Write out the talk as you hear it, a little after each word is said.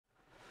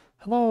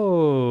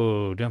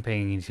Hello! Don't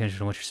pay any attention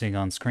to what you're seeing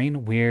on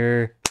screen.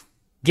 We're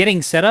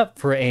getting set up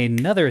for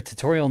another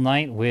tutorial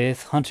night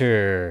with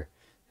Hunter,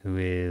 who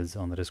is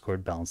on the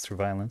Discord, Balanced Through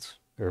Violence,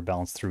 or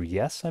Balanced Through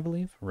Yes, I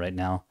believe, right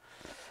now.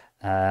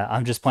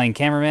 I'm just playing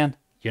cameraman.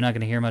 You're not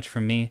going to hear much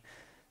from me.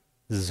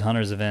 This is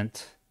Hunter's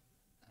event.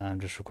 I'm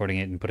just recording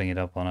it and putting it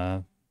up on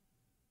a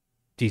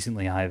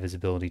decently high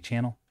visibility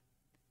channel.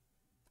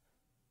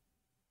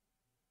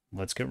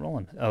 Let's get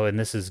rolling. Oh, and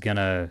this is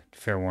gonna,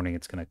 fair warning,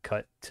 it's gonna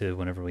cut to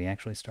whenever we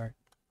actually start.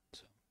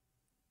 So.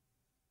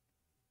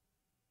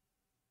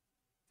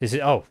 Is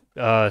it? Oh,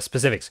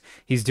 specifics.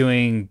 He's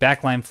doing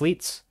backline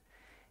fleets,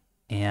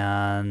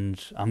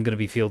 and I'm going to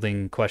be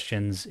fielding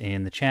questions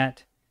in the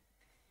chat,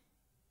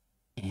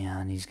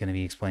 and he's going to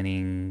be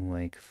explaining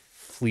like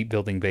fleet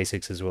building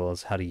basics as well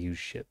as how to use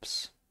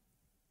ships.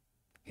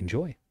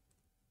 Enjoy.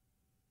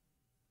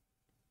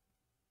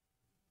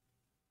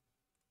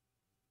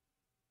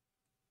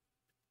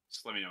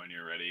 Just let me know when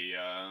you're ready,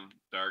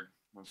 Dark.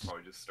 We'll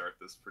probably just start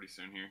this pretty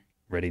soon here.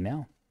 Ready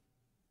now.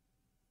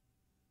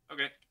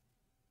 Okay.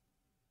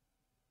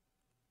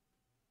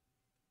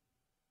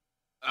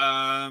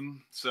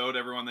 So to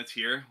everyone that's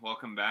here,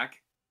 welcome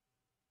back.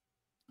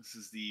 This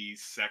is the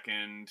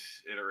second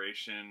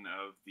iteration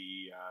of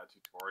the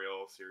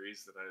tutorial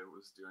series that I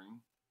was doing.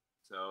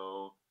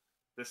 So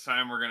this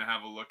time we're going to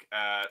have a look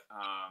at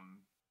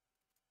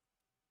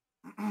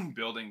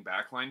building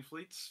backline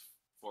fleets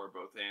for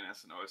both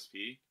ANS and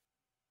OSP.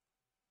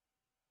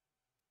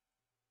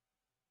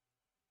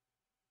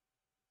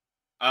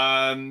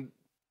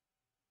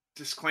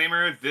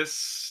 Disclaimer,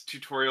 this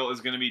tutorial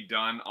is going to be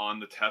done on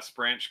the test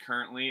branch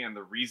currently, and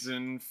the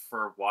reason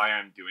for why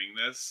I'm doing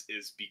this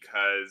is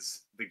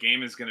because the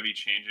game is going to be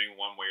changing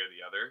one way or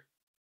the other,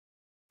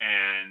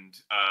 and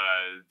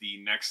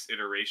the next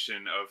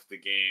iteration of the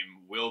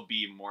game will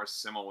be more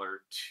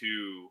similar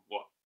to,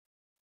 well,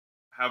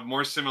 have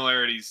more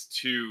similarities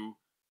to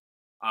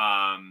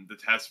the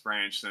test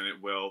branch than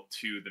it will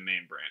to the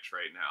main branch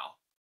right now.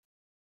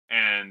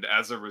 And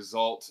as a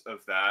result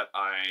of that,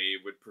 I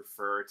would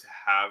prefer to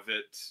have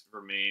it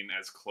remain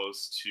as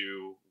close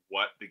to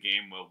what the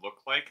game will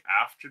look like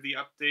after the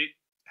update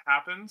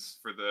happens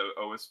for the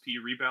OSP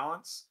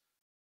rebalance.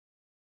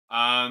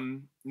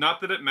 Not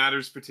that it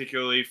matters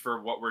particularly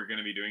for what we're going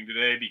to be doing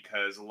today,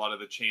 because a lot of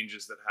the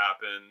changes that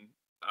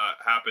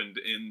happened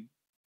in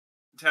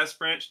Test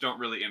Branch don't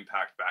really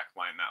impact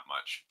Backline that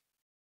much.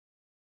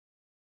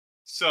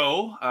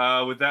 So,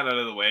 with that out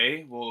of the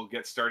way, we'll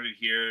get started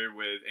here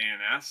with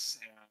ANS.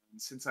 And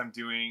since I'm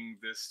doing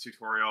this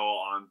tutorial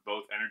on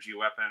both energy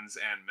weapons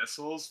and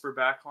missiles for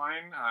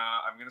Backline,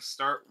 I'm going to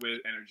start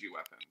with energy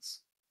weapons.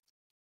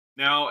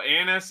 Now,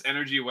 ANS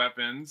energy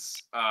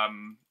weapons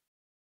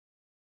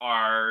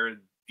are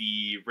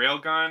the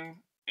railgun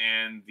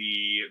and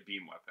the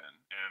beam weapon.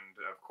 And,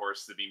 of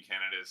course, the beam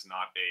cannon is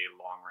not a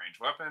long-range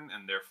weapon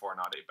and therefore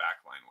not a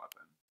backline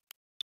weapon.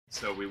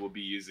 So we will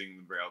be using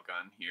the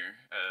railgun here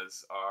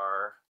as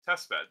our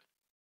testbed.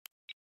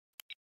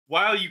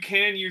 While you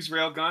can use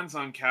railguns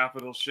on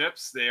capital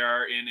ships, they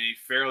are in a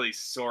fairly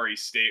sorry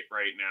state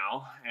right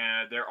now.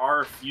 And there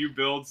are a few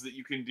builds that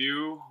you can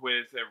do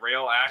with a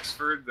rail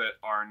Axford that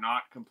are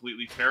not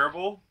completely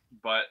terrible,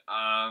 but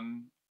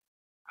I'm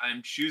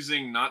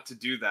choosing not to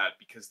do that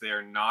because they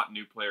are not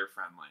new player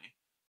friendly.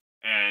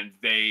 And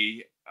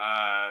they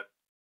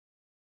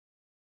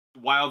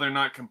while they're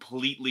not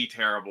completely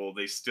terrible,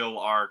 they still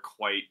are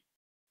quite...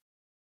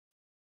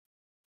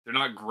 They're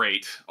not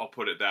great, I'll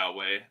put it that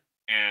way.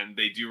 And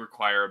they do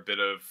require a bit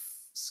of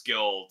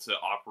skill to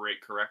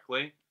operate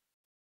correctly.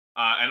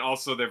 And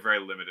also, they're very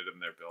limited in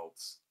their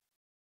builds.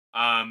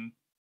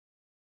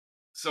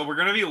 So we're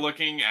going to be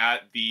looking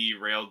at the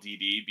Rail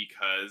DD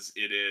because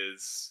it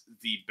is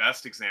the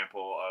best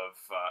example of,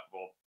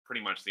 well, pretty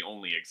much the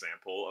only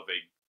example of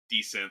a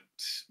decent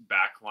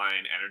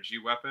backline energy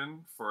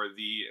weapon for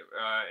the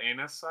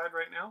ANS side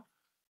right now.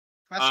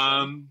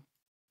 Question.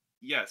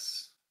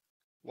 Yes.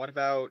 What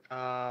about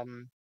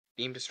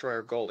beam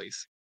destroyer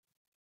goalies?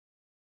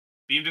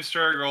 Beam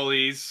destroyer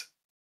goalies,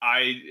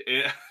 I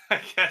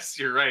guess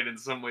you're right. In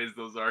some ways,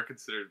 those are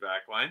considered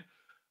backline.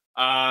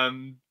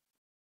 I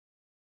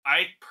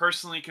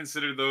personally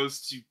consider those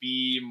to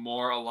be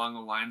more along the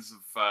lines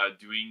of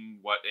doing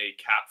what a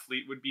cap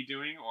fleet would be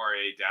doing, or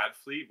a dad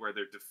fleet, where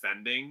they're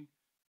defending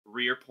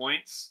rear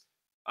points.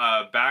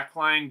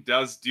 Backline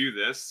does do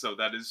this, so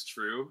that is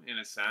true in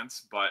a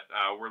sense, but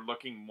we're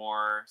looking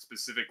more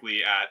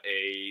specifically at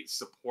a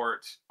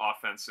support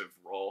offensive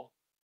role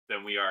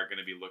than we are going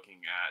to be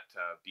looking at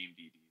beam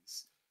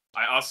DDs.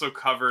 I also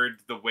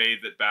covered the way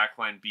that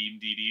backline beam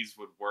DDs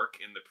would work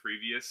in the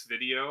previous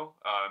video.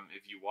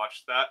 If you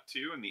watched that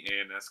too, and the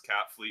ANS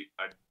Cat Fleet,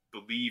 I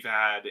believe,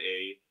 had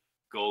a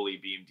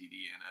goalie beam DD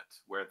in it,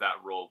 where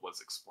that role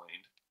was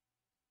explained.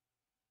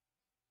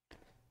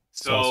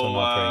 It's also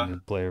not very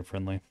new player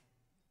friendly.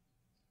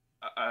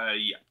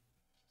 Yeah.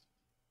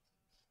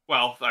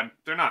 Well,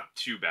 they're not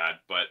too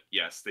bad, but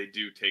yes, they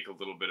do take a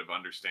little bit of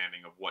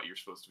understanding of what you're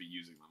supposed to be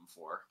using them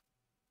for.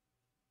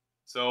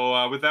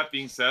 So with that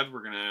being said,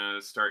 we're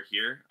gonna start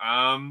here.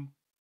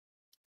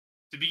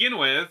 To begin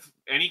with,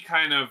 any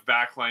kind of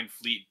backline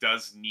fleet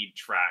does need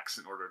tracks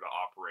in order to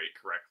operate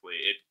correctly.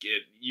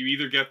 You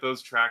either get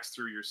those tracks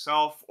through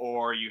yourself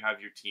or you have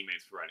your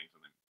teammates providing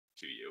them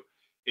to you.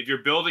 If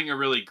you're building a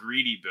really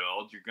greedy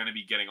build, you're going to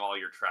be getting all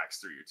your tracks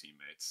through your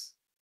teammates.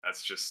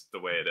 That's just the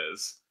way it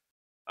is.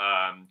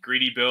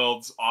 Greedy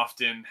builds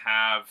often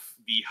have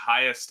the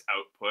highest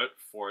output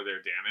for their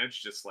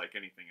damage, just like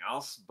anything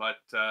else, but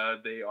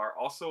they are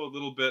also a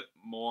little bit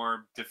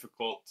more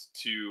difficult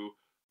to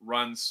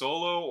run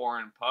solo or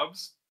in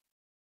pubs.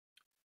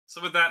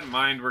 So with that in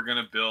mind, we're going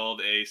to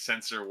build a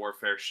sensor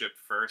warfare ship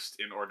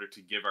first in order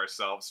to give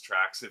ourselves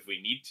tracks if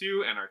we need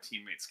to, and our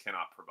teammates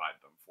cannot provide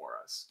them for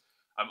us.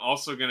 I'm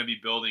also going to be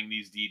building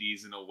these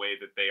DDs in a way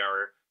that they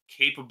are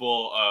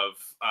capable of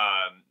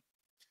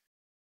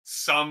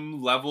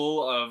some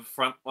level of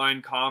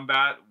frontline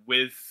combat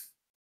with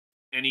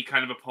any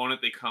kind of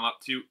opponent they come up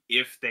to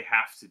if they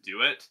have to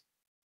do it.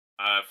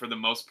 For the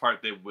most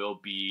part, they will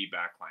be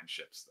backline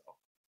ships, though.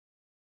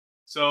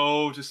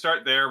 So to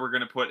start there, we're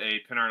going to put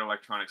a Pinard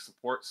electronic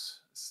support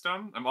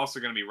system. I'm also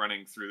going to be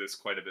running through this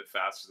quite a bit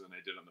faster than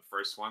I did on the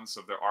first one.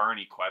 So if there are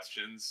any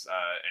questions,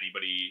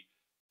 anybody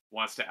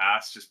wants to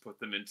ask, just put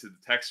them into the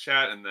text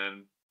chat, and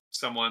then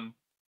someone,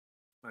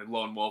 like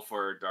Lone Wolf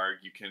or Darg,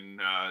 you can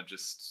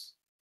just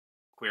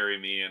query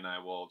me and I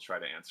will try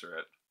to answer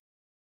it.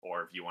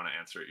 Or if you want to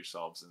answer it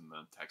yourselves in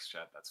the text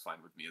chat, that's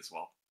fine with me as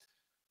well.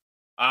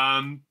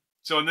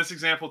 So in this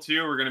example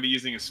too, we're going to be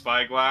using a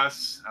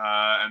spyglass,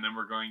 and then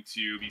we're going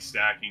to be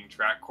stacking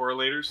track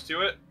correlators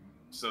to it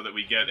so that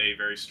we get a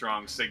very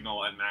strong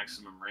signal at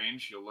maximum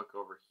range. You'll look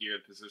over here,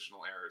 the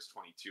positional error is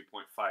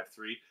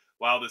 22.53.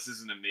 While this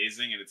isn't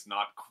amazing and it's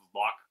not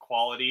lock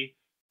quality,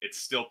 it's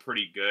still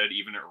pretty good,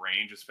 even at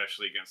range,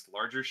 especially against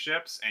larger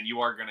ships, and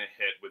you are going to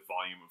hit with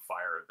volume of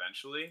fire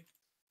eventually.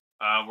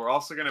 We're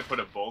also going to put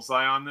a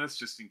bullseye on this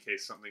just in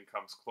case something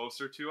comes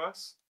closer to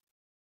us.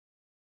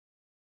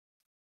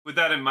 With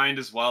that in mind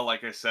as well,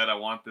 like I said, I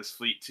want this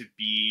fleet to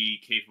be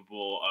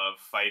capable of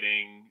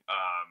fighting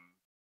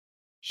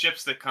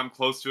ships that come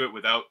close to it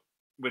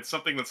with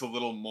something that's a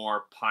little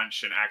more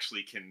punch and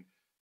actually can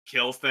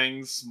kill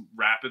things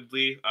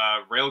rapidly.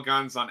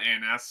 Railguns on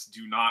ANS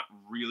do not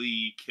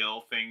really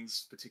kill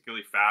things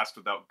particularly fast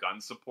without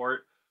gun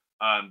support.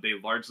 They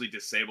largely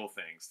disable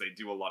things. They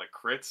do a lot of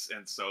crits,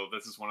 and so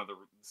this is one of the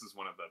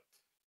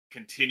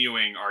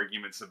continuing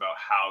arguments about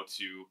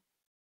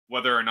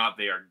whether or not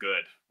they are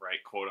good,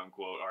 right? Quote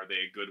unquote, are they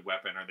a good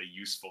weapon? Are they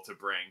useful to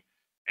bring?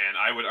 And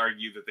I would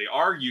argue that they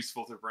are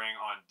useful to bring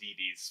on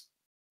DDs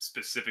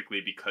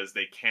specifically because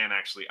they can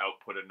actually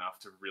output enough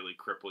to really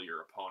cripple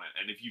your opponent.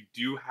 And if you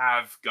do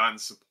have gun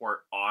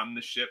support on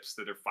the ships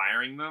that are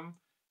firing them,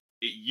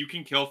 you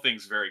can kill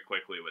things very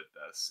quickly with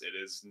this. It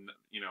is,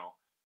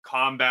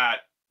 combat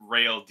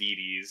rail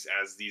DDs,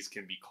 as these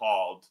can be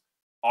called,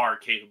 are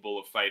capable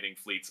of fighting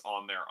fleets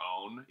on their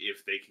own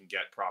if they can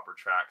get proper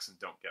tracks and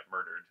don't get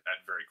murdered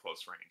at very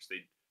close range.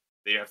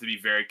 They have to be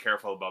very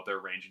careful about their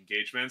range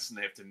engagements, and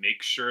they have to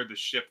make sure the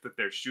ship that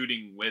they're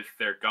shooting with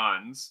their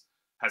guns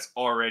has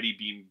already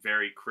been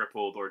very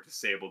crippled or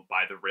disabled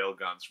by the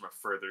railguns from a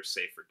further,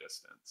 safer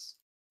distance.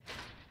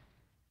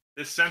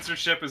 This sensor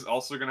ship is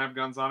also going to have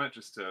guns on it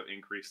just to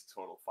increase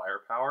total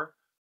firepower.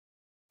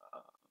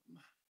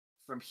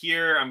 From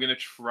here, I'm going to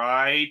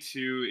try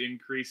to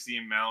increase the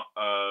amount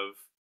of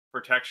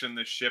protection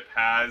the ship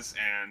has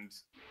and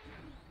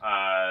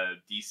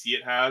DC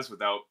it has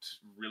without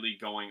really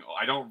going.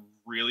 I don't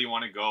really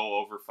want to go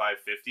over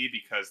 550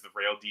 because the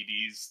rail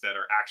DDs that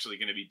are actually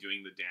going to be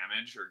doing the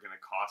damage are going to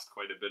cost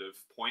quite a bit of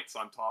points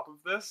on top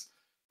of this.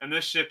 And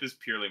this ship is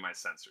purely my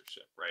sensor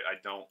ship, right?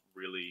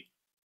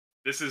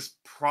 This is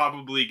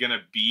probably going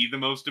to be the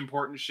most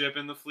important ship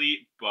in the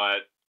fleet,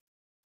 but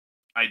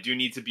I do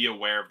need to be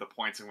aware of the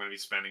points I'm going to be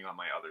spending on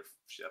my other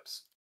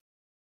ships.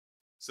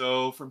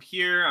 So from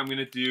here, I'm going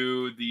to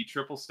do the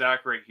triple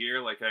stack right here,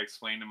 like I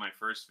explained in my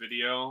first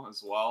video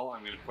as well.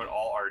 I'm going to put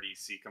all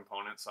RDC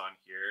components on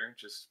here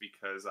just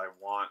because I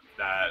want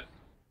that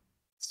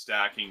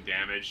stacking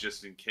damage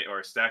just in case,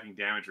 or stacking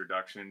damage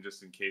reduction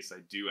just in case I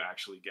do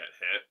actually get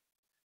hit.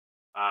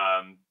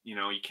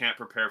 You can't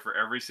prepare for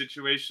every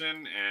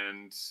situation,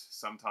 and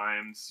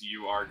sometimes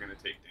you are going to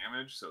take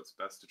damage, so it's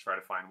best to try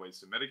to find ways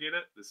to mitigate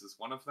it. This is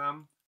one of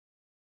them.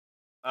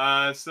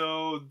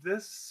 So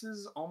this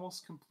is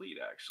almost complete,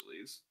 actually.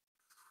 It's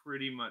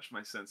pretty much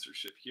my sensor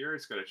ship here.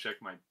 It's got to check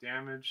my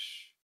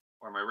damage,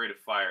 or my rate of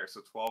fire,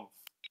 so 12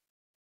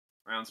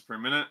 rounds per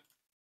minute.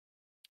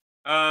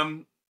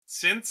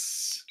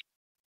 Since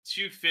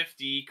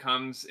 250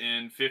 comes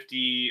in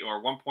 50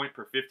 or 1 point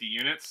per 50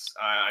 units,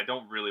 I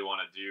don't really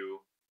want to do,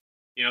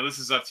 this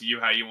is up to you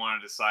how you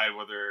want to decide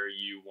whether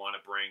you want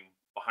to bring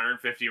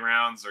 150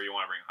 rounds or you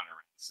want to bring 100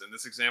 rounds. In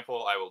this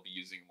example, I will be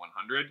using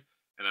 100,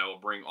 and I will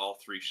bring all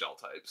 3 shell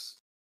types.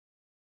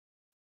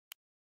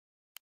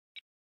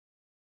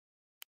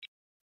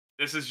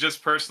 This is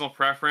just personal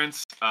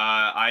preference.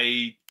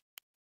 I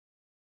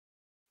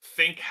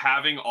think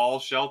having all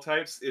shell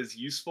types is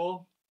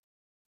useful.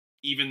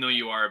 even though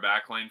you are a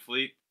backline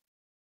fleet,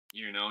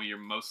 you know, you're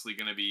mostly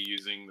going to be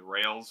using the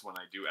rails when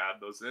I do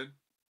add those in.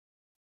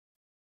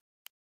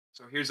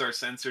 So here's our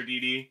sensor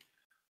DD.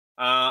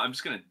 I'm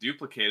just going to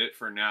duplicate it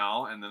for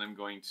now, and then I'm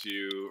going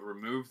to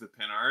remove the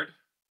pinard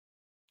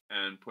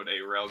and put a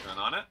railgun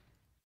on it.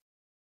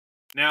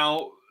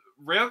 Now,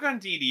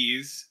 railgun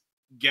DDs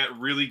get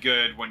really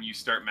good when you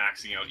start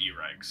maxing out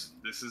E-regs.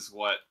 This is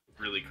what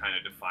really kind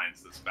of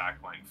defines this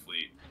backline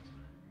fleet.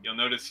 You'll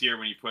notice here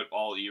when you put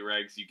all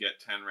E-regs, you get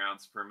 10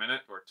 rounds per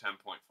minute, or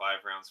 10.5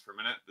 rounds per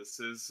minute. This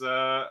is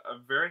a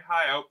very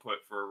high output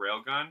for a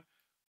railgun.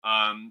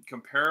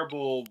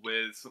 Comparable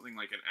with something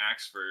like an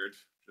Axford,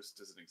 just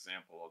as an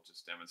example, I'll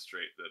just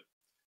demonstrate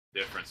the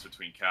difference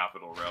between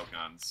capital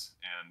railguns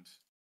and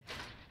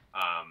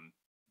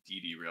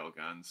DD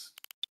railguns.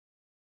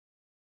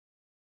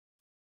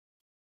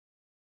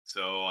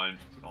 So I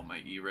put all my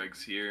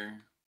E-regs here.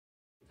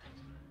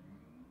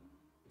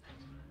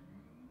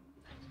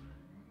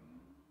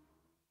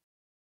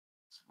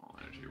 Small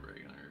energy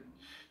ray gun.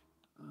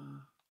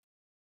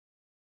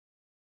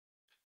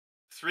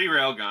 3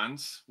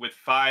 railguns with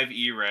 5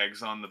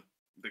 E-regs on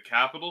the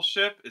capital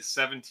ship is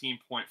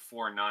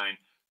 17.49.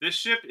 This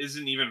ship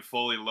isn't even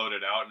fully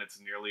loaded out, and it's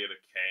nearly at a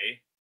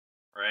K,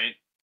 right?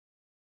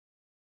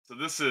 So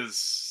this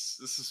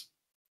is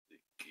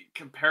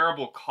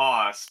comparable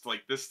cost.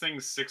 Like, this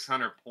thing's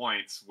 600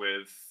 points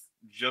with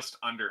just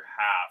under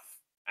half,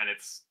 and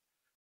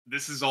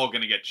this is all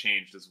going to get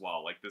changed as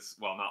well. Like, this,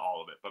 well, not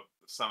all of it, but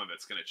some of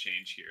it's going to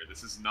change here.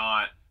 This is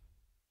not,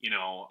 you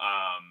know,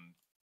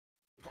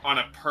 on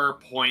a per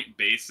point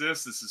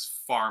basis, this is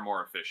far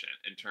more efficient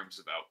in terms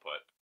of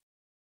output.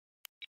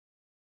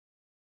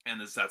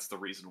 And that's the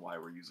reason why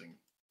we're using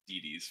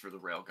DDs for the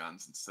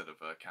railguns instead of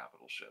a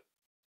capital ship.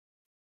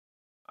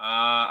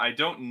 I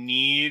don't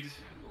need...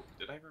 Oh,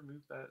 did I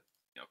remove that?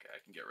 Okay, I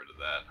can get rid of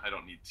that. I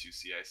don't need 2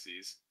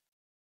 CICs.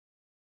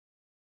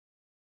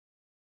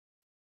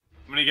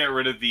 I'm going to get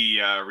rid of the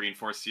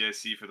reinforced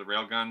CIC for the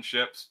railgun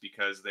ships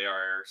because they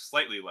are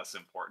slightly less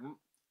important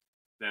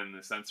than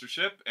the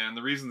censorship. And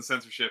the reason the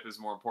censorship is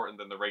more important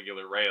than the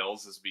regular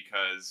rails is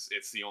because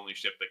it's the only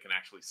ship that can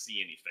actually see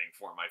anything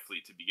for my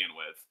fleet to begin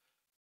with.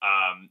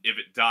 If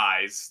it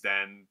dies,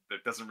 then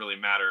it doesn't really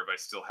matter if I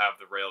still have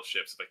the rail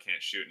ships if I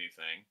can't shoot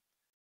anything.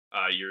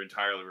 You're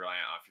entirely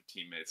reliant off your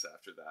teammates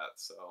after that,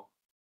 so.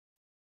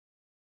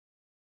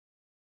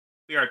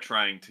 They are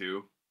trying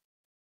to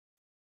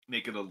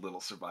make it a little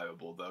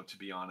survivable, though, to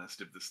be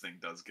honest. If this thing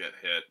does get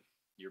hit,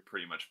 you're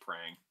pretty much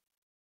praying.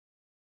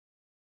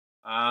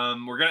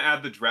 We're going to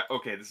add the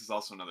okay, this is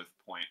also another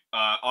point.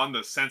 On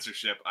the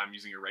censorship, I'm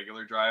using a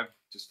regular drive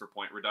just for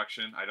point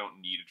reduction. I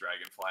don't need a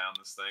dragonfly on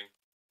this thing.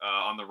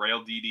 On the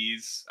rail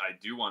DDs, I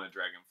do want a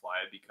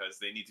dragonfly because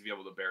they need to be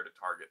able to bear to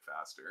target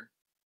faster.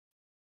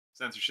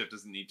 Censorship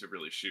doesn't need to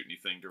really shoot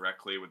anything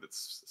directly with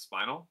its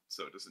spinal,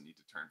 so it doesn't need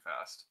to turn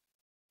fast.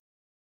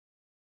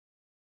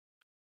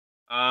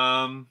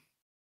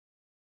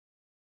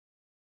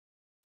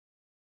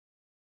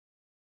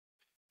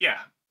 Yeah,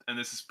 and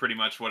this is pretty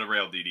much what a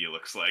rail DD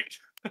looks like.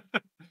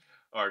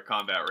 Or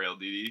combat rail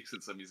DD,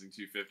 since I'm using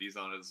 250s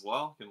on it as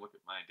well. You can look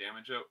at my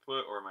damage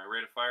output or my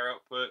rate of fire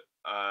output.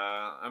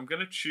 I'm going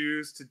to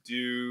choose to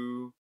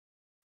do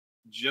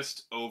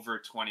just over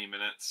 20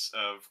 minutes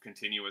of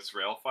continuous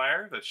rail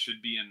fire. That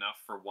should be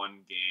enough for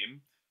one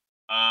game.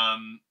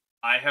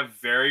 I have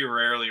very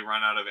rarely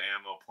run out of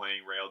ammo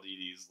playing rail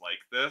DDs like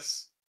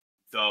this,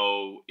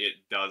 though it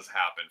does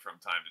happen from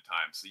time to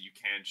time. So you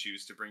can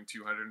choose to bring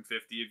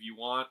 250 if you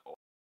want, or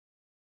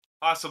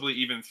possibly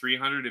even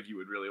 300 if you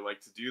would really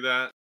like to do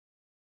that.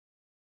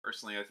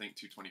 Personally, I think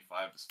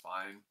 225 is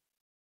fine.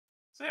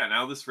 So yeah,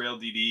 now this rail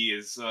DD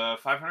is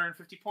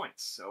 550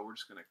 points. So we're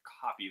just going to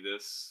copy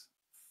this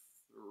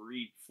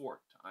 3-4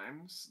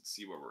 times and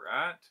see where we're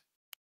at.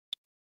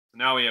 So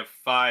now we have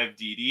 5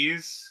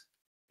 DDs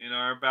in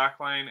our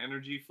backline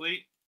energy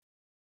fleet,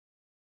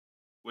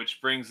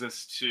 which brings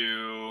us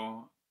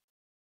to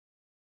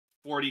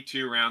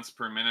 42 rounds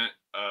per minute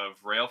of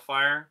rail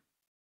fire.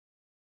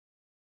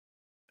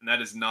 And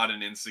that is not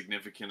an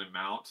insignificant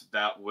amount.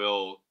 That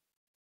will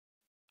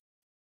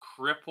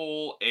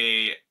cripple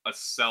a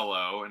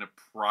cello in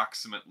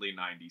approximately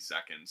 90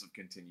 seconds of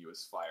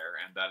continuous fire,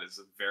 and that is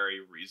a very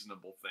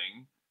reasonable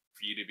thing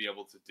for you to be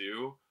able to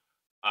do.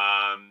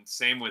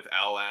 Same with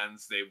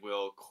LNs. They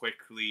will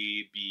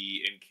quickly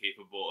be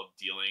incapable of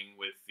dealing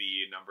with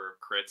the number of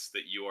crits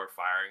that you are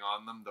firing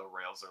on them, though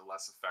rails are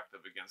less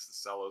effective against the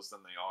cellos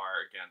than they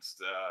are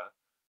against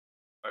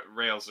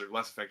rails are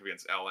less effective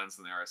against LNs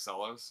than they are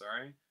cellos,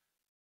 sorry.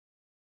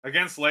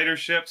 Against lighter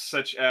ships,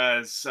 such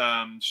as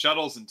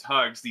shuttles and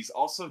tugs, these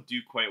also do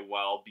quite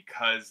well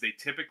because they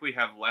typically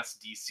have less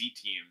DC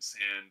teams.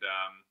 And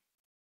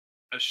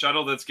a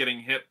shuttle that's getting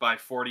hit by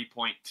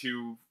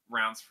 40.2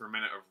 rounds per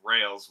minute of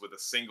rails with a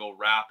single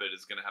rapid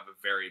is going to have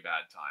a very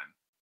bad time,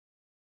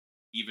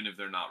 even if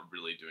they're not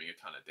really doing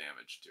a ton of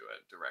damage to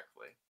it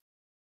directly.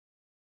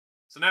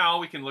 So now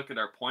we can look at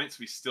our points.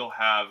 We still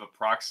have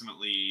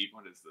approximately,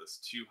 what is this,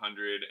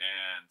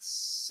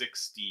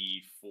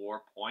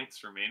 264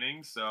 points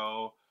remaining.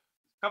 So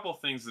a couple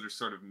things that are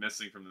sort of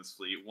missing from this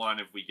fleet. One,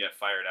 if we get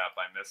fired at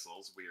by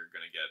missiles, we're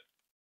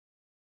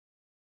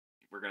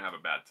going to have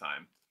a bad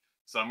time.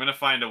 So I'm going to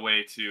find a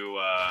way to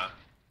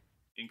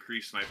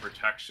increase my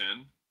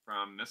protection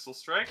from missile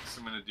strikes.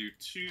 I'm going to do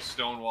 2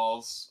 stone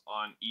walls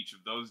on each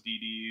of those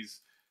DDs.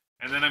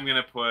 And then I'm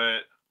going to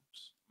put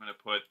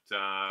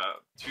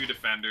 2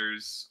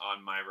 defenders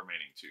on my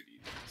remaining 2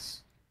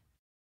 DDs.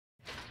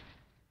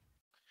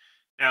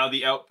 Now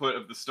the output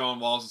of the stone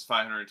walls is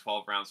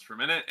 512 rounds per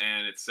minute,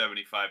 and it's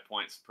 75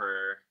 points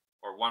per,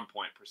 or 1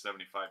 point per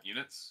 75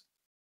 units.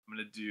 I'm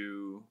going to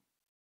do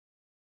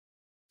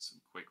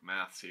some quick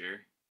maths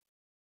here.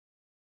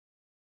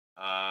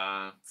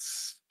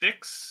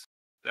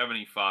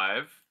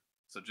 675,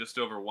 so just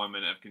over 1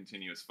 minute of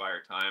continuous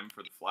fire time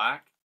for the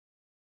flak.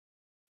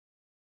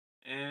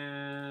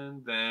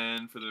 And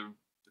then for the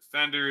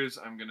defenders,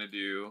 I'm going to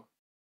do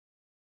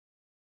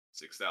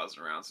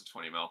 6,000 rounds of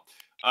 20 mil.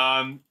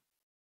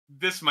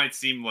 This might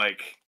seem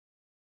like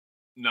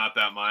not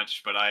that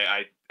much, but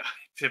I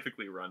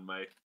typically run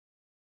my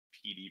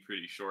PD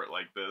pretty short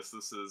like this.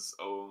 This is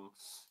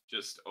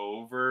just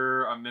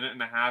over 1.5 minutes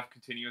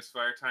continuous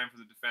fire time for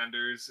the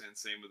defenders, and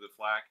same with the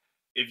flak.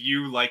 If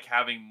you like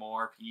having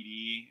more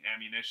PD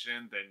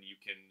ammunition, then you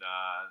can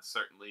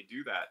certainly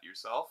do that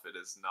yourself. It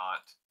is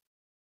not,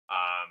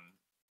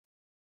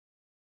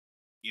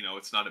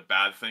 it's not a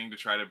bad thing to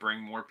try to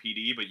bring more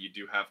PD, but you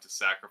do have to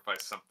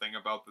sacrifice something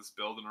about this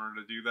build in order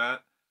to do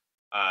that.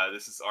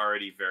 This is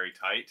already very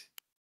tight.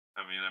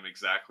 I mean, I'm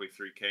exactly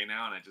 3K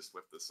now, and I just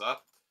whipped this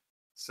up.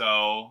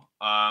 So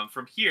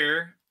from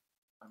here,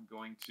 I'm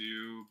going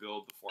to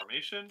build the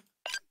formation.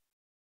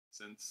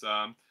 Since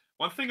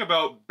one thing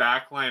about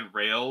backline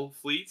rail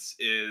fleets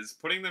is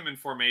putting them in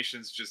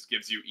formations just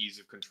gives you ease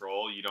of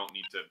control. You don't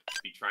need to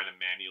be trying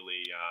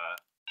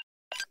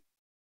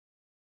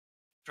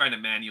to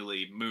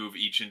manually move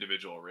each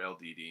individual rail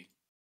DD.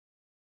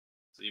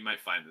 So you might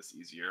find this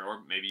easier,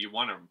 or maybe you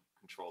want to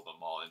control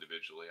them all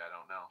individually. I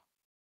don't know.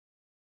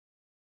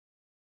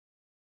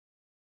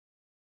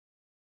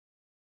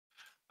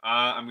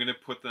 I'm going to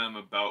put them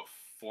about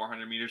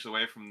 400 meters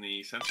away from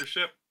the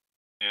censorship,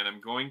 and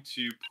I'm going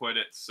to put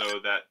it so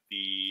that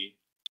the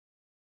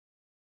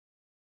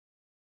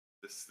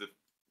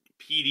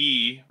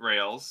PD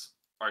rails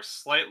are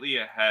slightly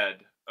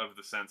ahead of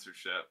the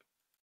censorship,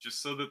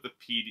 just so that the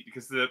PD,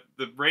 because the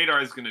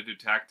radar is going to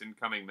detect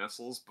incoming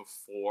missiles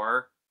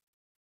before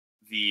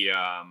the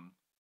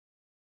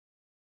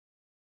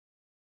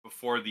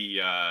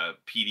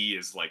PD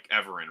is like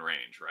ever in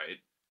range, right?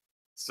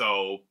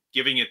 So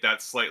giving it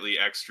that slightly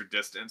extra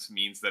distance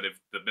means that if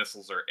the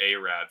missiles are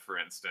ARAD, for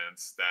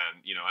instance,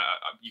 then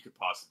you could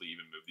possibly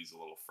even move these a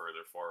little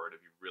further forward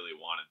if you really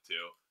wanted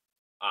to.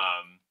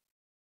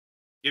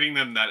 Giving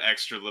them that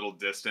extra little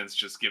distance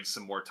just gives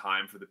some more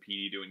time for the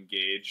PD to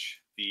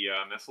engage the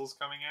missiles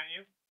coming at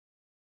you.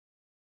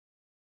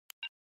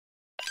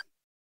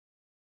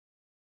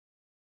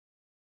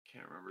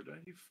 Can't remember. Did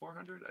I do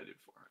 400? I did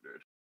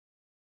 400.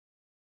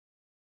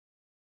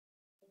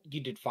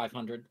 You did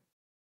 500.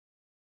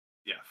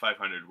 Yeah,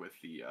 500 with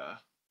the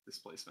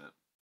displacement.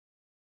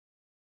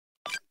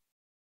 There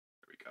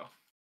we go.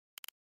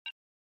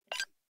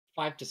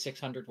 500 to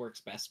 600 works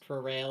best for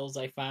rails,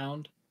 I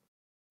found,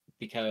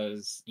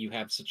 because you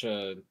have such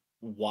a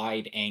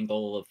wide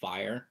angle of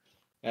fire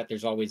that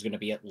there's always going to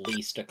be at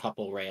least a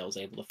couple rails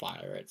able to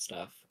fire at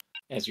stuff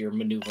as you're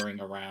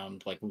maneuvering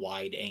around like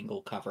wide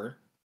angle cover.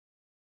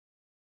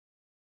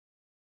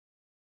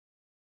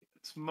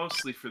 It's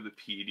mostly for the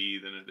PD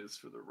than it is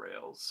for the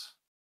rails.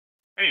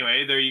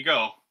 Anyway, there you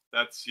go.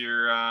 That's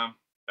your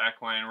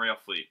backline rail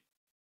fleet.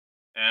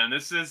 And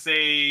this is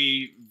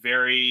a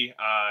very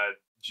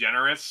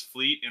generous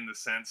fleet in the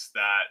sense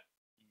that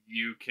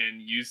you can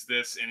use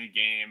this in a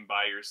game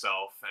by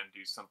yourself and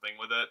do something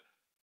with it.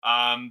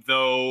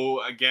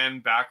 Though,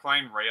 again,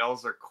 backline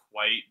rails are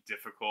quite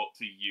difficult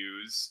to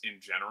use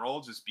in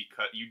general, just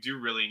because you do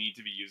really need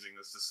to be using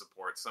this to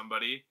support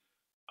somebody.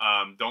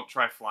 Don't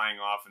try flying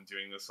off and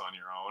doing this on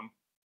your own.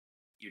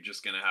 You're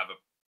just going to have a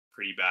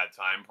pretty bad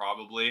time,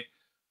 probably.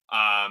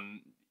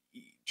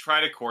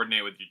 Try to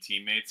coordinate with your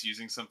teammates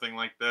using something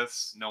like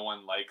this. No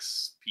one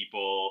likes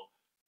people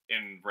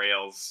in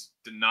rails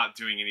not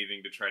doing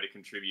anything to try to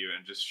contribute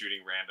and just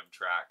shooting random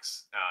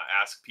tracks.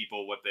 Ask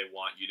people what they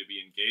want you to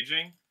be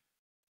engaging.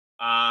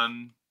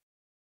 And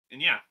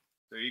yeah,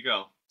 there you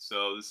go.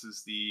 So this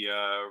is the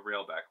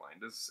rail backline.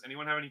 Does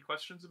anyone have any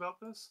questions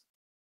about this?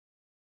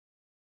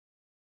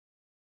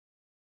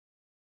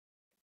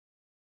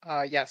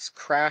 Yes,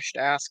 Crashed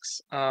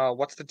asks,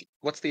 what's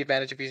the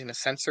advantage of using a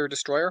sensor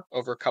destroyer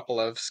over a couple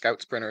of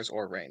scout sprinters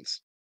or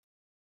rains?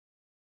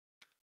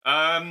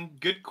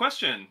 Good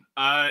question.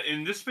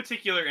 In this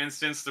particular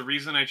instance, the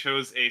reason I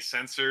chose a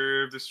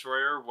sensor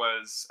destroyer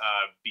was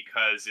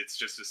because it's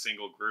just a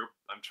single group.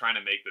 I'm trying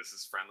to make this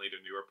as friendly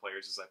to newer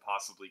players as I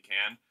possibly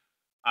can.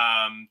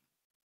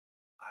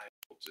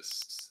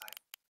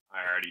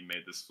 I already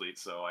made this fleet,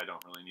 so I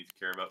don't really need to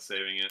care about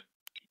saving it.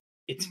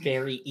 It's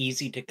very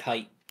easy to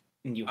kite,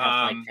 and you have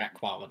high track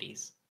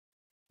qualities.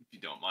 If you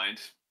don't mind.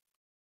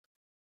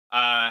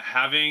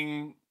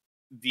 Having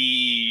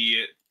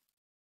the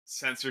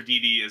sensor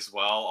DD as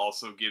well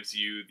also gives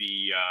you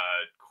the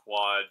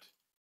quad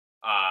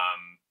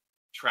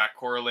track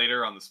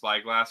correlator on the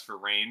spyglass for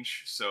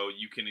range, so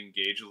you can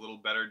engage a little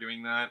better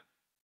doing that.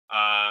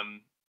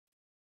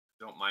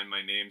 Don't mind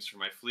my names for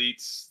my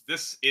fleets.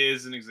 This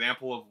is an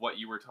example of what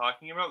you were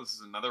talking about. This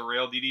is another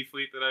rail DD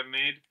fleet that I've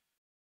made.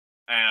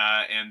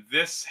 And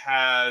this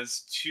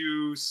has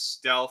 2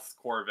 stealth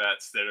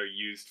corvettes that are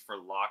used for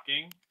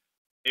locking.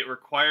 It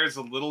requires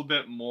a little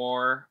bit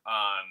more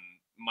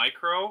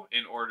micro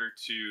in order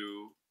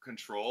to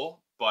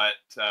control, but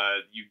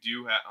you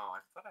do have... Oh,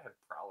 I thought I had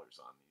prowlers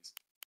on these.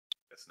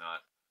 Guess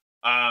not.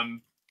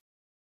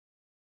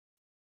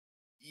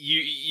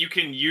 You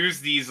can use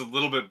these a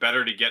little bit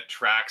better to get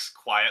tracks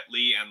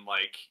quietly and,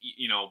 like,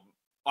 you know,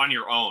 on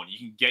your own. You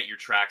can get your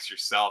tracks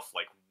yourself,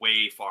 like,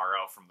 way far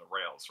out from the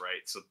rails,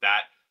 right? So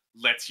that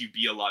lets you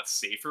be a lot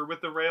safer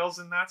with the rails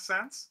in that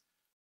sense.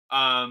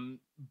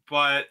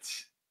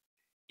 But,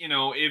 you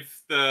know,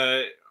 if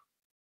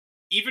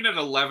even at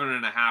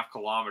 11.5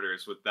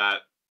 kilometers with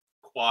that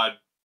quad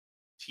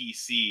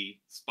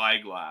TC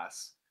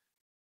spyglass,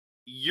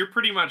 you're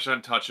pretty much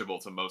untouchable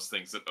to most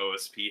things that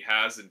OSP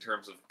has in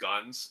terms of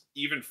guns.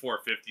 Even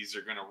 450s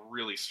are going to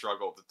really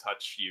struggle to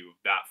touch you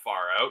that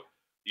far out.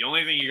 The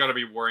only thing you got to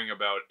be worrying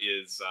about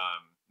is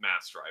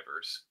mass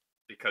drivers,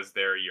 because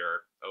they're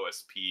your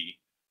OSP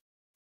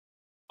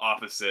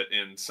opposite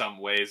in some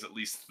ways, at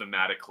least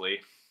thematically.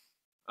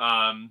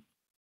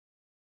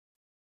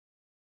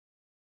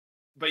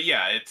 But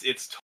yeah,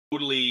 it's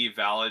totally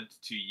valid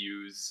to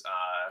use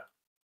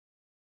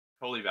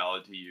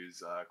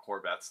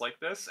corvettes like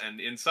this, and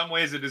in some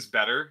ways it is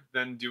better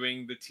than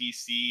doing the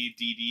TC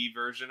DD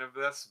version of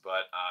this.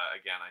 But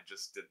again, I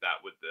just did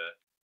that with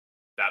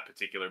that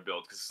particular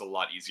build because it's a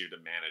lot easier to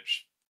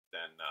manage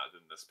than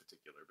this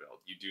particular build.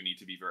 You do need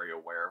to be very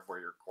aware of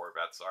where your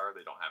corvettes are.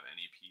 They don't have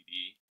any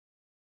PD.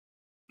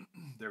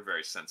 They're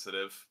very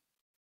sensitive.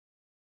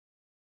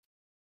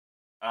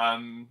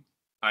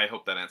 I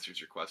hope that answers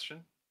your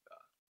question.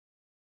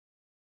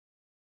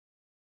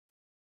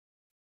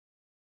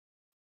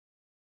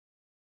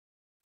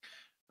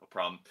 No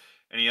problem.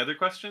 Any other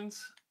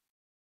questions?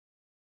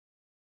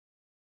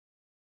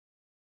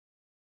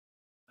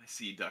 I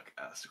see Duck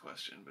asked a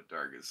question, but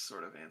Darg is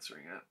sort of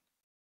answering it.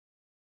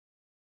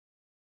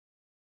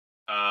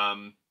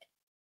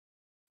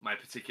 My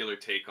particular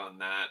take on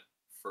that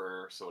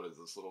so what is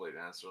this little late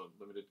answer?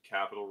 Limited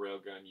capital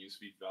railgun used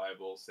to be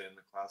valuable, say in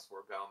the class 4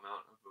 bow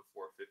mount of a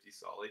 450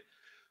 Solly.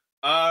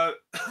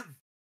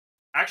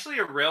 Actually,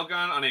 a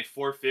railgun on a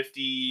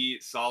 450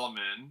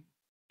 Solomon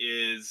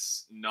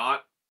is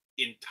not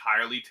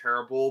entirely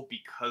terrible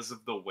because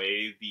of the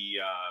way the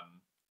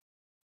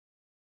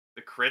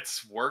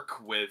crits work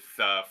with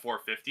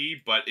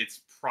 450, but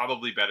it's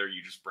probably better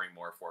you just bring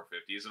more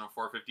 450s in a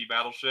 450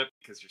 battleship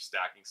because you're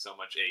stacking so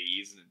much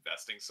AEs and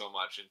investing so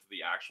much into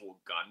the actual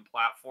gun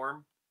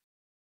platform.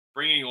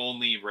 Bringing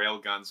only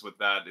railguns with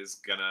that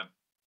is gonna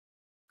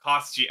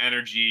cost you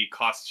energy,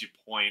 cost you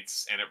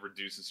points, and it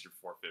reduces your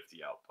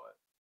 450 output.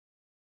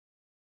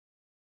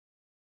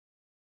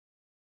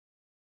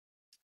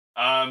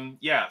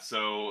 Yeah,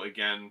 so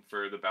again,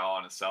 for the bow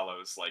on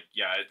Acellos, like,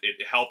 yeah,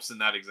 it helps in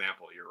that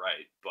example, you're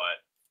right,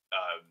 but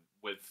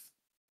with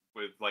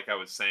like I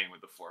was saying,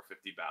 with the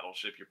 450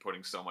 battleship, you're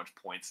putting so much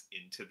points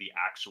into the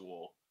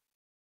actual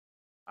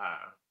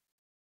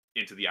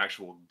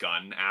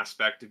gun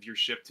aspect of your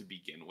ship to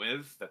begin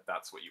with,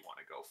 that's what you want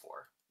to go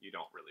for. You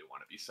don't really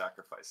want to be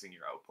sacrificing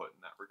your output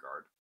in that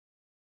regard.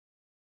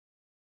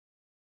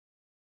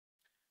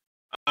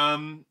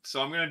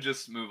 So I'm going to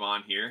just move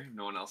on here.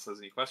 No one else has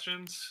any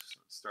questions. So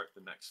let's start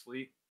the next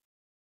fleet.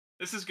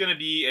 This is going to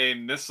be a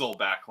missile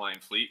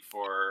backline fleet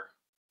for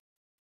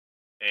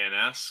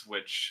ANS,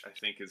 which I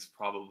think is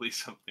probably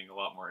something a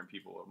lot more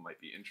people might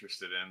be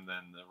interested in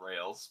than the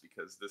rails,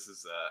 because this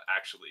is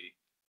actually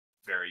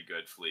very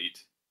good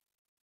fleet.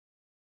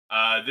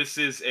 This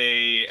is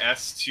a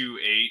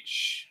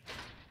S2H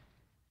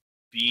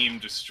beam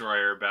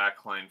destroyer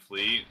backline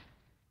fleet.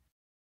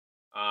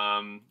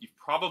 You've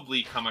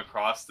probably come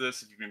across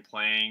this if you've been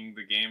playing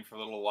the game for a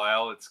little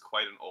while. It's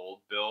quite an old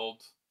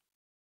build,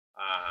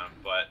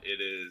 but it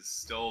is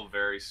still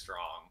very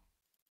strong.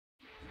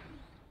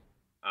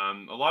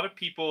 A lot of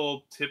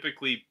people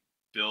typically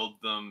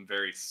build them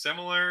very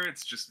similar.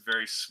 It's just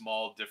very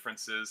small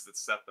differences that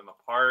set them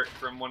apart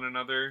from one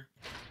another.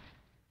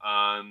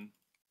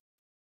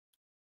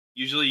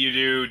 Usually you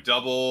do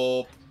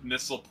double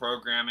missile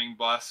programming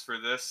bus for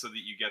this so that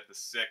you get the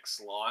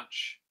 6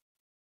 launch.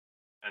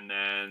 And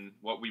then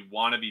what we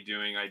want to be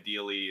doing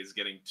ideally is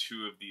getting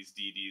 2 of these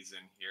DDs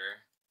in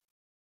here.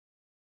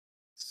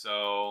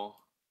 So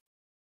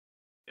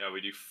yeah,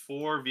 we do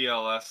 4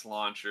 VLS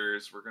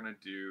launchers. We're gonna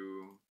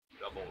do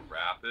double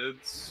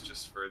rapids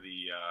just for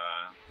the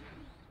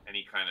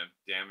any kind of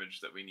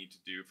damage that we need to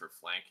do for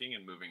flanking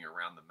and moving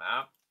around the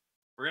map.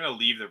 We're going to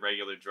leave the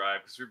regular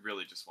drive because we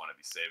really just want to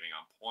be saving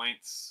on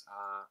points.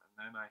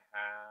 And then I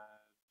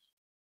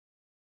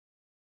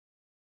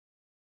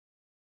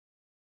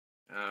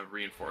had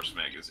reinforced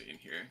magazine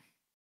here.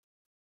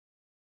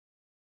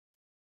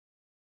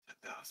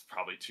 That was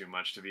probably too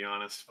much, to be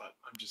honest, but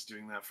I'm just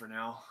doing that for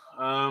now.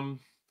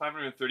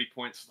 530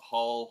 points for the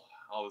hull,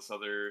 all this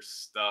other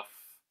stuff.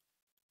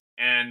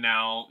 And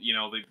now, you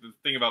know, the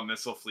thing about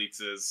missile fleets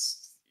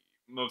is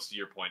most of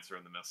your points are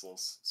in the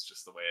missiles. It's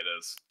just the way it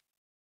is.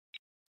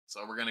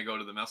 So we're going to go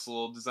to the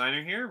missile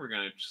designer here. We're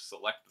going to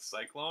select the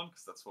Cyclone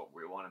because that's what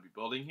we want to be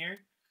building here.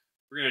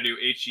 We're going to do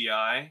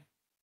HEI.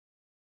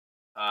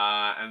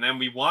 And then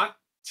we want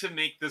to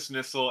make this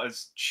missile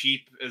as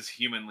cheap as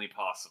humanly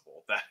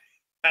possible.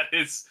 That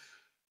is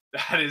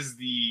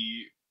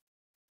the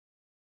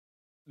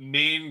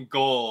main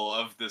goal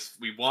of this.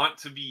 We want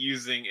to be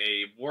using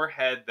a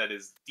warhead that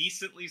is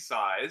decently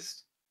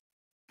sized,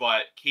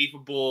 but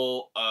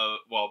capable of,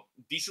 well,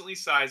 decently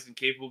sized and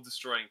capable of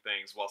destroying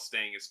things while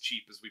staying as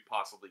cheap as we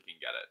possibly can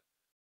get it.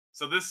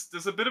 So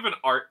there's a bit of an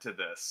art to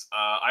this.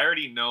 I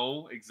already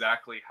know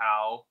exactly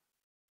how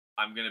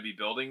I'm going to be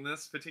building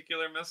this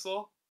particular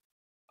missile.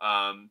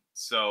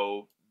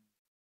 So,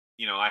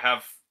 you know, I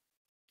have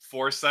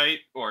foresight,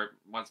 or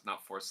what's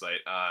not foresight,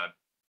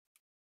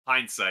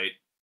 hindsight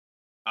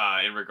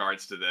in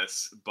regards to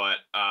this, but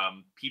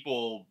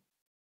people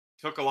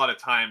took a lot of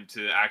time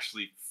to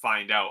actually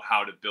find out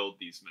how to build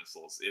these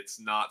missiles. It's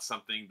not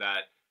something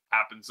that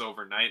happens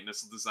overnight.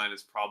 Missile design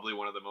is probably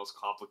one of the most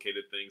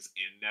complicated things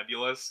in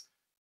Nebulous.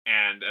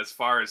 And as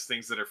far as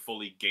things that are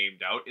fully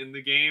gamed out in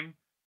the game,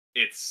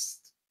 it's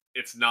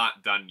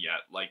not done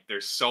yet. Like,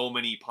 there's so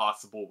many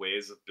possible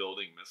ways of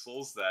building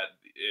missiles that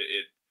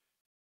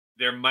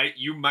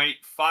you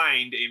might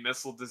find a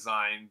missile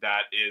design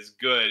that is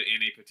good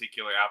in a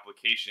particular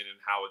application and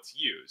how it's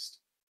used.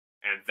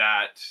 And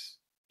that,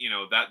 you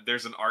know, that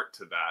there's an art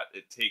to that.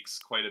 It takes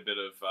quite a bit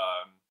of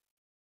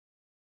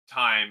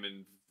time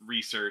and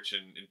research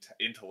and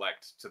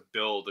intellect to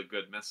build a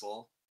good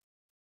missile.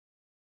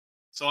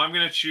 So I'm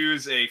going to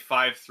choose a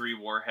 5.3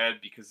 warhead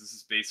because this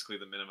is basically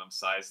the minimum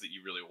size that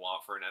you really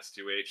want for an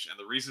S2H. And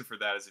the reason for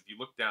that is if you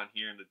look down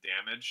here in the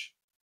damage,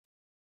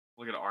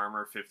 look at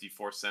armor,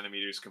 54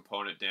 centimeters,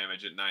 component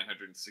damage at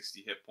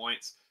 960 hit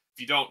points.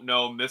 If you don't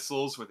know,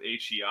 missiles with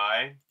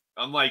HEI,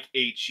 unlike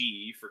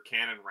HE for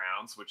cannon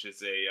rounds, which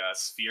is a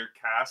sphere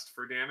cast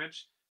for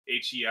damage,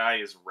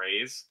 HEI is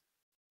rays.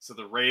 So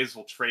the rays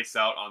will trace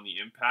out on the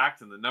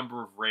impact, and the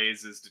number of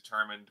rays is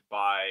determined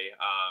by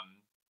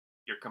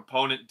your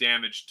component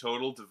damage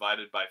total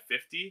divided by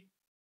 50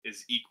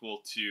 is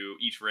equal to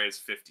each ray is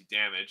 50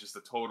 damage, is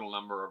the total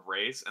number of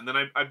rays. And then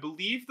I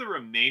believe the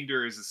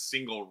remainder is a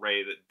single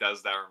ray that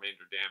does that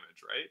remainder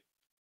damage, right?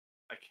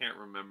 I can't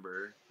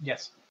remember.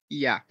 Yes.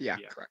 Yeah, Yeah.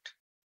 correct.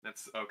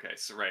 That's okay.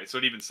 So right. So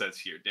it even says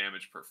here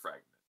damage per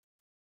fragment.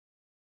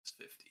 It's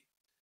 50.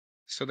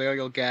 So there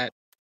you'll get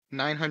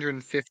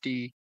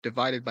 950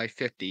 divided by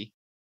 50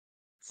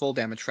 full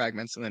damage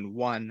fragments, and then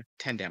one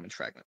 10 damage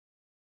fragment.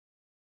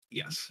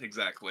 Yes,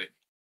 exactly.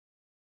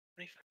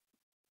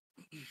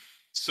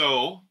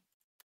 So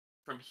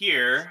from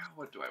here,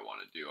 what do I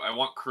want to do? I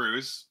want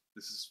crews.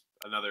 This is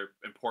another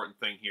important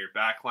thing here.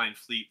 Backline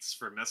fleets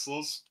for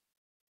missiles.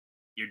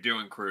 You're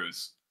doing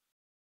crews.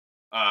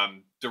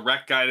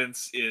 Direct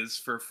guidance is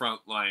for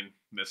frontline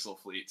missile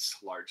fleets,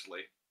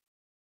 largely.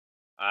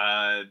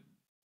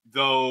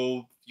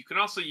 Though you can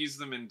also use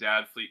them in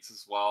DAD fleets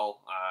as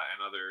well,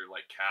 and other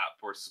like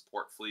CAP or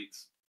support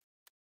fleets.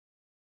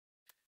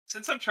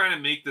 Since I'm trying to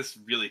make this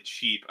really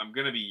cheap, I'm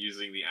going to be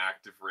using the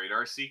active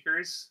radar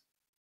seekers,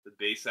 the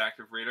base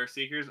active radar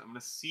seekers. I'm going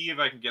to see if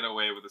I can get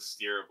away with a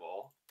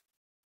steerable.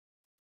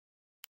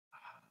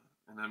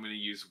 And I'm going to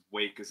use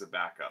Wake as a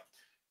backup.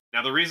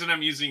 Now, the reason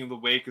I'm using the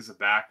Wake as a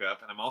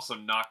backup, and I'm also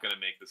not going to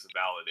make this a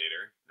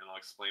validator, and I'll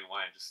explain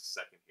why in just a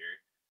second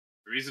here.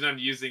 The reason I'm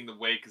using the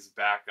Wake as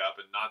backup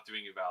and not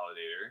doing a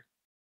validator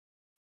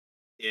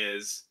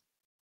is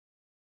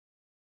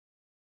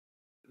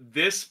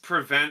this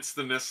prevents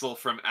the missile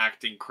from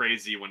acting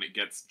crazy when it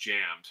gets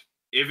jammed.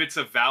 If it's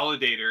a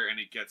validator and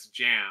it gets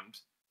jammed,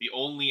 the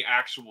only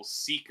actual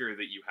seeker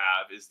that you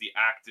have is the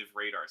active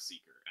radar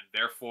seeker. And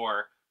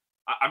therefore,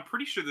 I'm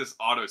pretty sure this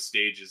auto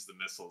stages the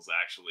missiles,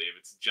 actually, if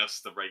it's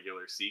just the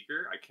regular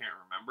seeker. I can't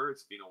remember.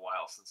 It's been a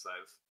while since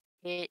I've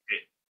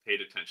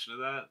paid attention to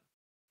that.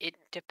 It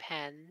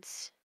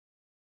depends.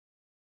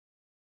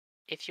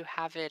 If you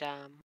have it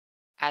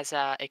as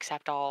a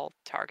accept all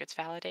targets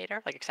validator,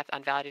 like accept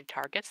unvalidated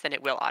targets, then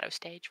it will auto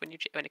stage when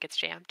it gets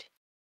jammed.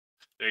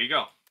 There you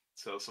go.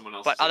 So someone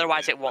else. But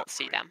otherwise, it won't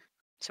see them.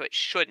 So it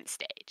shouldn't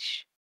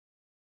stage.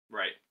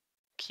 Right.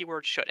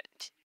 Keyword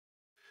shouldn't.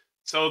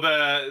 So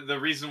the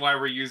reason why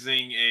we're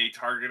using a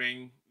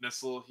targeting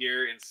missile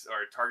here,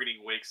 or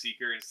targeting Wake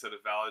Seeker instead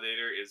of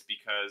Validator, is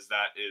because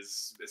that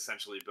is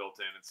essentially built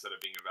in instead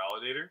of being a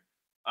Validator.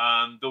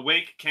 The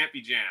Wake can't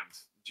be jammed.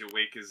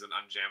 Wake is an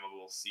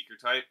unjammable Seeker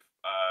type,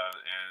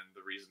 and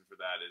the reason for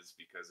that is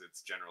because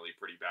it's generally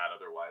pretty bad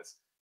otherwise.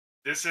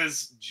 This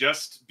is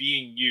just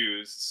being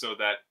used so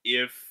that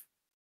if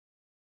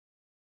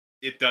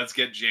it does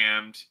get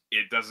jammed,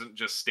 it doesn't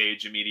just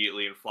stage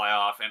immediately and fly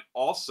off. And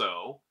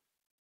also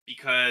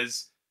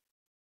because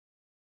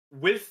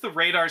with the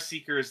radar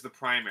seeker as the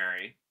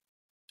primary,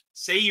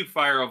 say you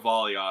fire a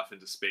volley off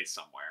into space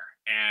somewhere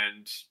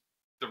and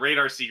the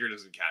radar seeker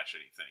doesn't catch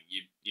anything.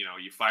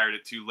 You fired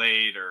it too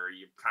late, or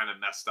you kind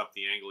of messed up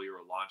the angle you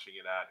were launching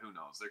it at. Who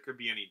knows? There could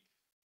be any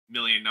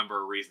million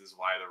number of reasons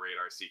why the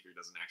radar seeker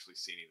doesn't actually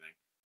see anything.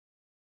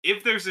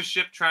 If there's a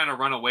ship trying to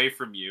run away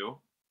from you,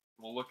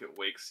 we'll look at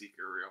Wake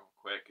Seeker real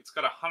quick. It's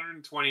got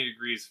 120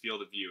 degrees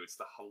field of view. It's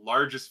the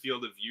largest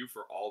field of view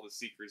for all the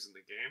seekers in the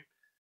game,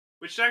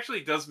 which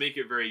actually does make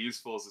it very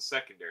useful as a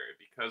secondary,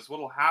 because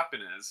what'll happen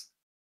is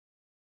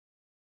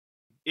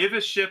if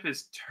a ship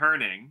is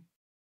turning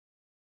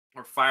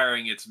or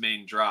firing its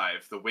main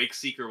drive, the Wake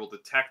Seeker will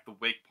detect the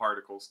wake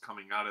particles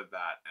coming out of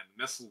that, and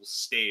the missile will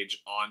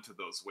stage onto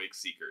those Wake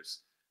Seekers,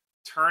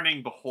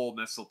 turning the whole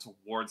missile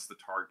towards the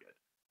target.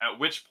 At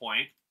which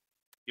point,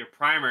 your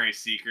primary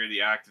seeker,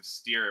 the active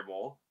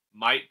steerable,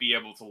 might be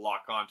able to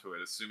lock onto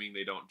it, assuming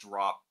they don't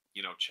drop,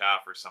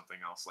 chaff or something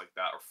else like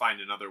that, or find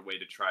another way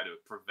to try to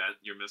prevent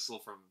your missile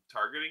from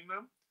targeting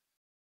them.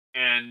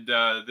 And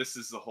this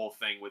is the whole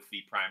thing with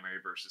the primary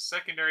versus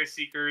secondary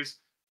seekers.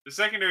 The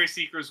secondary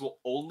seekers will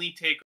only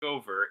take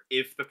over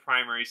if the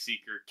primary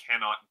seeker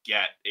cannot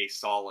get a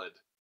solid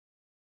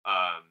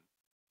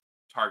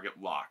target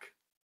lock.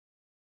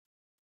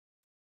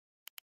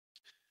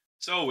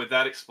 So with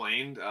that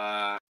explained,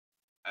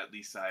 at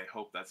least I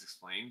hope that's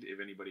explained. If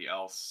anybody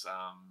else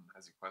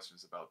has any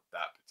questions about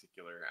that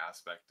particular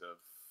aspect of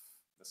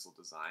missile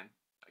design,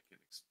 I can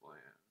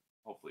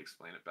hopefully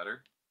explain it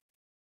better.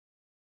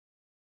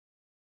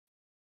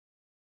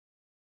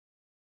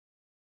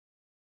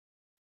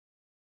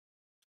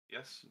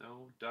 Yes,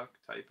 no, duck,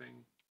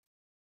 typing.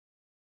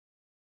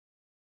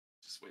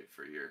 Just wait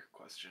for your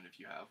question if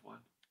you have one.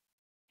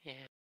 Yeah.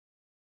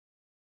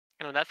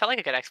 I know that felt like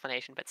a good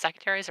explanation, but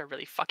secondaries are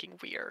really fucking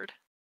weird.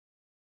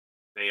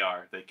 They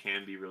are. They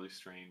can be really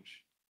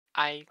strange.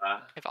 I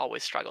have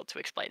always struggled to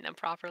explain them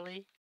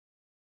properly.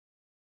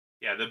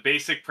 Yeah, the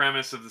basic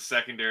premise of the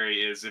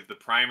secondary is if the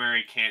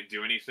primary can't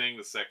do anything,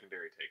 the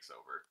secondary takes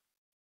over.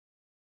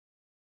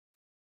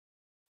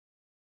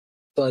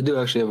 So I do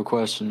actually have a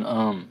question.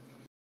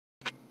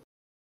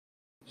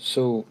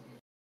 So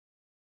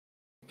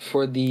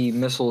for the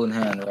missile in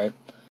hand, right?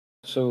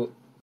 So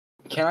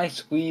can I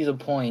squeeze a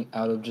point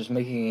out of just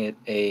making it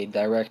a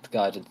direct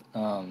guided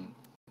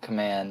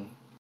command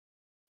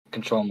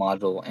control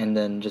module, and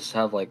then just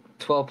have like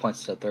 12 points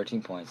instead of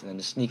 13 points, and then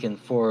just sneak in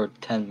 4 or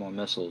 10 more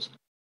missiles,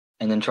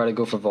 and then try to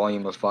go for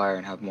volume of fire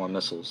and have more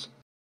missiles?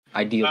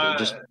 Ideally,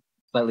 just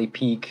slightly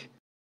peak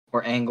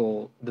or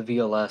angle the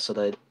VLS so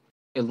that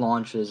it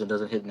launches and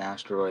doesn't hit an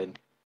asteroid.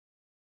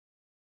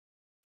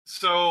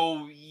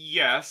 So,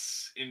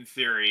 yes, in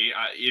theory,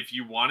 if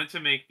you wanted to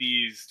make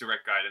these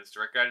direct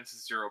guidance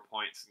is 0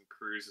 points and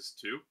cruise is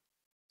 2.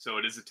 So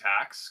it is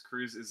attacks.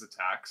 Cruise is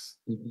attacks.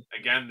 Mm-hmm.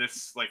 Again,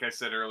 this, like I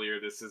said earlier,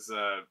 this is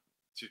a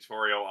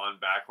tutorial on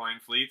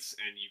backline fleets,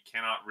 and you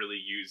cannot really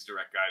use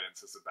direct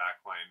guidance as a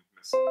backline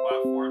missile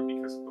platform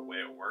because of the way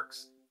it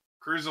works.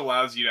 Cruise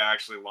allows you to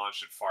actually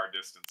launch at far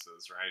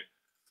distances, right?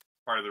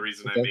 Part of the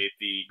reason I made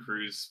the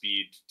cruise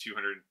speed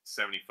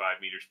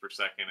 275 meters per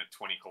second at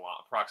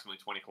approximately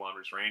 20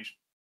 kilometers range.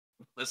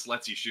 This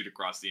lets you shoot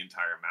across the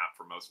entire map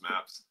for most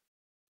maps.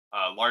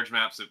 Large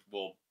maps, it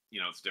will,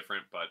 it's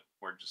different, but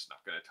we're just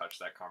not going to touch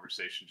that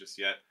conversation just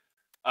yet.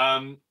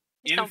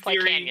 Don't play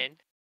Canyon.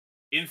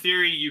 In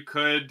theory, you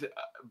could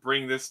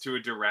bring this to a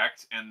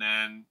direct and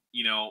then,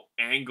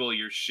 angle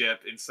your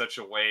ship in such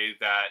a way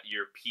that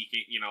you're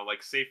peaking,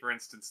 like say, for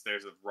instance,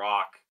 there's a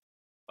rock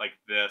like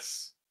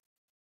this.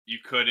 You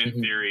could, in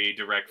theory,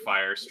 direct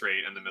fire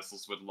straight, and the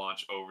missiles would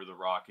launch over the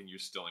rock, and you're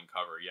still in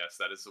cover. Yes,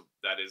 that is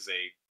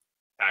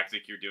a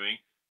tactic you're doing.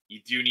 You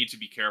do need to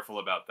be careful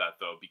about that,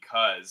 though,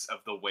 because of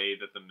the way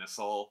that the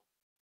missile.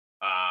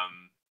 I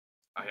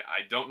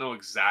don't know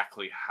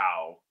exactly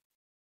how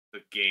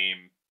the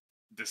game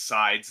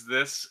decides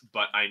this,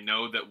 but I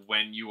know that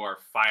when you are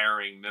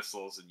firing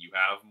missiles and you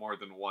have more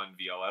than one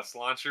VLS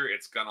launcher,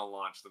 it's gonna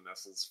launch the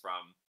missiles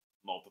from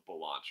multiple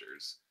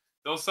launchers.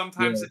 Though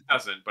sometimes it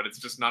doesn't, but it's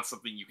just not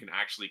something you can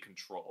actually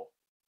control.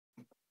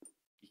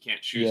 You can't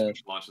choose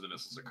which launch of the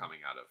missiles are coming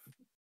out of.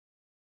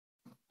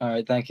 All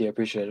right, thank you. I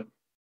appreciate it.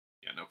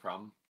 Yeah, no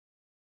problem.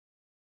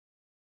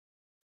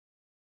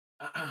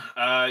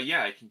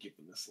 Yeah, I can give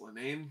the missile a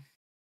name.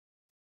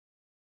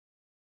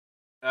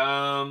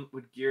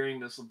 Would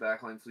gearing missile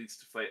backline fleets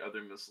to fight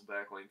other missile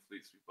backline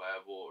fleets be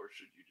viable, or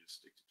should you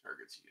just stick to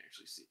targets you can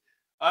actually see?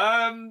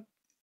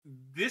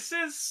 This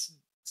is...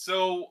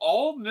 So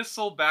all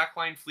missile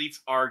backline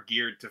fleets are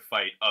geared to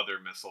fight other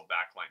missile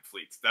backline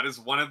fleets. That is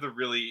one of the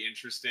really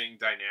interesting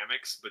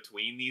dynamics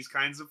between these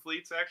kinds of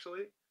fleets,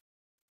 actually.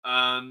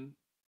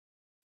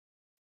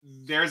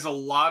 There's a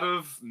lot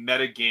of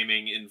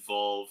metagaming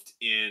involved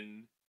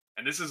in,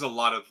 and this is a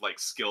lot of like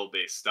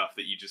skill-based stuff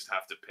that you just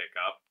have to pick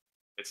up.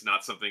 It's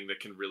not something that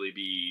can really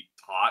be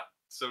taught,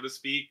 so to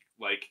speak.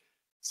 Like,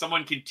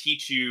 someone can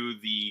teach you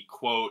the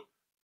quote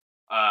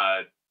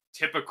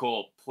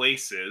typical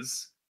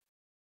places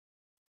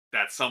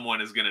that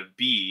someone is going to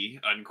be,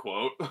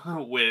 unquote,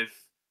 with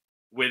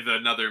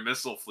another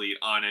missile fleet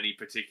on any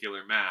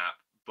particular map,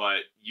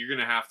 but you're going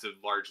to have to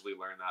largely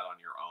learn that on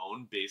your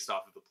own based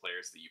off of the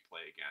players that you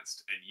play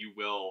against, and you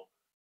will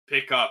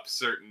pick up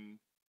certain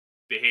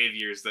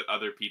behaviors that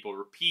other people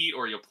repeat,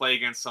 or you'll play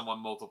against someone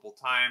multiple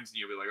times and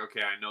you'll be like,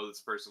 okay, I know this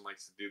person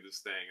likes to do this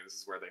thing, and this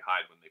is where they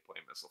hide when they play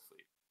missile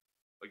fleet.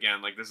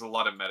 Again, like, there's a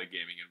lot of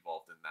metagaming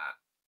involved in that.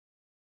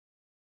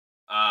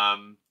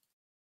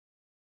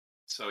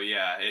 So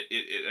yeah,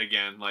 it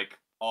again, like,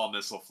 all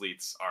missile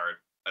fleets are,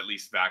 at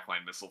least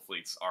backline missile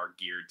fleets, are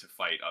geared to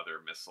fight other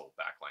missile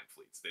backline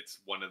fleets. It's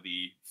one of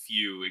the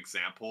few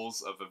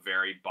examples of a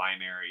very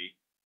binary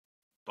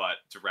but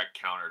direct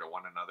counter to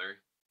one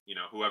another. You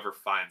know, whoever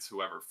finds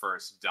whoever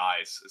first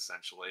dies,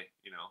 essentially.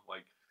 You know,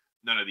 like,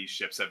 none of these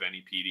ships have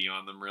any PD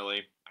on them, really.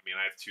 I mean,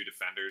 I have 2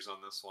 defenders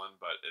on this one,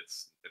 but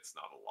it's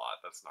not a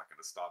lot. That's not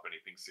going to stop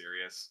anything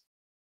serious.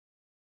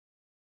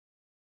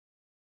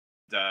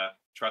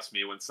 Trust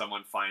me, when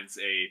someone finds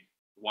a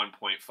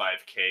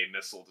 1.5k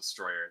missile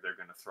destroyer, they're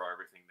going to throw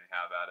everything they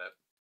have at it.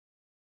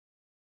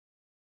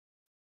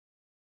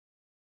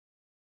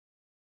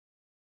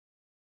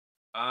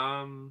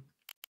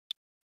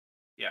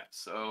 Yeah,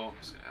 so I'm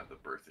just going to add the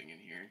birthing in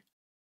here.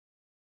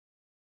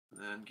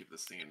 And then give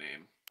this thing a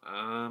name.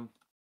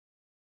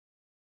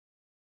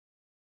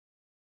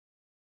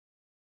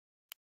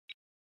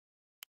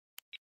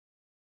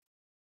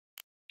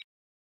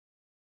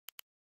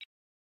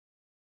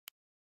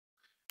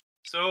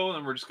 So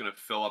then we're just going to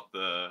fill up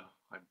the...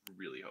 I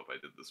really hope I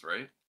did this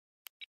right.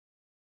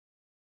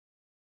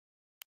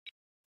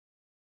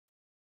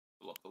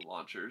 Fill up the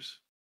launchers.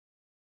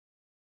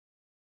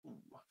 Ooh,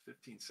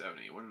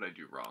 1570. What did I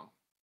do wrong?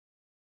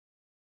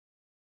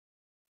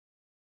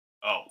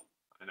 Oh,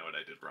 I know what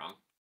I did wrong.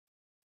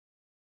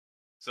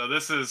 So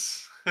this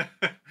is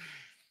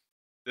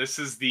this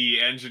is the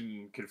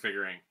engine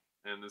configuring,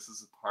 and this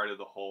is a part of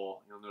the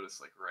whole. You'll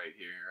notice, like, right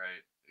here,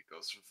 right? It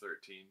goes from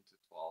 13 to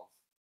 12.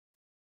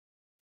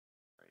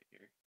 Right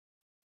here.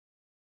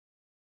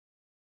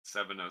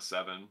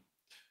 707.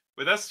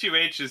 With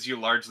S2Hs, you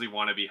largely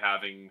want to be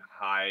having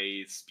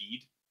high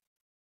speed.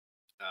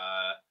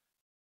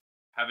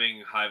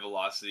 Having high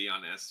velocity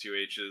on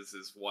S2Hs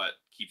is what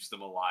keeps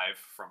them alive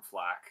from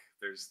flak.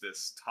 There's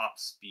this top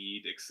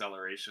speed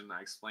acceleration. I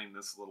explained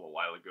this a little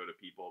while ago to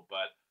people,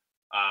 but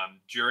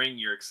during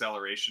your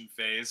acceleration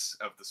phase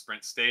of the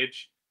sprint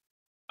stage,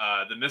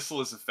 the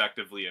missile is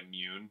effectively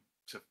immune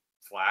to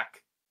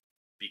flak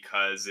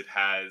because it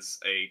has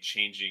a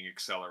changing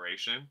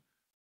acceleration,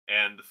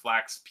 and the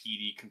flak's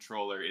PD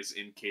controller is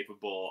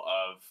incapable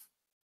of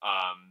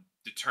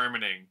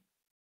determining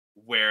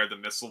where the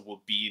missile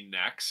will be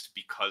next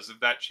because of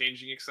that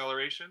changing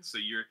acceleration. So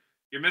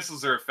your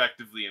missiles are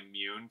effectively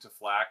immune to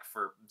flak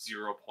for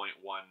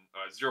 0.7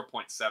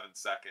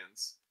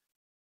 seconds.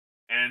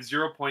 And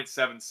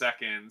 0.7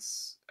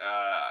 seconds,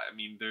 I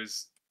mean,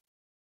 there's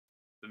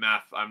the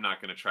math. I'm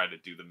not going to try to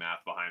do the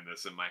math behind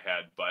this in my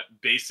head, but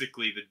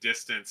basically the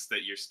distance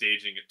that you're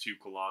staging at 2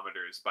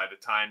 kilometers, by the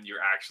time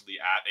you're actually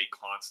at a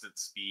constant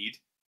speed,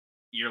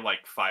 you're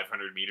like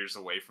 500 meters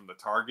away from the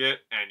target,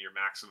 and your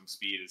maximum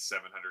speed is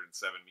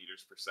 707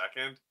 meters per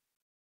second.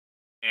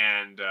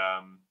 And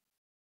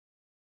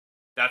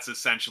that's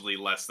essentially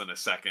less than a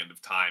second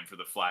of time for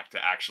the flak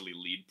to actually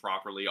lead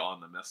properly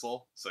on the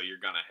missile. So you're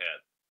going to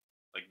hit.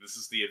 Like, this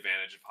is the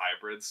advantage of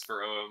hybrids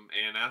for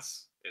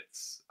ANS.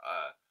 It's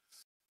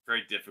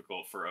very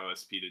difficult for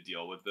OSP to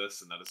deal with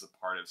this, and that is a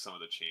part of some of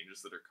the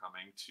changes that are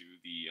coming to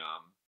the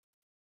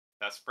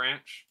test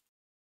branch.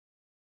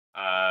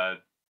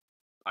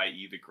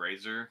 I.e. the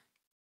Grazer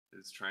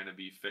is trying to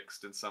be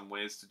fixed in some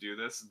ways to do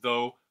this.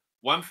 Though,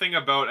 one thing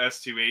about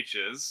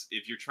S2Hs,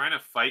 if you're trying to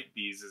fight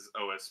these as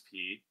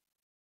OSP,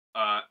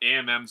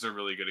 AMMs are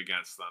really good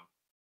against them.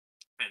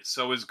 And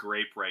so is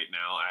Grape right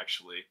now,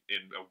 actually,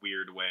 in a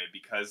weird way,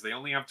 because they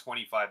only have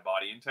 25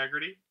 body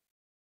integrity.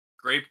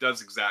 Grape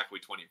does exactly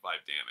 25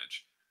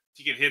 damage. If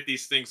you can hit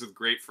these things with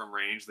Grape from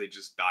range, they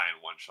just die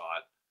in one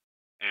shot.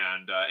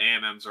 And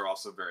AMMs are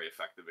also very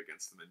effective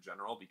against them in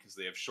general because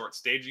they have short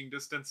staging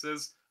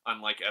distances,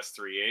 unlike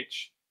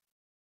S3H.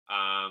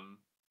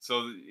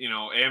 So, you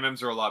know,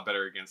 AMMs are a lot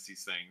better against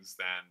these things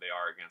than they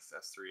are against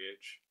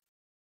S3H.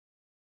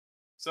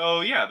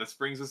 So, yeah, this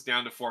brings us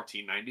down to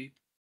 1490,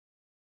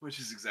 which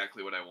is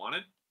exactly what I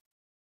wanted.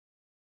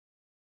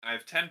 I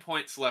have 10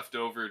 points left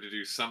over to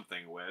do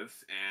something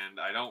with, and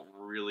I don't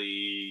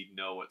really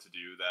know what to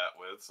do that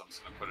with, so I'm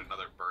just going to put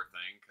another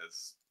birthing,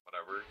 because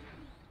whatever.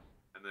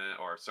 And then,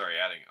 or sorry,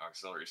 adding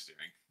auxiliary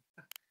steering.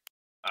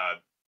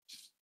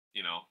 Just,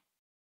 you know,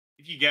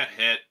 if you get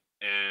hit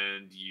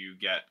and you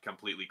get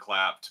completely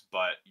clapped,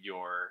 but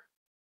your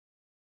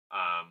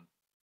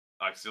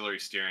auxiliary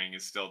steering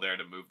is still there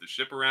to move the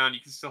ship around, you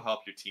can still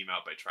help your team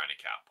out by trying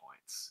to cap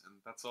points, and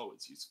that's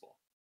always useful.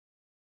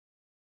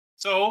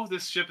 So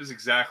this ship is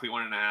exactly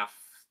 1.5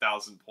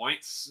 1,000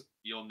 points,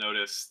 you'll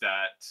notice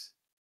that,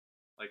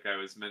 like I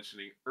was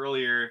mentioning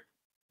earlier,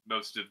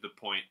 most of the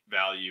point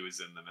value is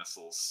in the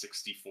missiles.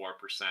 64%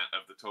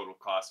 of the total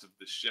cost of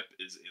the ship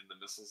is in the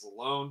missiles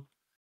alone.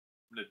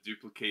 I'm going to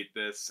duplicate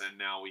this, and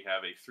now we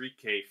have a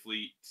 3K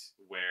fleet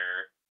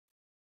where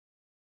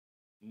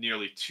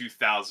nearly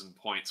 2,000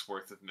 points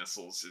worth of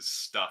missiles is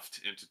stuffed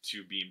into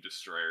 2 beam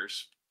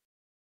destroyers.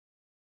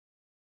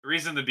 The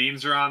reason the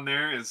beams are on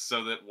there is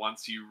so that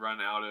once you run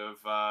out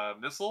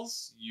of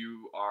missiles,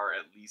 you are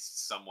at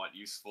least somewhat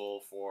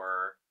useful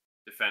for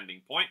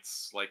defending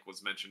points. Like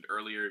was mentioned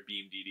earlier,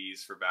 beam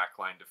DDs for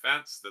backline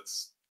defense.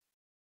 That's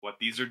what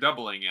these are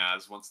doubling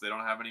as once they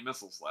don't have any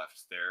missiles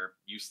left. They're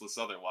useless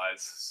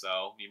otherwise,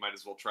 so you might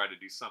as well try to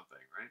do something,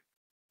 right?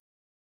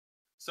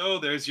 So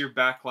there's your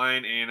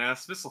backline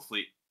ANS missile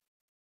fleet.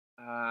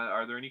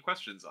 Are there any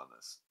questions on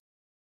this?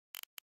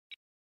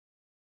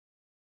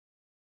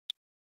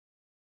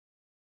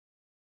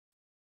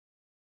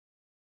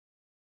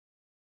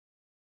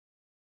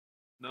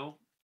 No?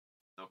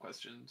 No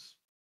questions?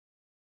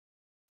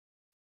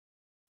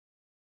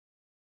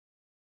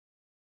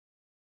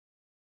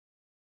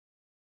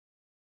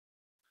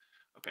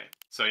 Okay,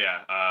 so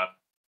yeah,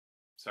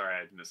 sorry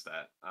I missed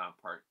that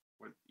part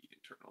with the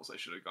internals. I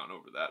should have gone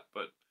over that,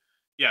 but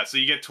yeah, so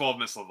you get 12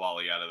 missile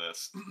volley out of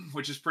this,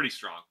 which is pretty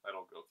strong.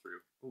 That'll go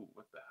through. Ooh,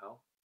 what the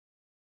hell?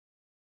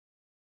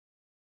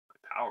 My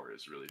power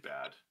is really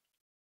bad.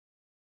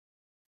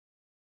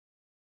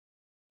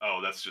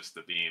 Oh, that's just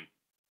the beam.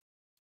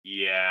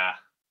 Yeah,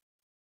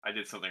 I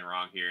did something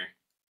wrong here.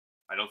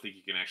 I don't think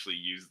you can actually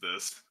use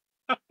this.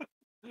 I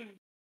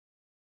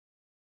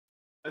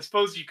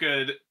suppose you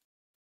could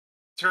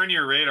turn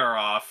your radar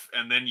off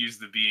and then use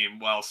the beam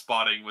while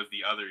spotting with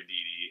the other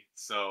DD.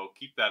 So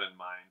keep that in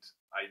mind.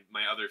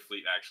 My other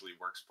fleet actually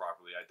works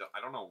properly. I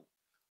don't know.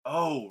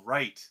 Oh,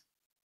 right.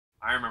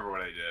 I remember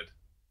what I did.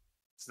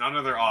 It's not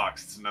another aux.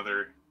 It's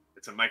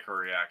a micro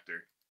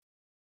reactor.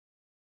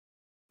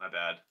 My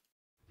bad.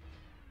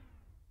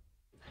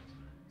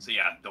 So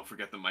yeah, don't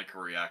forget the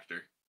micro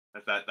reactor.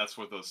 That's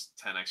what those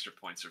 10 extra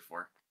points are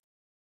for.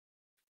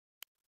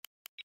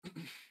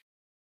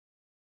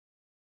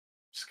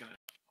 Just gonna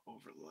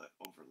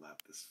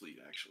overlap this fleet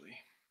actually.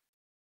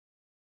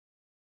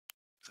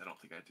 I don't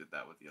think I did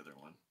that with the other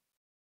one.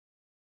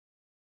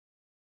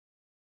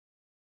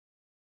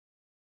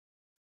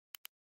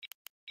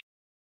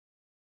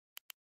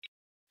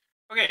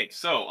 Okay,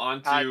 so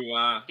on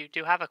to You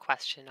do have a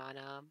question on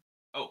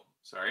oh,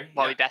 sorry.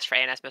 what would be best for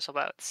ANS missile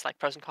boats, like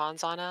pros and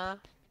cons on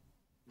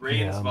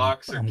Rains, Yeah,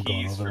 Vox, or I'm going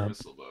keys over for that.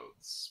 missile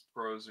boats.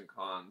 Pros and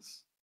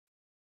cons.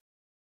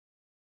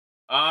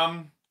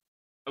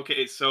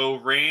 Okay, so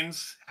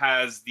Rains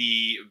has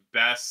the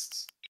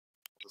best.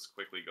 Let's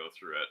quickly go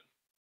through it.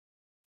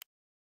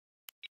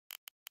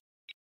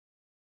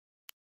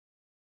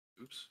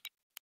 Oops.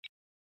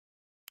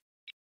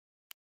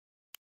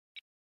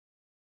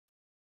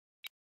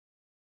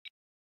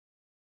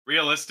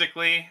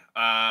 Realistically,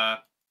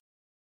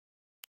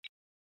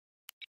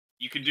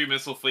 you can do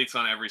missile fleets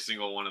on every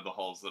single one of the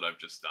hulls that I've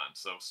just done.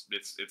 So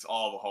it's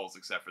all the hulls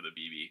except for the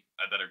BB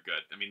that are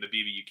good. I mean, the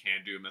BB you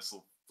can do a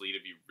missile fleet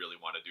if you really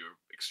want to do an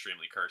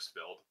extremely cursed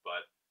build,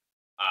 but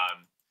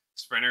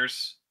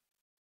sprinters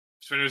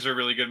are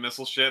really good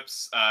missile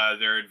ships.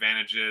 Their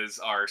advantages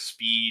are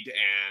speed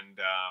and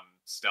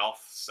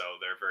stealth, so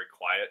they're very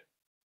quiet.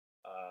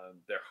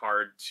 They're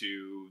hard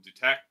to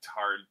detect,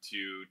 hard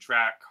to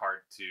track,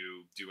 hard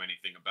to do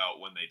anything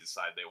about when they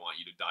decide they want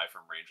you to die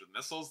from range with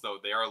missiles, though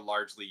they are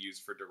largely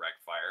used for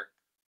direct fire.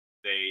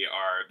 They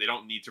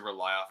don't need to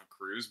rely off of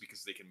crews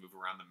because they can move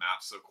around the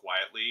map so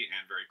quietly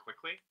and very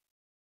quickly.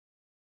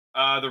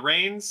 The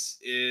Reigns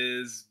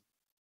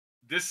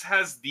this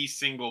has the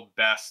single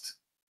best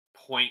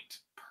point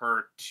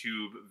per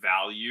tube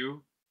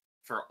value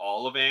for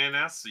all of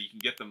ANS, so you can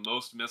get the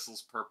most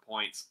missiles per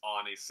points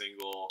on a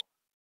single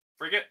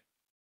frigate.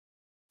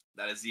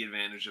 That is the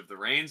advantage of the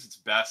Reigns. It's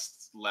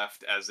best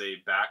left as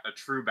a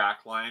true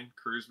backline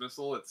cruise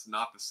missile. It's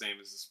not the same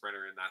as the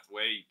Sprinter in that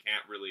way. You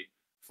can't really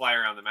fly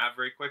around the map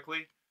very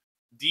quickly.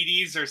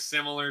 DDs are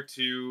similar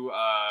to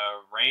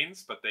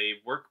Reigns, but they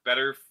work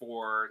better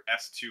for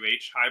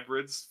S2H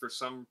hybrids for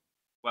some,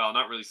 well,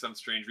 not really some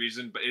strange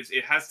reason, but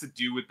it has to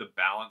do with the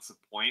balance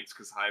of points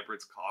because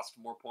hybrids cost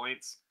more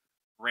points.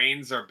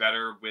 Reigns are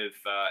better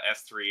with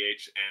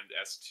S3H and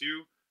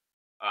S2.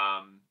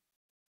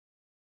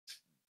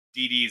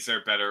 DDs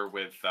are better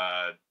with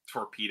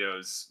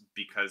torpedoes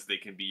because they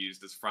can be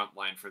used as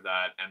frontline for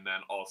that, and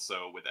then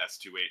also with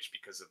S2H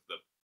because of the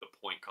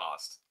point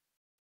cost.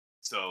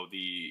 So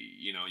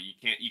you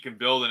can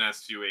build an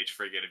S2H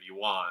frigate if you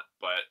want,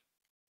 but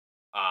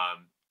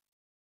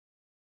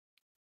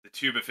the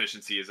tube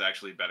efficiency is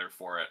actually better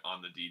for it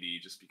on the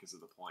DD just because of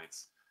the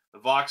points. The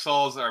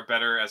Vauxhalls are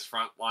better as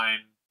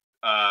frontline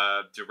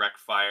direct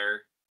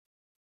fire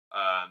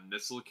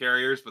missile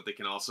carriers, but they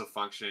can also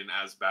function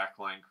as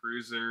backline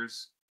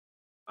cruisers.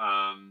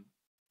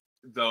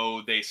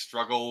 Though they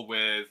struggle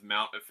with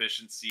mount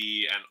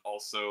efficiency and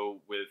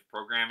also with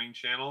programming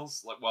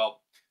channels. Well,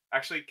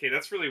 Actually, okay,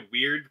 that's really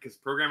weird because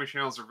programming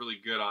channels are really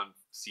good on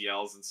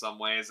CLs in some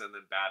ways and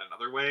then bad in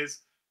other ways.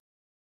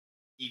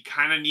 You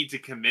kind of need to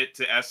commit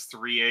to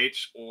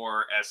S3H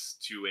or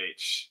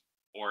S2H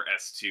or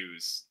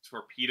S2s.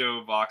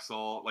 Torpedo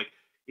voxel, like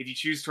if you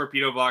choose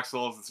torpedo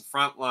voxels, it's a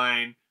front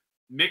line.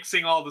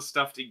 Mixing all the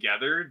stuff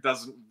together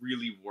doesn't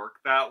really work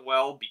that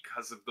well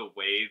because of the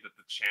way that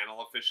the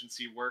channel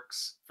efficiency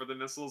works for the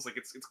missiles. Like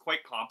it's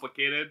quite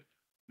complicated.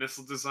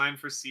 Missile design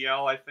for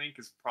CL, I think,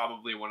 is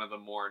probably one of the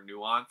more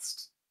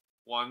nuanced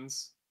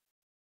ones.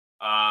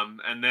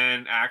 And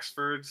then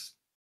Axfords,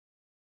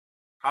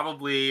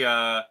 probably.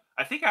 I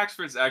think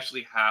Axfords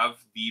actually have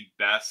the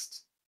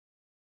best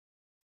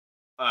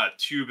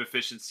tube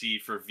efficiency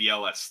for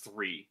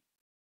VLS3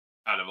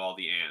 out of all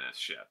the ANS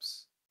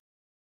ships.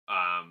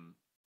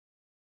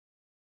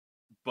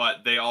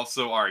 But they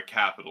also are a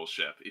capital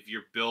ship. If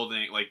you're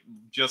building, like,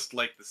 just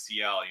like the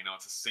CL, you know,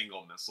 it's a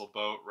single missile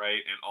boat, right?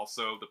 And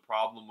also the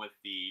problem with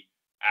the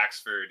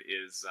Axford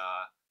is,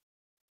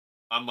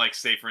 unlike,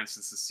 say, for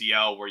instance, the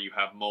CL, where you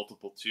have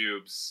multiple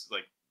tubes,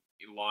 like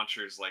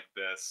launchers like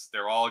this,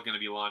 they're all going to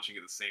be launching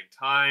at the same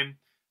time.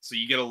 So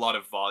you get a lot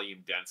of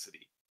volume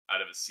density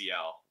out of a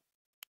CL.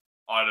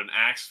 On an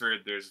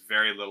Axford, there's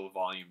very little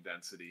volume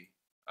density.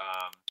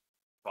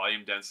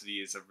 Volume density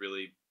is a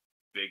really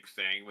big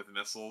thing with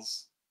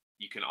missiles.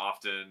 You can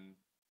often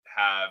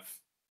have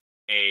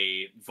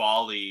a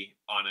volley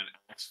on an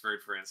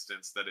Axford, for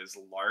instance, that is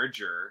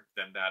larger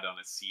than that on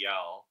a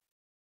CL,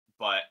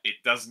 but it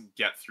doesn't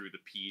get through the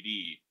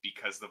PD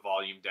because the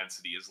volume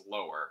density is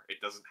lower.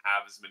 It doesn't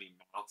have as many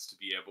mounts to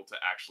be able to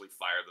actually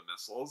fire the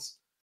missiles.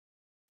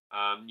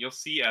 You'll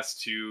see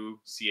S2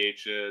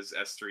 CHs,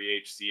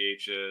 S3H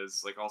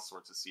CHs, like all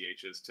sorts of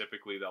CHs.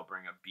 Typically, they'll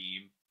bring a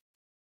beam,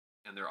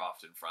 and they're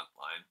often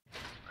frontline,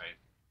 right?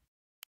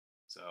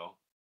 So,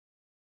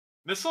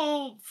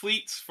 missile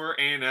fleets for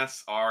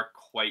ANS are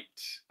quite.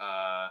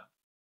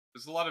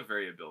 There's a lot of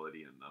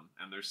variability in them,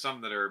 and there's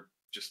some that are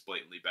just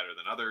blatantly better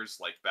than others.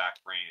 Like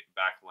Backline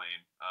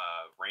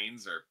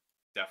Reigns are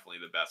definitely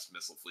the best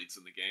missile fleets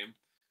in the game,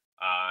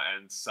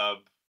 and sub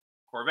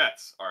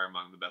Corvettes are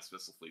among the best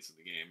missile fleets in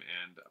the game.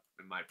 And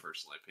in my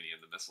personal opinion,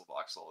 the missile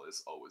voxel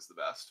is always the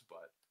best,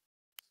 but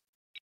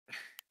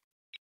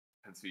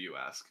depends who you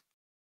ask.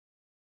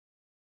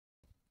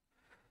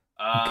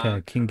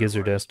 Okay, King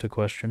Gizzard asked a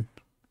question.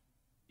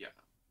 Yeah.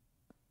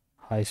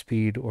 High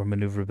speed or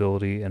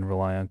maneuverability and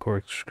rely on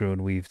corkscrew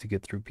and weave to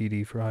get through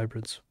PD for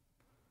hybrids.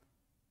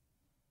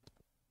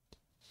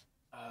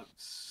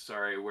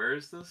 Sorry, where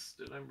is this?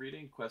 Did I'm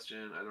reading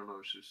question? I don't know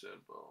what she said.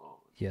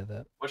 Yeah,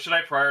 that. What should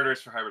I prioritize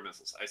for hybrid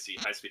missiles? I see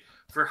high speed.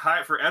 For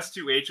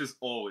S2H is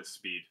always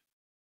speed.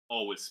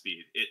 Always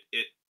speed.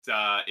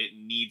 It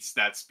needs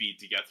that speed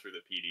to get through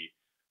the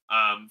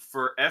PD.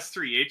 For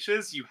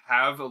S3Hs, you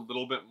have a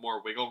little bit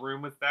more wiggle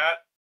room with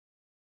that.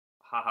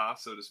 Haha,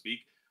 so to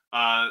speak.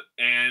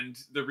 And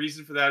the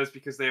reason for that is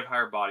because they have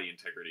higher body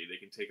integrity. They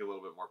can take a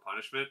little bit more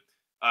punishment.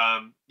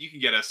 You can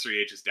get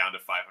S3Hs down to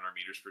 500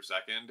 meters per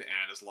second,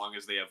 and as long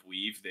as they have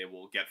weave, they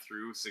will get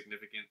through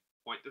significant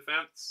point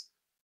defense.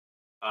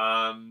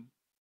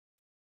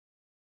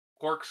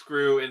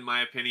 Corkscrew, in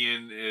my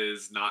opinion,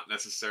 is not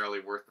necessarily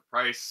worth the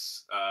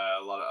price.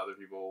 A lot of other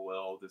people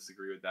will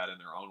disagree with that in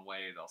their own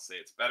way. They'll say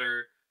it's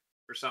better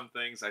for some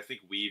things. I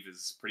think weave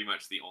is pretty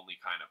much the only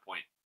kind of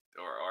point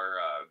or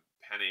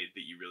pennade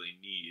that you really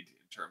need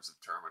in terms of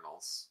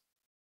terminals.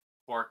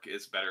 Cork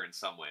is better in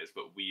some ways,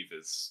 but weave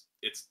is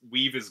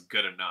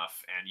good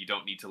enough, and you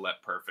don't need to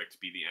let perfect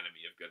be the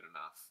enemy of good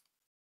enough.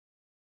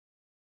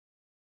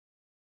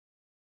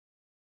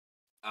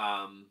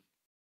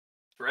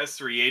 For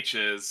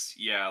S3Hs,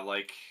 yeah,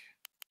 like,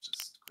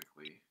 just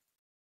quickly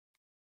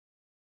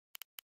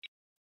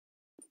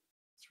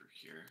through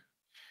here.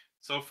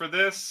 So for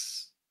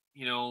this,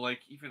 you know,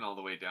 like, even all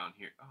the way down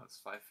here, oh, it's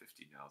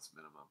 550 now, it's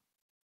minimum.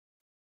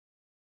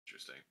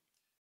 Interesting.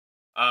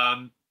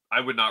 I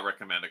would not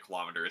recommend a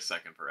kilometer a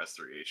second for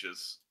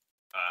S3Hs.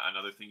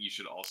 Another thing you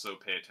should also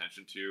pay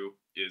attention to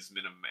is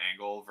minimum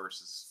angle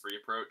versus free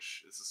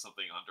approach. This is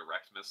something on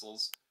direct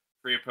missiles.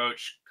 Free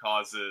approach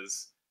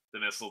causes the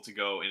missile to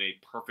go in a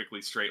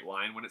perfectly straight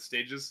line when it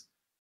stages.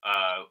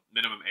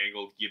 Minimum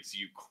angle gives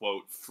you,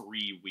 quote,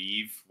 free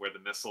weave, where the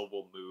missile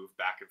will move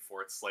back and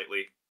forth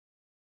slightly.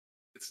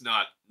 It's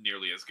not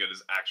nearly as good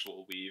as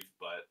actual weave,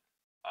 but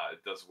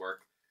it does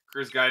work.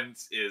 Cruise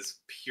guidance is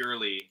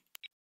purely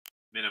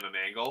minimum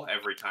angle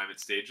every time it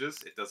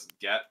stages. It doesn't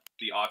get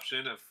the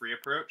option of free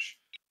approach.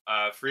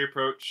 Free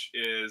approach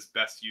is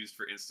best used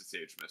for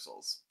insta-stage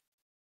missiles.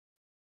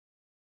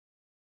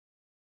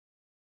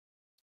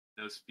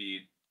 No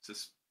speed.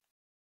 Just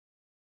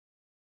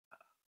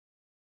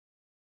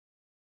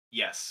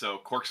yes. So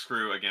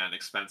corkscrew, again,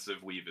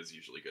 expensive. Weave is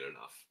usually good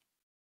enough.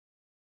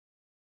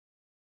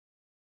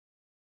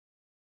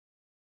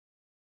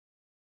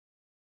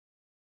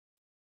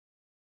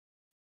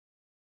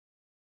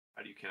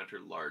 How do you counter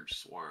large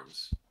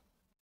swarms?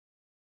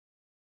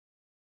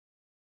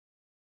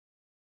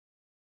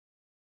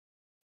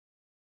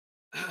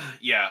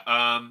 Yeah,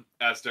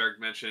 as Derek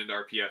mentioned,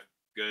 RPF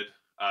good.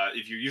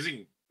 If you're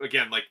using,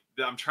 again, like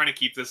I'm trying to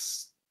keep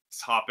this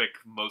topic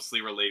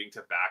mostly relating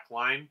to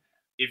backline.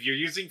 If you're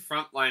using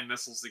frontline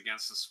missiles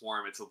against a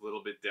swarm, it's a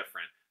little bit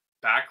different.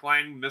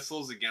 Backline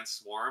missiles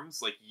against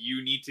swarms, like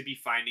you need to be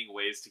finding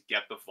ways to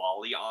get the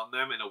volley on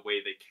them in a way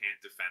they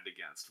can't defend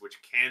against, which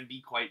can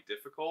be quite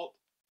difficult.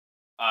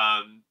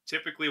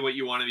 Typically what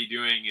you want to be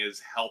doing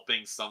is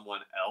helping someone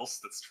else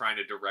that's trying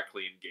to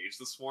directly engage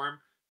the swarm,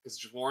 because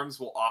swarms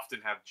will often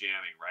have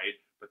jamming, right?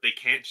 But they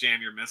can't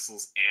jam your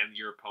missiles and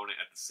your opponent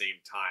at the same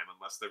time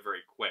unless they're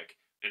very quick.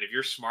 And if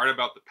you're smart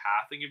about the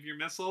pathing of your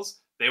missiles,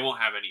 they won't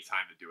have any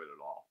time to do it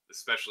at all,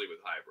 especially with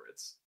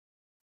hybrids.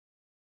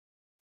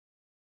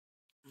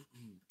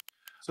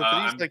 So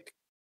for these, like,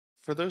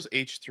 for those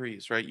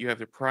H3s, right, you have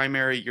the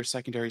primary, your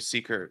secondary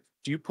seeker.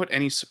 Do you put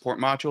any support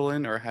module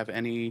in or have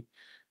any,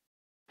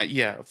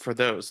 yeah, for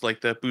those,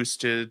 like the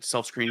boosted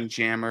self-screening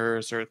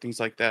jammers or things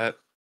like that?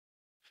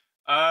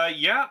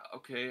 Yeah,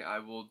 okay, I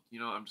will,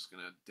 I'm just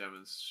going to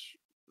demonstrate.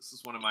 This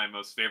is one of my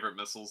most favorite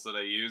missiles that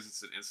I use.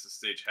 It's an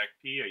instant-stage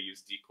HEC-P. I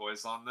use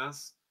decoys on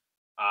this.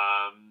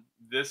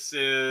 This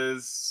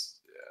is...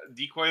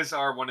 decoys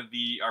are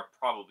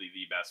probably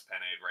the best pen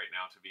aid right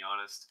now, to be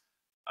honest.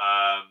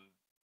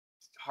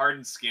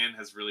 Hardened skin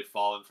has really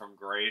fallen from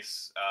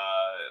grace.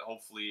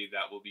 Hopefully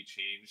that will be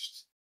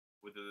changed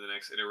within the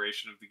next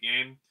iteration of the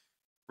game.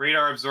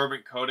 Radar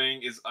absorbent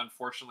coating is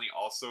unfortunately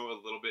also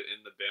a little bit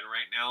in the bin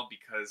right now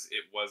because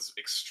it was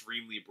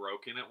extremely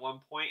broken at one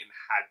point and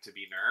had to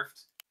be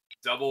nerfed.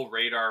 Double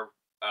radar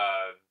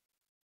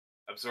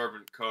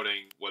absorbent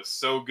coating was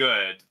so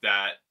good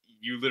that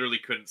you literally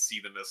couldn't see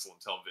the missile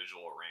until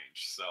visual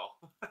range. So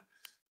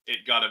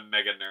it got a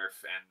mega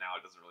nerf and now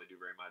it doesn't really do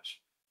very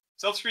much.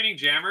 Self-screening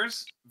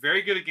jammers,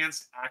 very good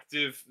against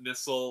active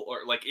missile, or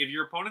like if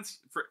your opponents,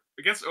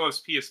 against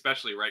OSP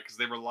especially, right? Because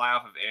they rely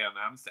off of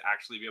AMMs to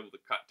actually be able to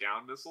cut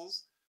down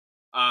missiles.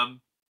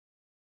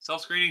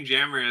 Self-screening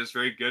jammer is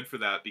very good for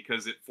that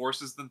because it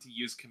forces them to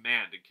use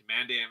command, and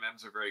command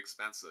AMMs are very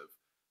expensive.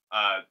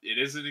 It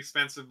is an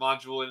expensive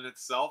module in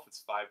itself, it's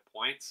 5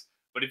 points,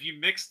 but if you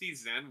mix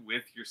these in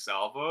with your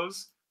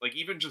salvos, like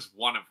even just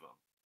one of them,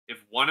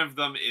 if one of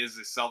them is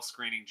a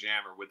self-screening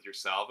jammer with your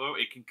salvo,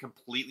 it can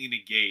completely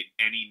negate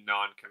any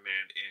non-command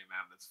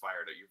AMM that's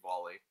fired at your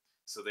volley.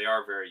 So they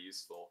are very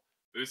useful.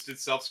 Boosted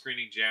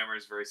self-screening jammer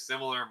is very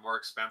similar, more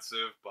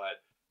expensive,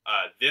 but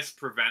this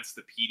prevents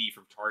the PD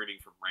from targeting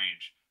from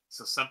range.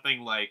 So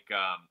something like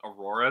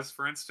Auroras,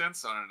 for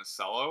instance, on an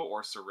Acello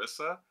or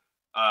Sarissa,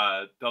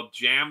 they'll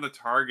jam the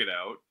target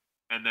out,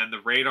 and then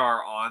the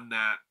radar on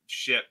that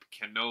ship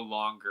can no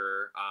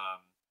longer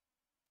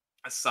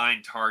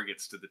assign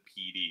targets to the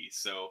PD.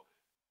 So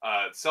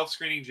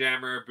self-screening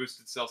jammer,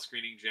 boosted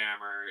self-screening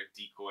jammer,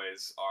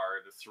 decoys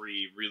are the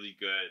three really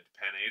good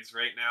pen aids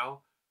right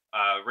now.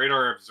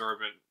 Radar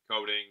absorbent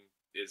coating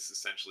is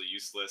essentially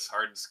useless.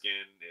 Hardened skin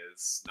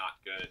is not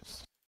good.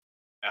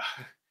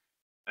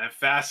 And a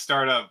fast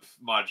startup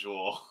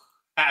module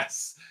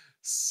has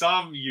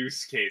some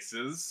use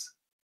cases.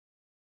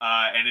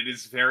 And it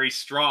is very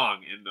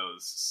strong in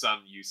those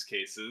some use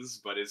cases,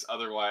 but is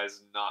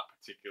otherwise not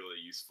particularly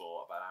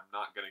useful. But I'm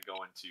not going to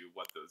go into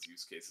what those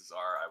use cases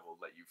are. I will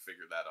let you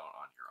figure that out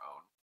on your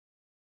own.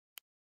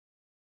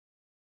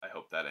 I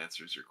hope that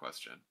answers your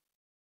question.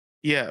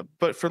 Yeah,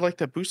 but for like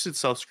the boosted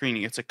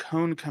self-screening, it's a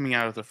cone coming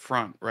out of the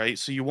front, right?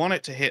 So you want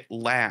it to hit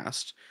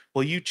last.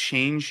 Will you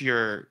change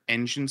your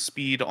engine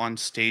speed on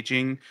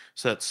staging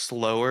so it's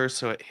slower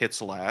so it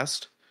hits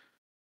last?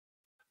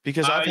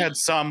 Because I've had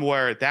some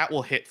where that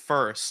will hit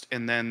first,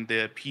 and then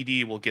the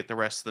PD will get the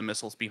rest of the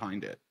missiles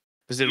behind it.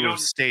 Because it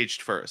was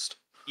staged first.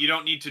 You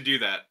don't need to do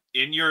that.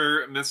 In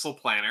your missile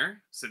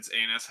planner, since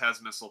ANS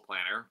has missile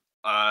planner,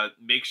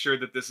 make sure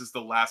that this is the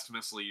last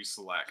missile you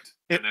select.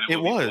 And then it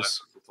will be the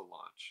last missile to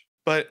launch.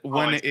 But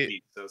when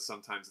so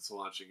sometimes it's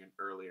launching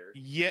earlier.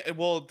 Yeah,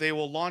 well, they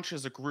will launch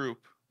as a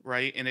group,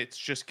 right? And it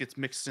just gets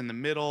mixed in the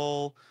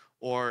middle,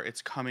 or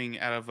it's coming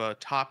out of a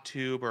top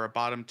tube or a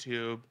bottom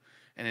tube,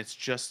 and it's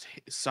just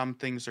some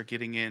things are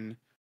getting in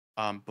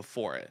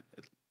before it,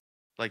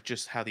 like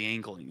just how the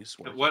angling is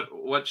working.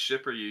 What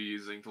ship are you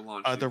using to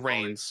launch? The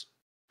Reigns.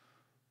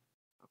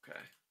 Okay.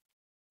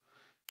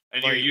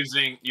 And like,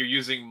 you're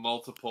using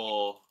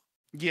multiple.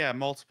 Yeah,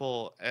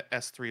 multiple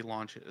S3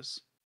 launches.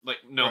 Like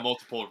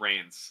multiple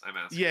Reigns. I'm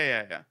asking.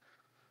 Yeah.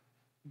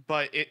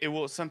 But it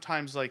will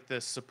sometimes, like,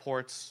 the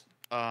supports.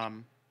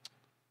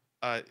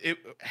 It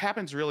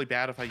happens really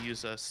bad if I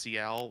use a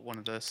CL, one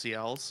of the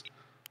CLs.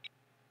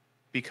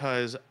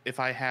 Because if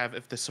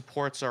the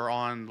supports are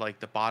on like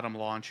the bottom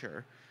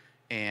launcher,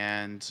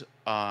 and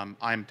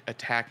I'm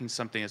attacking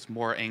something that's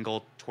more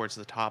angled towards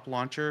the top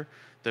launcher,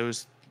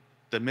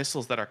 the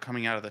missiles that are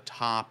coming out of the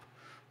top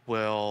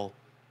will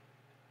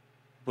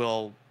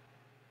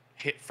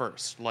hit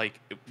first. Like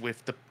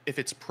if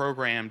it's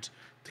programmed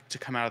to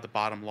come out of the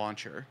bottom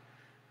launcher.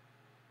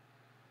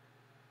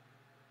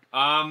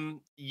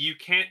 You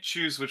can't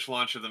choose which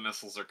launcher the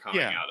missiles are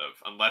coming out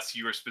of unless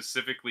you are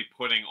specifically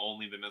putting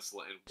only the missile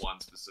in one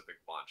specific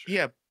launcher.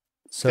 Yeah,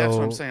 so that's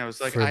what I'm saying. I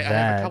was like, I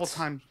have a couple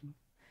times.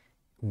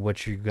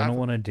 what you're gonna I've-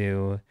 want to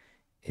do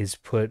is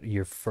put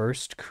your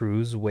first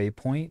cruise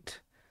waypoint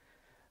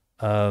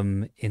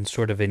in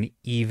sort of an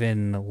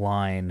even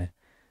line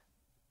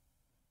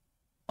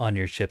on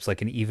your ships,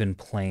 like an even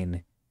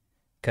plane,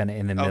 kind of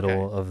in the Okay.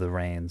 middle of the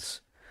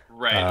reins,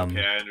 Right. Okay, um,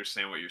 I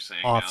understand what you're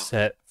saying now.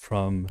 offset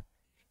from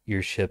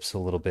your ships a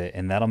little bit,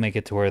 and that'll make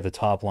it to where the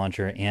top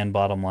launcher and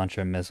bottom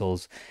launcher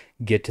missiles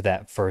get to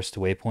that first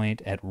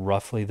waypoint at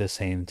roughly the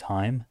same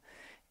time,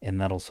 and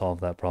that'll solve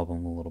that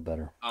problem a little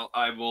better.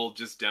 I will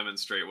just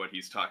demonstrate what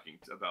he's talking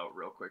about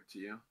real quick to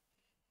you.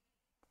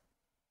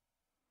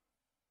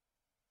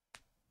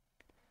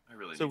 I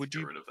really So need to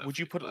get rid of that. would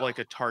you put like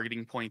a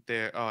targeting point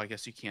there? Oh, I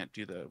guess you can't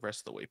do the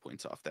rest of the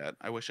waypoints off that.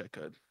 I wish I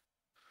could.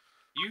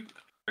 You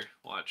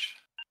watch.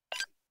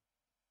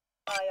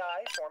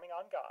 Aye, forming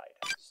on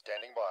guide.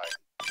 Standing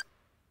by.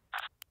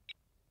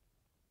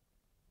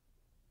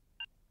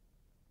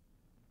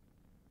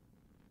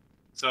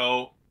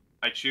 So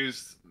I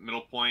choose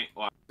middle point.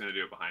 Well, I'm gonna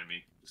do it behind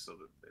me just so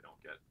that they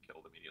don't get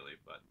killed immediately.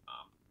 But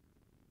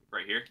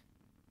right here,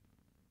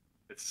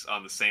 it's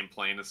on the same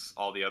plane as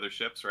all the other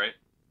ships, right?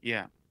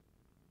 Yeah.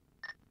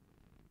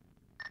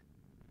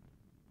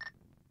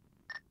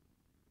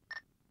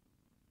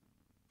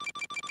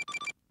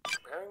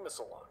 Preparing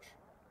missile launch.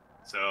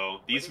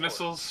 So these Ready,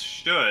 missiles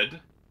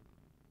should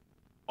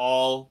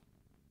all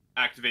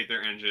activate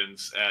their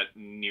engines at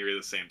near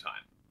the same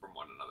time from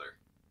one another.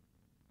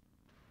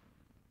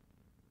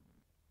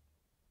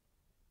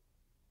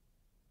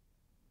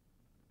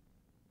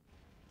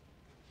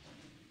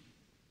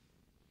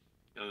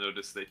 You'll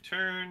notice they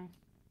turn.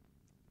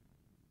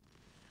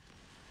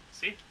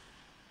 See?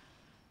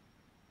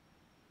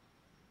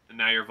 And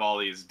now your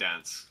volley is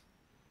dense.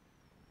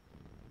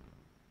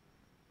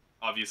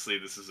 Obviously,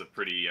 this is a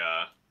pretty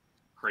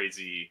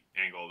crazy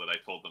angle that I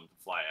told them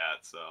to fly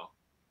at, so...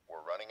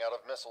 We're running out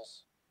of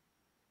missiles.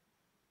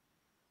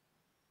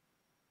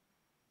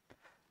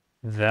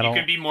 That'll You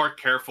can be more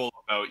careful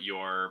about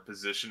your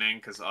positioning,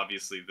 because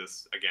obviously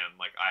this, again,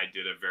 like I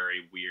did a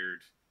very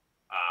weird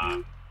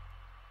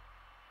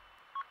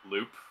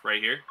loop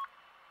right here.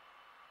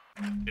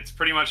 It's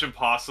pretty much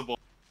impossible.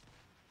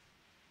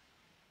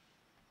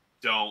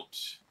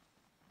 Don't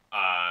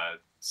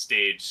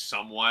stage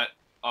somewhat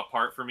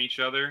apart from each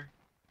other.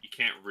 You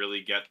can't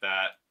really get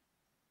that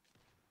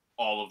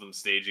all of them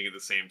staging at the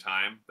same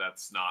time.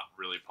 That's not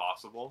really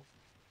possible.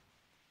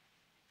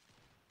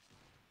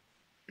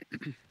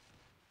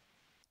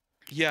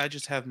 Yeah, I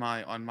just have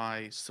on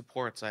my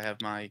supports, I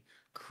have my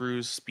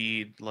cruise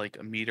speed like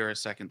a meter a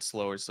second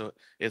slower, so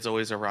it's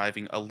always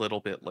arriving a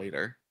little bit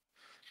later.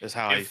 Is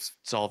how I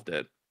solved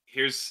it.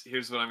 Here's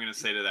what I'm gonna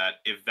say to that.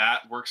 If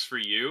that works for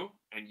you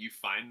and you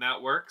find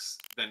that works,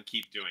 then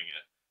keep doing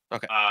it.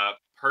 Okay.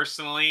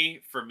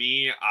 Personally, for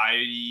me,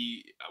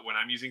 when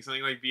I'm using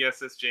something like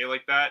BSSJ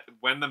like that,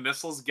 when the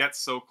missiles get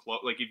so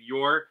close, like if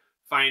you're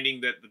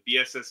finding that the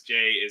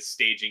BSSJ is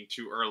staging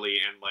too early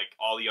and like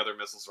all the other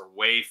missiles are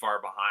way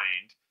far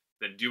behind,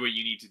 then do what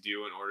you need to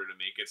do in order to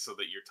make it so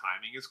that your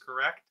timing is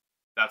correct.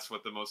 That's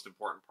what the most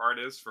important part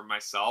is for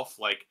myself.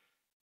 Like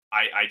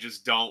I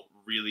just don't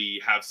really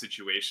have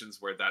situations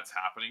where that's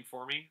happening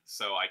for me,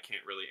 so I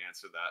can't really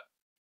answer that.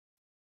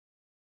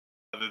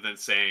 Other than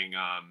saying,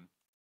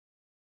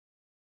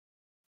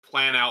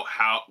 plan out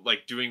how,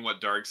 like doing what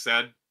Darg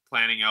said,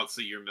 planning out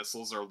so your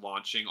missiles are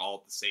launching all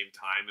at the same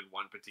time in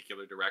one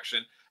particular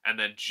direction, and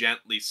then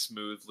gently,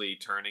 smoothly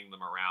turning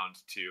them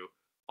around to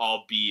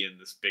all be in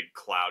this big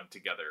cloud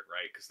together,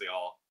 right? Because they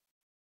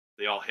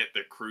all hit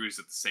the cruise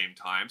at the same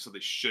time, so they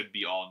should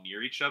be all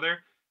near each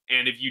other.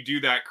 And if you do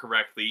that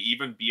correctly,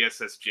 even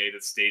BSSJ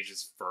that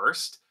stages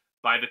first,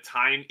 by the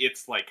time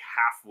it's like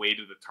halfway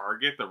to the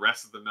target, the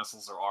rest of the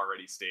missiles are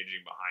already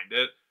staging behind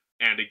it.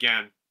 And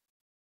again,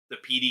 the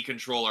PD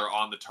controller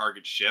on the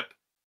target ship,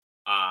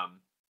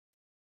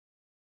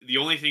 the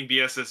only thing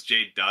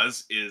BSSJ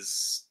does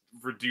is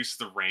reduce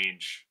the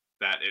range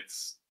that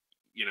it's,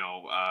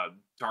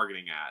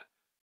 targeting at.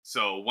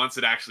 So once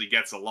it actually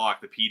gets a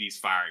lock, the PD's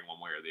firing one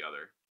way or the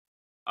other.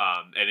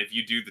 And if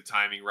you do the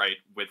timing right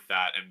with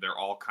that, and they're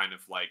all kind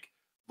of like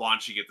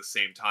launching at the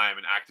same time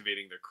and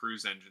activating their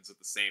cruise engines at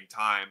the same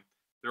time,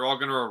 they're all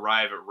going to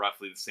arrive at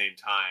roughly the same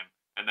time.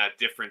 And that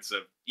difference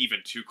of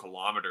even 2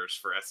 kilometers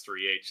for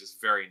S3H is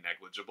very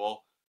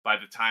negligible. By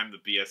the time the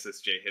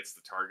BSSJ hits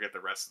the target, the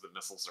rest of the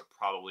missiles are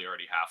probably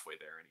already halfway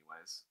there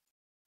anyways.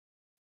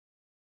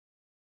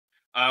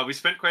 We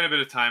spent quite a bit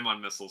of time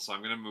on missiles, so I'm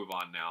going to move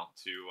on now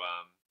to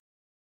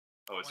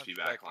OSP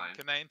Backline.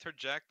 Can I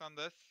interject on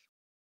this?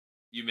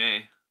 You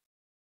may.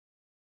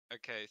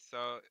 Okay,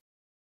 so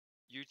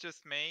you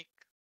just make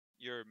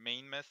your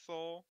main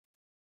missile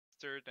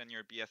faster than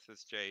your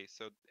BSSJ.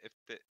 So if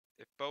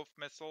both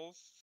missiles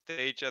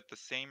stage at the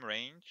same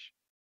range,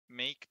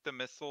 make the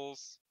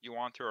missiles you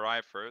want to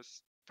arrive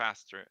first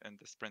faster in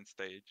the sprint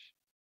stage.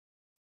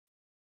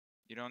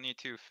 You don't need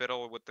to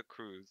fiddle with the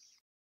cruise.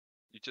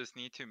 You just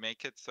need to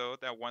make it so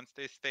that once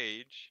they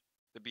stage,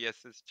 the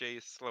BSSJ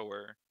is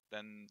slower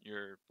than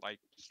your like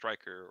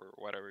striker or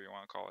whatever you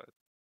want to call it.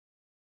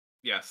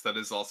 Yes, that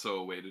is also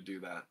a way to do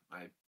that.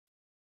 I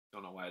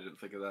don't know why I didn't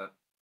think of that.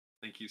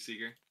 Thank you,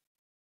 Seeger.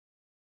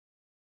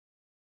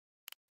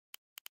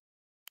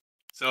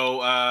 So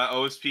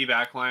OSP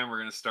backline, we're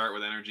gonna start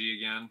with energy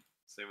again,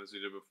 same as we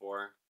did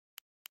before.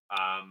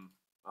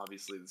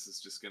 Obviously this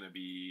is just gonna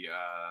be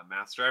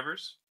mass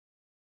drivers,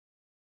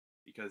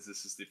 because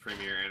this is the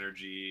premier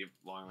energy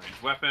long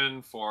range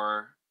weapon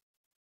for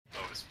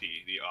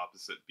OSP, the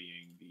opposite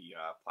being the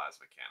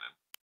plasma cannon.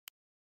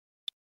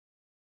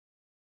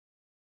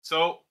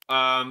 So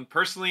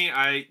personally,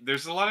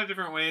 there's a lot of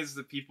different ways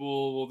that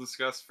people will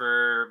discuss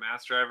for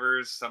mass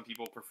drivers. Some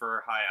people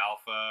prefer high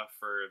alpha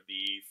for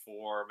the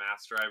 4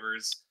 mass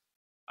drivers.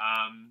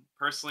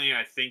 Personally,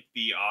 I think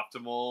the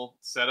optimal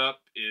setup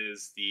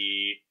is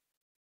the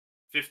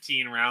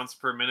 15 rounds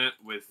per minute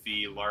with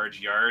the large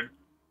yard.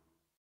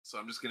 So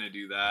I'm just going to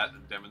do that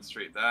and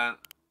demonstrate that.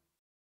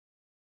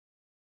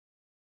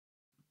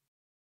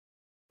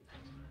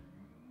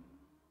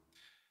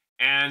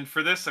 And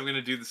for this, I'm going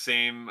to do the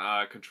same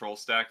control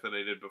stack that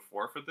I did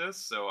before for this.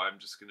 So I'm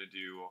just going to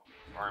do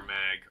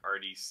RMAG,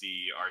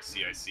 RDC,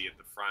 RCIC at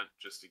the front,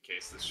 just in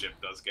case the ship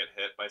does get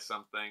hit by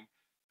something.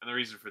 And the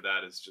reason for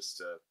that is just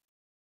to...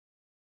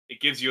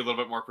 it gives you a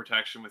little bit more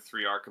protection with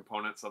 3R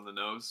components on the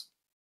nose.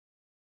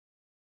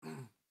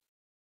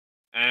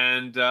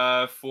 And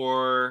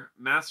for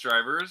mass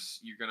drivers,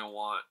 you're going to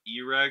want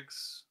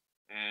E-regs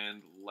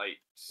and light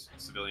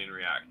civilian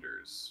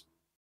reactors.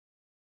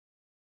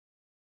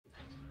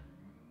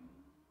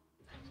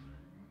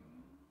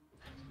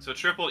 So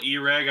triple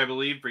E-reg, I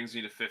believe, brings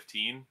me to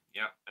 15.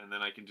 Yep, and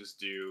then I can just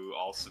do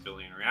all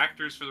civilian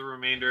reactors for the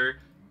remainder.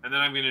 And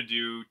then I'm going to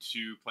do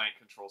 2 plant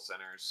control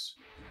centers.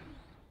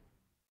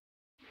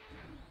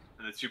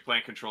 And the 2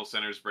 plant control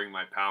centers bring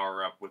my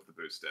power up with the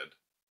boosted.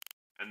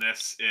 And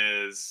this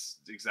is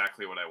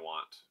exactly what I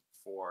want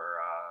for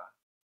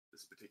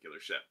this particular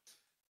ship.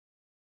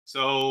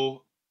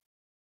 So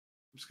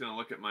I'm just going to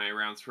look at my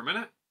rounds per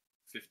minute.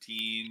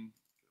 15,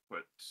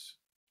 put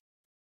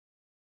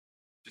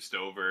just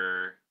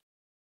over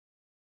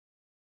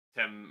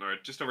 10 or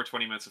just over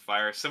 20 minutes of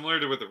fire, similar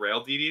to with the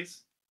rail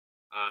DDs.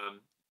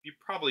 You're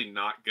probably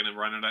not going to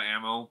run out of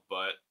ammo,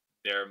 but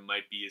there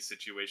might be a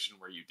situation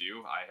where you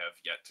do. I have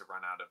yet to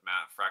run out of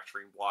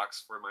fracturing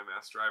blocks for my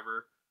mass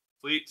driver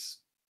fleets,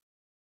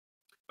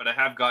 but I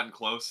have gotten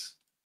close.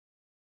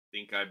 I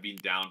think I've been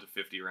down to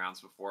 50 rounds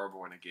before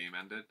when a game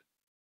ended.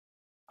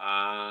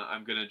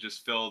 I'm going to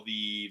just fill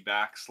the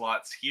back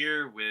slots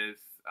here with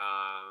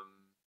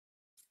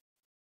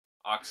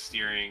aux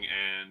steering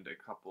and a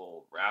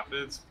couple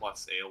rapids,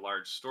 plus a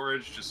large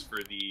storage just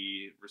for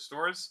the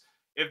restores.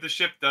 If the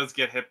ship does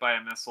get hit by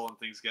a missile and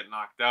things get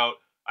knocked out,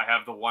 I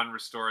have the 1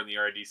 restore in the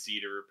RDC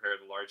to repair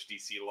the large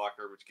DC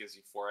locker, which gives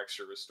you 4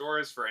 extra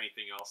restores for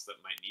anything else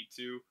that might need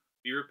to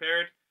be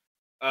repaired.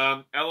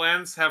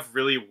 LNs have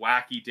really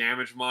wacky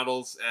damage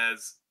models,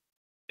 as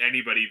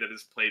anybody that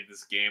has played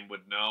this game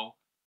would know.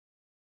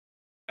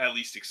 At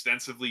least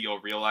extensively, you'll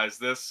realize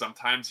this.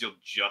 Sometimes you'll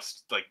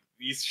just, like,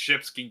 these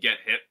ships can get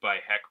hit by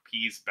heck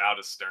P's bow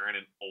to stern,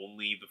 and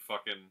only the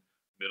fucking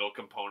middle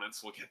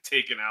components will get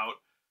taken out.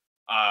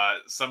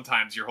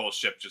 Sometimes your whole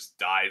ship just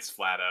dies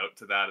flat out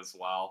to that as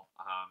well.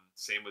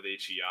 Same with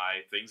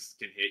HEI. Things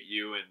can hit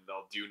you and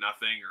they'll do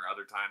nothing, or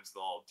other times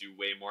they'll do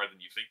way more than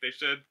you think they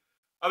should.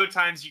 Other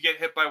times you get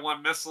hit by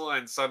 1 missile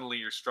and suddenly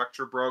your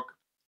structure broke,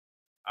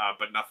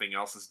 but nothing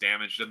else is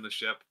damaged in the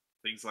ship.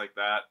 Things like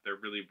that. They're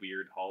really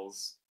weird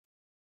hulls.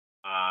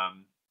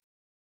 And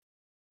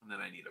then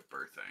I need a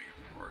berthing,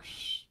 of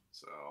course.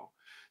 So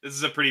this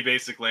is a pretty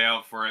basic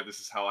layout for it. This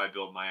is how I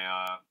build my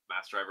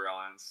mass driver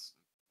LNs.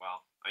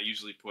 Well, I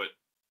usually put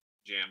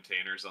jam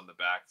tainers on the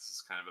back. This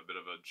is kind of a bit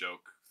of a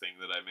joke thing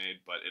that I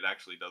made, but it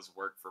actually does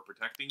work for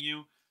protecting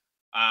you.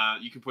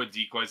 You can put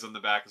decoys on the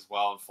back as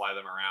well and fly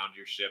them around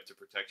your ship to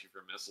protect you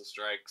from missile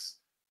strikes.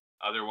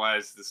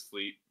 Otherwise, this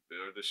fleet,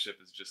 or this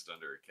ship, is just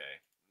under a K.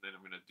 And then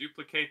I'm going to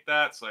duplicate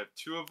that, so I have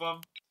 2 of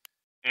them.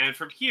 And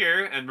from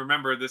here, and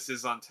remember, this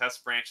is on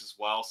test branch as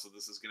well, so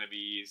this is going to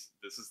be,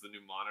 this is the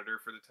new monitor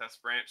for the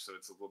test branch, so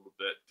it's a little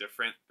bit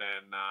different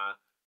than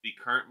the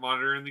current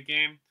monitor in the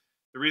game.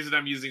 The reason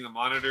I'm using the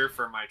monitor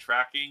for my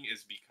tracking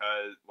is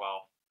because,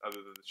 well, other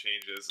than the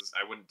changes, is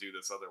I wouldn't do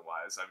this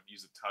otherwise. I would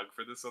use a tug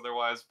for this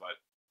otherwise, but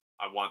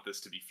I want this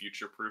to be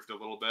future-proofed a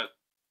little bit.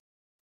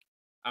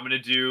 I'm going to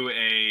do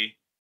a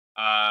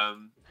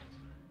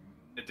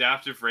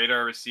adaptive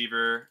radar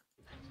receiver,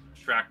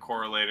 track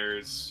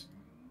correlators,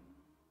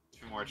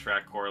 2 more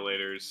track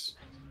correlators.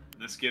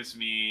 And this gives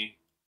me...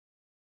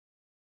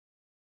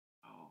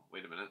 oh,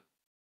 wait a minute.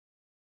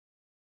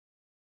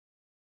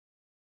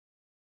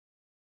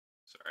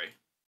 Sorry.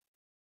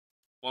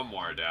 1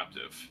 more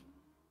adaptive.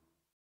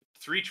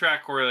 3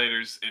 track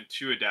correlators and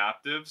 2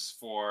 adaptives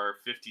for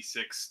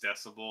 56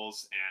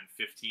 decibels and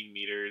 15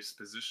 meters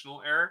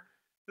positional error.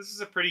 This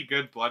is a pretty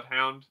good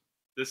bloodhound.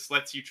 This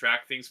lets you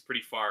track things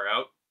pretty far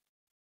out.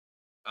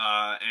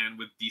 And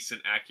with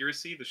decent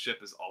accuracy, the ship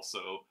is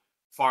also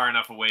far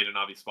enough away to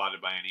not be spotted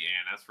by any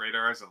ANS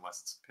radars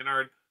unless it's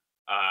Pinard.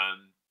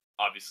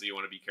 obviously you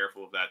want to be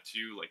careful of that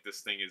too. Like,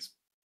 this thing is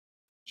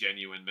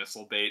genuine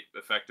missile bait,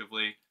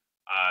 effectively.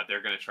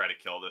 They're going to try to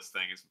kill this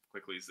thing as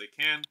quickly as they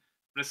can.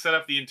 I'm going to set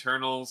up the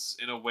internals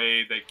in a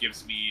way that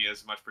gives me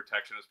as much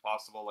protection as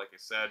possible. Like I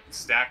said,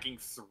 stacking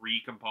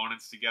 3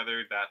 components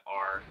together that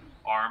are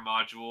R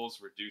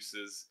modules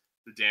reduces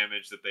the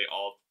damage that they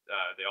all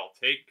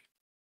take.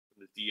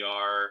 The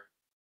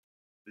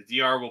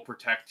DR will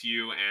protect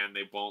you, and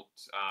they won't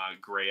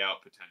gray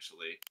out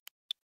potentially.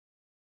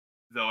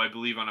 Though I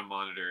believe on a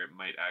monitor it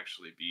might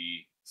actually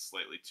be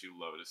slightly too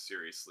low to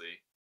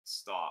seriously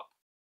stop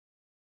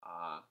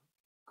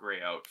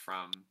gray out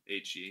from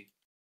HE.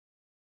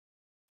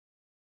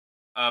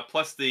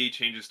 Plus, the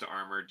changes to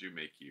armor do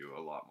make you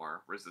a lot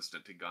more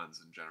resistant to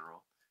guns in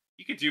general.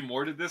 You could do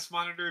more to this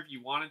monitor if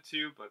you wanted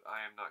to, but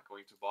I am not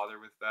going to bother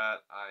with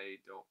that. I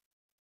don't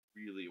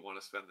really want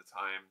to spend the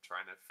time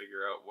trying to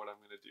figure out what I'm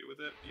going to do with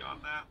it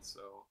beyond that, so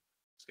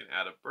I'm just going to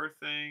add a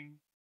berthing,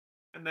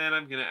 and then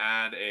I'm going to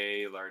add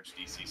a large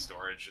DC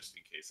storage just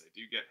in case I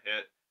do get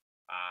hit,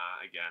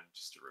 again,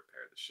 just to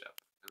repair the ship.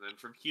 And then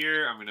from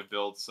here, I'm going to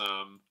build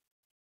some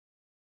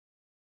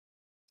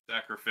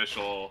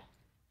sacrificial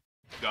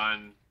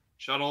gun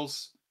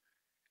shuttles.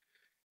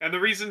 And the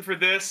reason for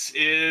this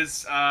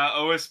is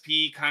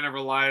OSP kind of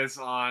relies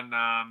on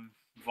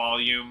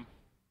volume.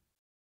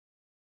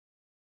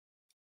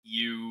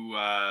 You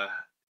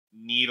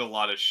need a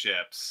lot of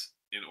ships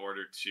in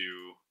order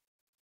to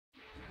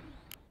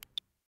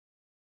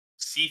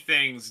see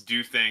things,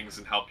 do things,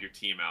 and help your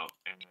team out.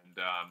 And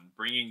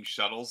bringing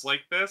shuttles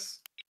like this,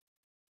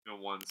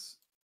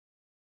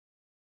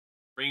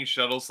 bringing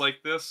shuttles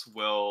like this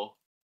will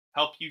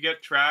help you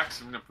get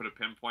tracks. I'm going to put a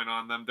pinpoint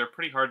on them. They're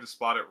pretty hard to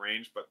spot at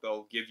range, but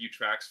they'll give you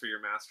tracks for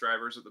your mass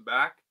drivers at the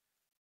back.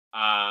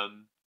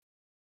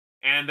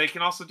 And they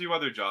can also do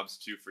other jobs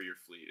too for your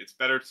fleet. It's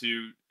better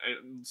to,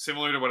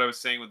 similar to what I was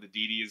saying with the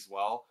DD as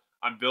well,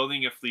 I'm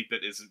building a fleet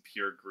that isn't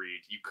pure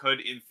greed. You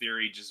could, in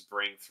theory, just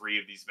bring 3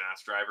 of these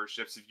mass driver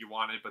ships if you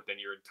wanted, but then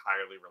you're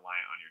entirely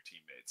reliant on your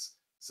teammates.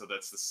 So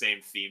that's the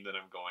same theme that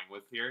I'm going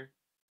with here.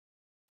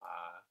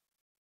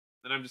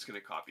 Then I'm just going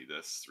to copy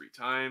this 3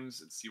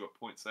 times and see what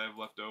points I have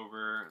left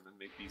over, and then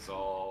make these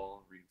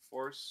all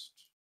reinforced.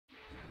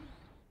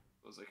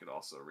 Suppose I could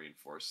also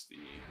reinforce the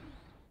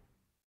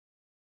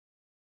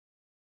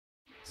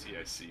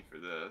CIC for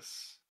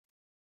this.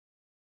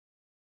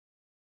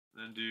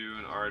 And then do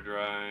an R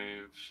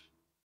drive,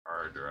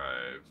 R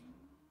drive,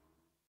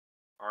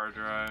 R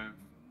drive.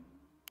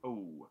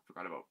 Oh, I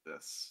forgot about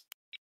this.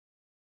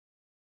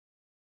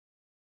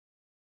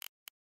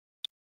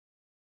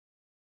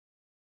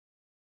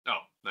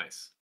 Oh,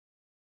 nice.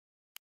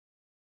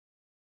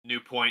 New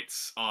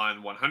points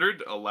on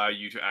 100 allow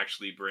you to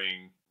actually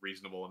bring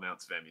reasonable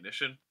amounts of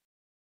ammunition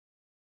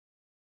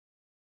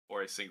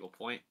for a single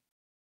point.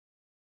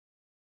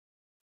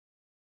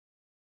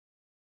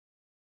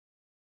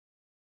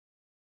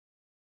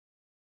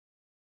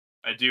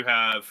 I do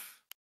have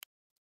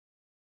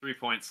 3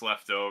 points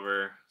left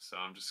over, so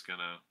I'm just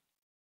gonna...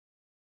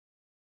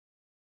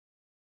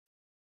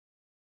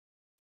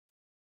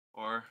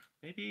 Or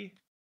maybe...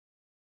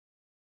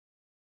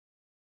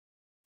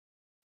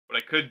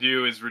 What I could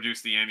do is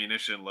reduce the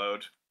ammunition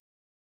load.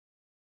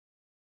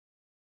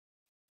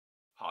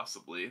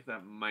 Possibly.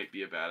 That might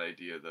be a bad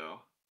idea, though.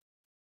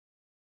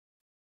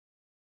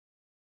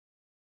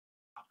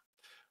 I'm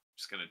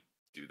just gonna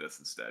do this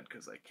instead,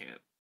 because I can't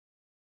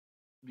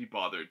be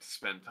bothered to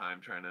spend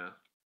time trying to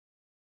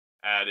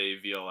add a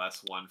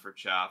VLS-1 for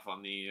chaff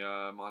on the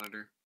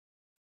monitor.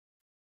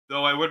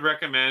 Though I would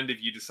recommend,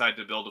 if you decide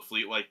to build a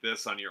fleet like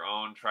this on your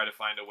own, try to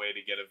find a way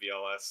to get a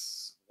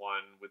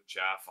VLS-1 with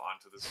chaff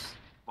onto this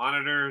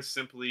monitor,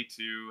 simply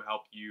to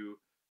help you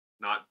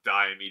not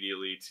die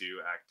immediately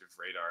to active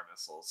radar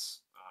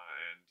missiles.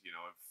 And, you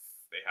know, if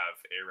they have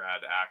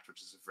ARAD ACT,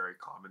 which is a very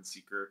common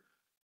seeker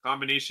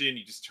combination,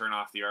 you just turn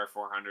off the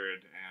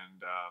R400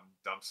 and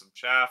dump some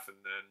chaff, and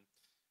then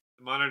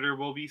the monitor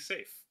will be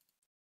safe.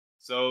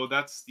 So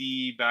that's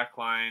the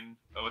Backline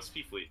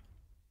OSP fleet.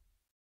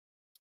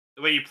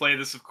 The way you play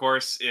this, of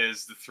course,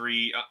 is the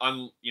 3.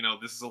 You know,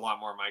 this is a lot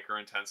more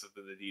micro-intensive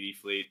than the DD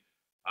fleet.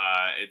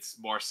 It's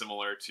more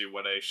similar to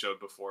what I showed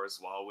before as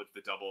well, with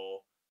the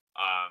double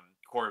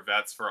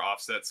Corvettes for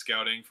offset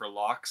scouting for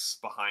locks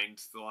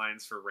behind the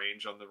lines for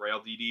range on the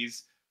rail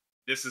DDs.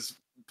 This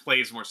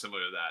plays more similar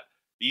to that.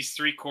 These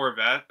 3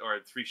 Corvette or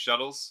 3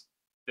 shuttles,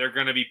 they're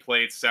going to be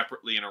played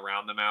separately and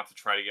around the map to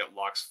try to get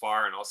locks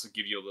far and also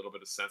give you a little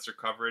bit of sensor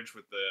coverage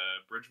with the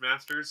Bridge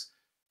Masters.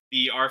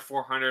 The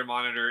R400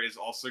 monitor is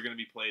also going to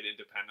be played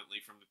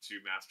independently from the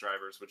 2 mass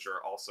drivers, which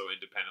are also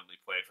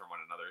independently played from one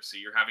another. So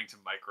you're having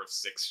to micro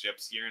 6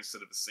 ships here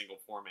instead of a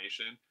single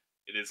formation.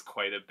 It is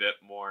quite a bit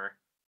more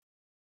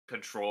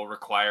control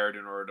required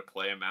in order to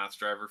play a mass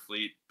driver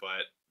fleet,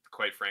 but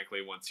quite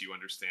frankly, once you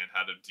understand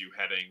how to do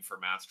heading for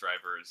mass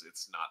drivers,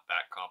 it's not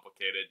that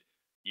complicated.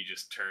 You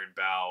just turn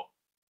bow,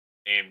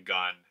 aim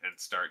gun, and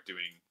start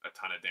doing a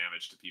ton of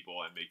damage to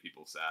people and make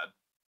people sad.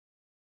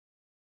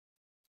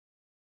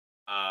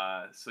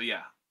 So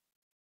yeah,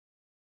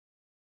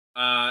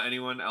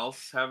 Anyone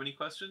else have any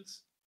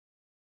questions?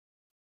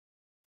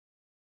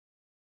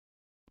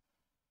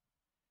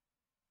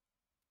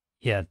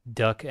 Yeah,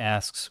 Duck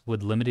asks,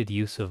 would limited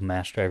use of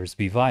mass drivers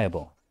be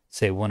viable?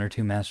 Say 1 or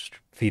 2 mass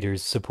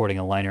feeders supporting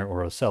a liner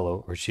or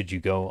Ocello, or should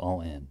you go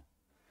all in?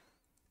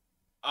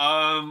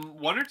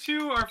 1 or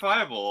 2 are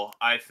viable,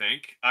 I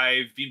think.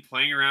 I've been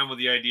playing around with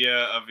the idea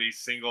of a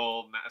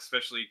single,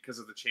 especially because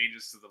of the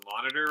changes to the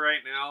monitor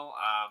right now.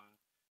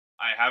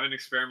 I haven't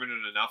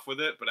experimented enough with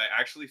it, but I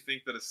actually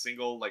think that a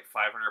single like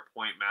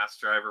 500-point mass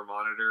driver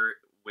monitor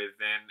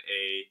within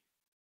a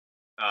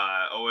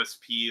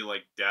OSP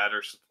like dead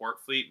or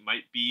support fleet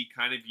might be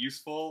kind of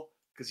useful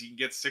because you can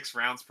get 6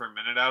 rounds per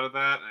minute out of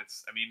that, and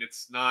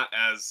it's not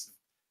as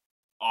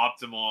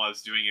optimal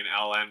as doing an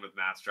LN with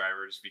mass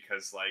drivers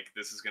because like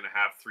this is going to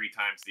have 3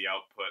 times the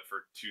output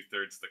for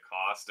 2/3 the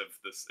cost of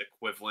this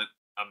equivalent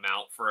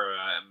amount for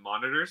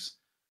monitors.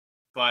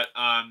 But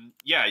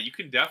yeah, you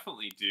can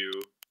definitely do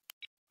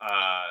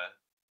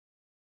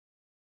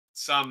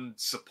some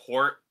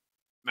support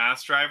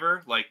mass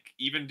driver, like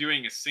even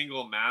doing a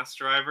single mass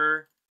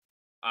driver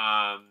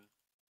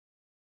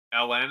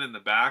LN in the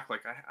back.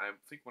 Like I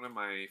think one of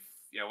my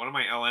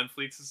LN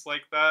fleets is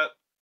like that.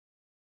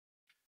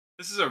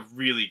 This is a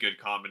really good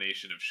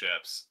combination of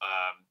ships.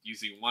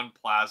 Using 1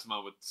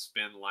 plasma with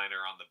spin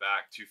liner on the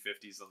back,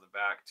 250s on the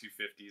back,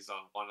 250s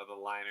on one of the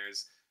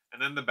liners,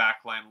 and then the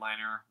backline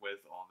liner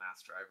with all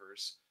mass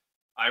drivers.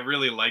 I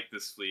really like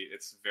this fleet.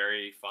 It's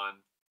very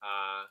fun.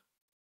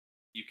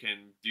 You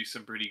can do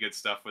some pretty good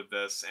stuff with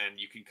this, and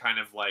you can kind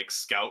of like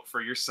scout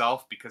for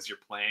yourself because you're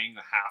playing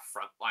the half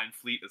frontline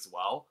fleet as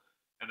well.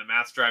 And the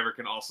mass driver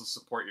can also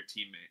support your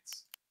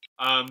teammates.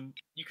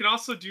 You can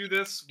also do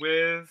this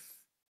with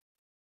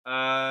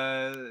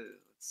let's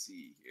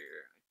see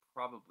here. I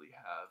probably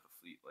have a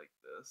fleet like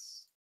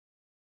this.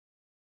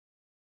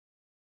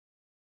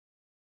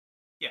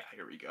 Yeah,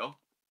 here we go.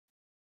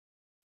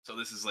 So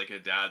this is like a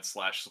dad /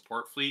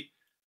 support fleet.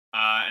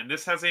 And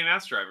this has a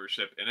mass driver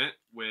ship in it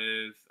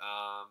with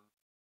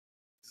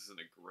this isn't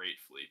a great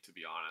fleet, to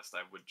be honest.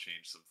 I would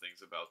change some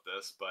things about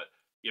this, but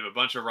you have a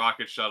bunch of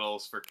rocket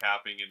shuttles for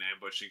capping and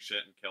ambushing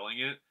shit and killing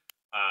it.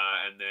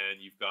 And then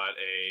you've got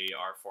a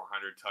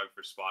R400 tug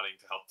for spotting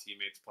to help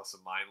teammates, plus a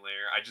mine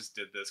layer. I just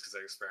did this because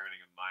I was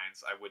experimenting with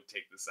mines. I would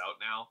take this out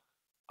now.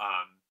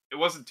 It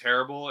wasn't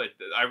terrible.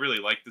 I really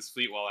liked this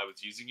fleet while I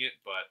was using it,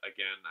 but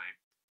again, I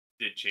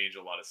did change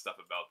a lot of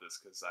stuff about this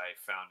because I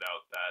found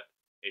out that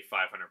a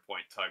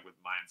 500-point tug with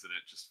mines in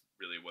it just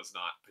really was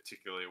not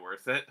particularly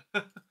worth it.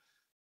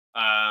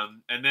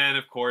 And then,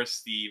 of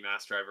course, the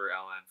mass driver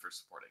LN for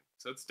supporting.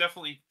 So it's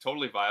definitely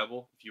totally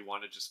viable if you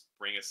want to just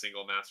bring a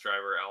single mass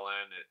driver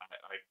LN.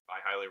 I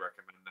highly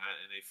recommend that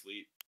in a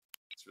fleet.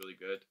 It's really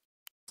good.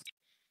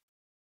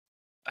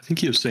 I think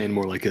he was saying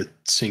more like a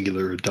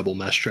singular or double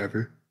mass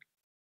driver.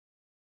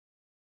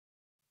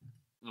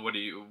 What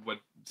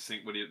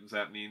does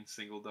that mean?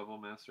 Single, double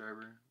mass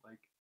driver? Like,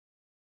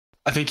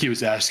 I think he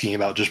was asking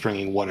about just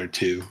bringing 1 or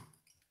 2.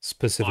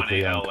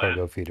 Specifically on LN.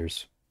 cargo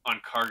feeders. On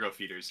cargo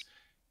feeders.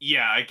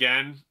 Yeah,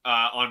 again,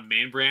 on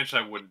main branch, I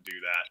wouldn't do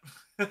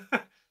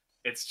that.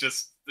 It's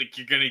just like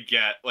you're gonna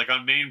get like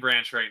on main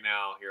branch right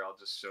now. Here, I'll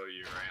just show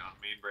you. Right on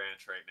main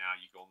branch right now,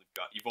 you've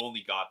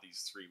only got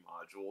these 3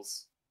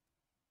 modules,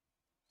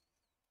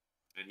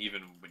 and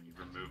even when you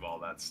remove all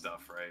that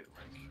stuff, right?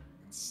 Like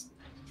it's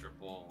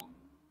triple.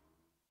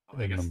 Oh,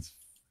 I guess it's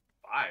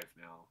 5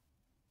 now.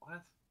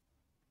 What?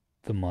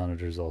 The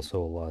monitor's also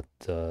a lot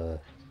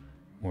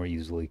more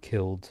easily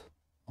killed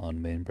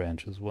on main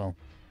branch as well.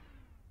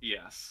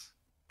 Yes.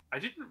 I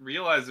didn't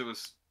realize it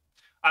was.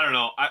 I don't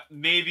know.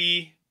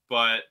 Maybe,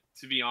 but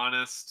to be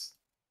honest,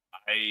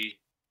 I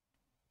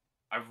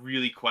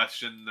really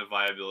question the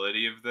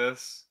viability of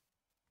this.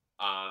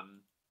 I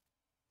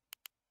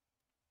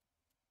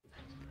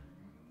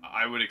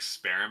would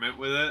experiment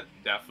with it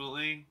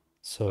definitely.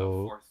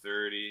 So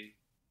 430.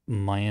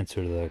 my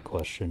answer to that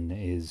question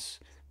is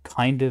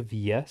kind of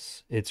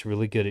yes. It's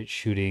really good at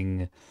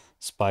shooting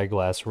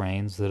spyglass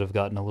rains that have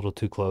gotten a little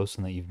too close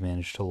and that you've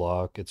managed to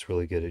lock. It's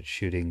really good at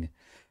shooting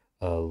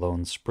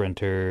lone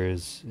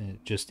sprinters,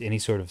 just any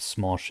sort of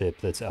small ship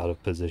that's out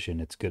of position.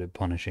 It's good at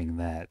punishing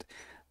that,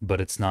 but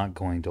it's not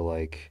going to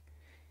like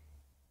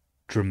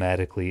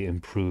dramatically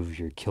improve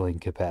your killing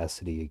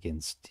capacity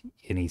against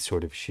any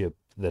sort of ship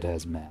that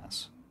has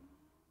mass.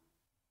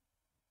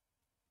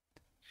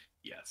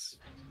 Yes,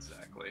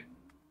 exactly.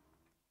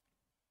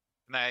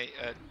 Can I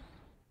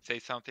say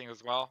something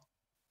as well?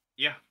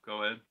 Yeah,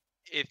 go ahead.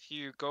 If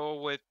you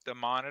go with the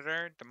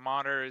monitor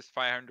is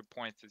 500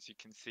 points, as you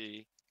can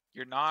see.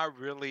 You're not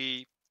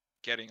really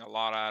getting a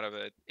lot out of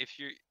it. If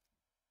you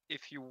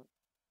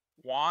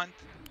want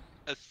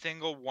a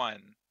single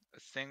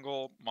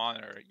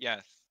monitor,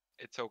 yes,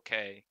 it's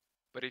okay.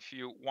 But if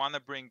you want to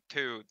bring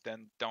 2,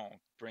 then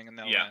don't bring an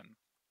LN. Yeah,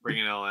 bring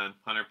an LN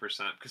 100%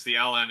 because the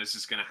LN is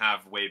just going to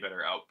have way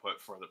better output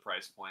for the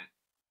price point.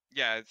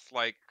 Yeah, it's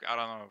like I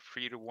don't know,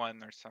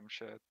 3-to-1 or some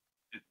shit.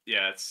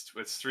 Yeah, it's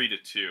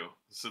 3-to-2.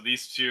 So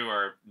these 2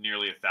 are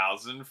nearly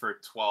 1,000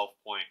 for 12.5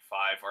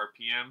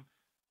 RPM.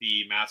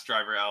 The mass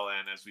driver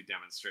LN, as we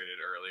demonstrated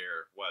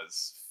earlier,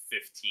 was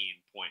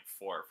 15.4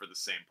 for the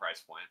same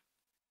price point.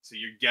 So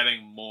you're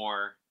getting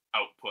more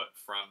output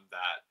from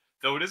that.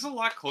 Though it is a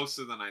lot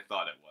closer than I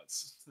thought it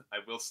was. I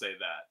will say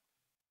that.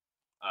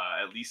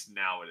 At least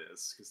now it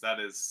is, because that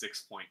is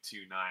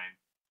 6.29.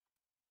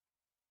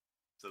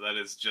 So that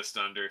is just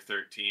under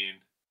 13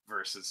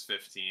 versus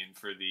 15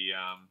 for the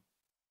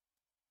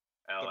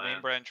The LN.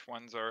 main branch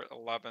ones are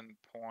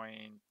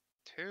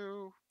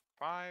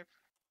 11.25.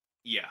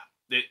 Yeah,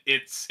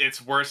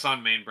 it's worse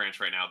on main branch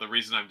right now. The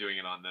reason I'm doing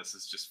it on this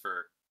is just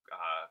for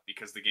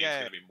because the game's Yeah.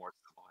 going to be more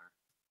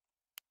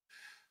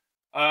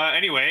similar.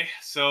 Anyway,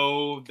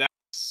 so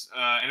that's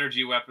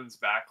energy weapons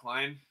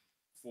backline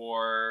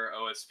for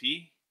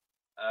OSP.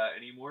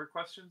 Any more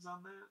questions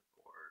on that?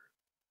 Or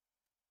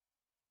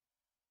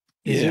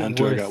Is Yeah, it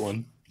Hunter, I worth? got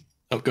one.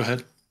 Oh, go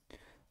ahead.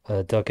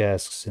 Duck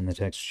asks in the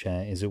text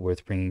chat, is it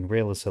worth bringing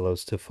Rail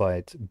Acellos to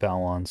fight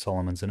Balon,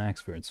 Solomons, and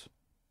Axfords?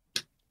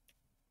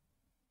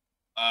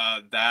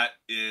 that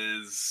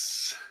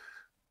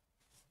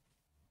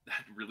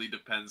really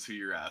depends who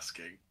you're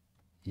asking.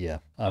 Yeah,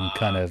 I'm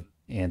kind of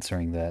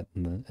answering that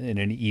in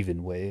an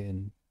even way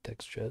in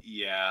text chat.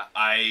 Yeah,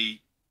 I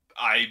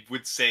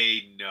would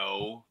say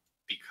no,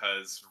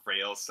 because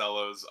rail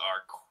cellos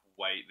are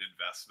quite an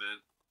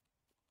investment,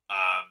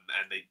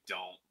 and they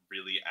don't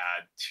really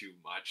add too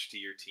much to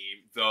your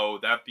team. Though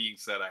that being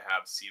said, I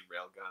have seen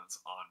railguns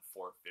on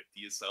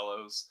 450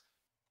 cellos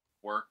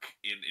work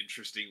in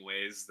interesting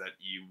ways that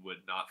you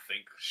would not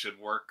think should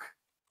work.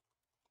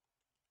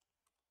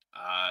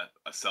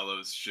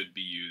 Acellos should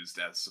be used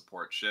as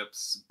support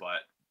ships,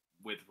 but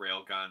with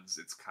railguns,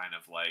 it's kind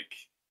of like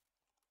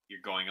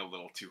you're going a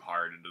little too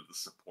hard into the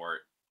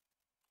support.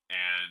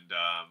 And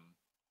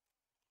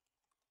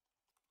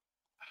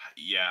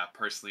yeah,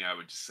 personally, I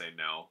would just say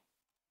no.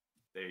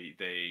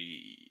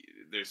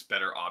 There's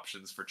better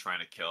options for trying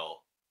to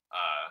kill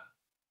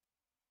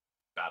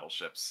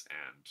battleships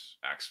and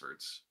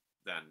Axfords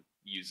than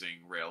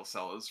using rail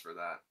cellos for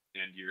that.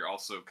 And you're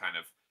also kind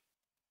of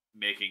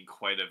making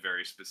quite a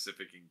very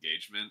specific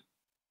engagement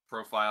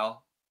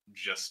profile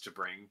just to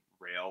bring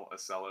rail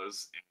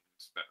Acellos. And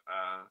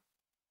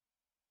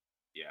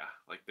yeah,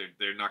 like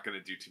they're not going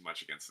to do too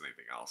much against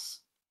anything else,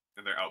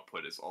 and their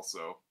output is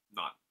also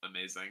not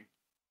amazing.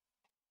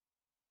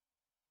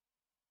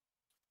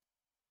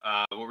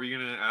 What were you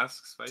gonna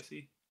ask,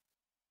 Spicy?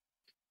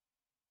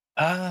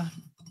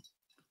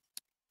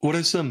 What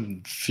are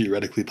some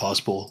theoretically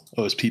possible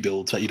OSP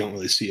builds that you don't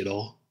really see at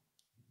all?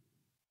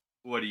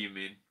 What do you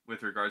mean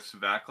with regards to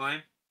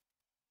backline?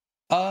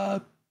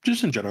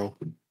 Just in general.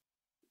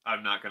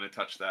 I'm not going to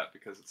touch that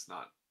because it's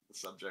not the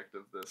subject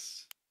of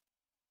this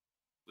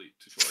fleet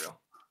tutorial.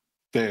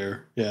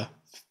 Fair, yeah.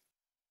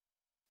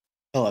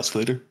 I'll ask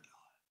later.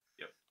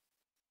 Yep.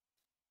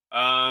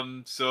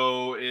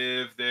 So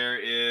if there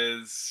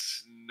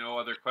is no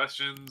other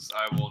questions,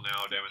 I will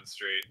now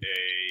demonstrate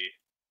a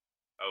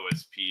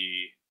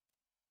OSP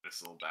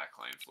missile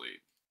backline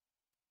fleet.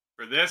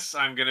 For this,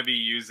 I'm going to be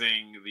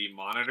using the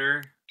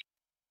monitor.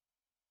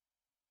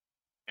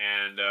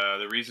 And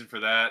the reason for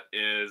that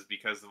is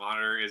because the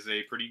monitor is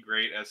a pretty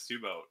great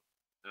S2 boat.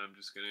 I'm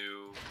just going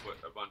to put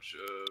a bunch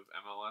of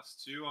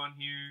MLS2 on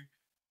here.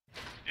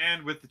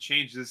 And with the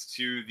changes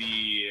to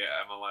the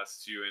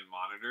MLS2 in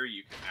monitor,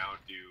 you can now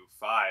do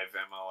 5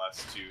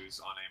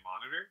 MLS2s on a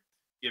monitor,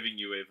 giving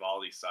you a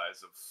volley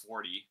size of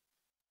 40.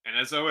 And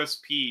as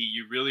OSP,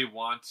 you really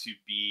want to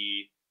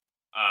be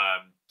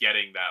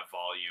getting that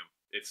volume.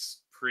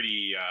 It's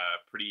pretty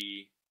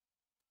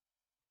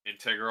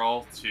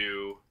integral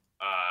to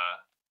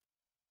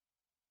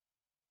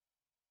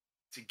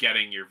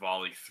getting your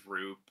volley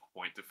through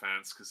point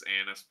defense, because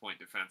ANS point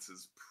defense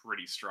is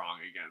pretty strong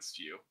against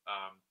you.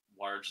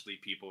 Largely,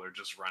 people are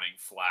just running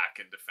flak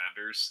and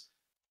defenders.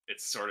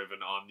 It's sort of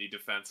an omni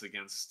defense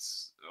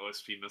against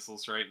OSP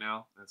missiles right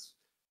now, as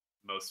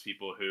most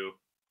people who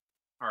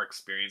are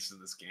experienced in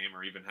this game,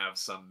 or even have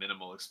some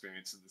minimal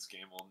experience in this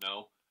game, will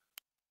know.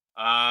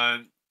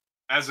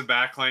 As a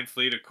backline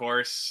fleet, of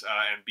course,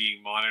 and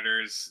being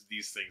monitors,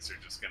 these things are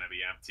just going to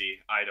be empty.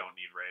 I don't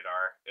need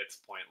radar. It's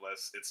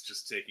pointless. It's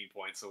just taking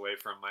points away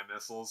from my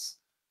missiles.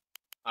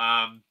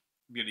 I'm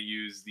going to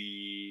use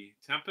the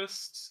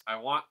Tempest. I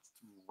want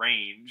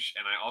range,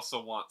 and I also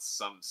want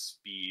some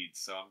speed.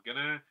 So I'm going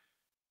to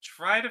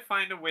try to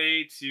find a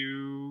way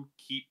to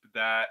keep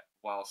that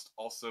whilst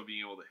also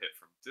being able to hit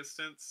from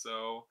distance.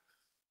 So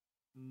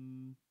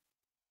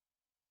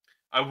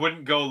I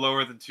wouldn't go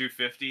lower than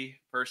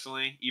 250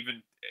 personally.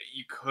 Even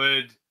you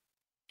could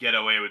get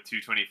away with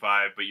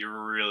 225, but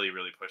you're really,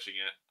 really pushing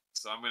it.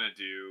 So I'm going to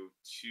do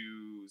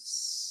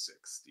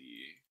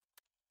 260.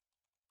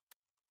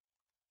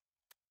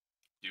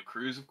 Do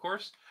cruise, of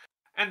course.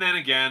 And then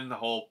again, the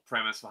whole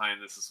premise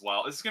behind this as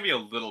well. This is going to be a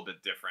little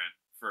bit different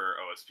for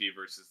OSP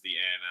versus the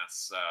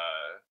ANS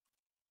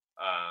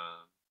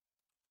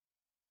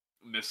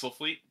missile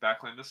fleet,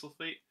 backline missile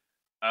fleet.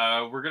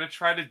 We're going to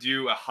try to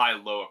do a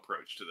high-low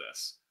approach to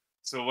this.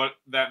 So what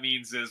that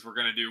means is we're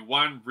going to do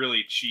one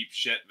really cheap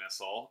shit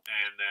missile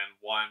and then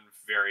one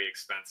very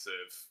expensive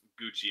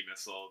Gucci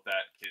missile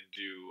that can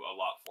do a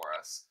lot for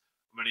us.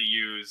 I'm going to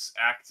use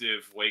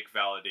active wake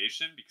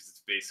validation because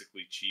it's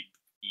basically cheap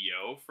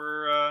EO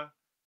for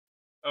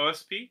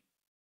OSP.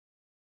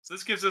 So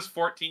this gives us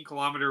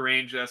 14-kilometer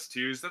range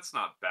S2s. That's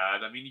not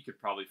bad. I mean, you could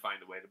probably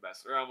find a way to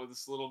mess around with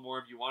this a little more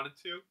if you wanted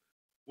to.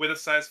 With a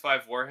size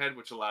 5 warhead,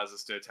 which allows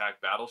us to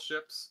attack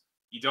battleships.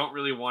 You don't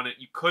really want it.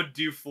 You could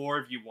do 4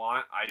 if you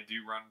want. I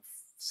do run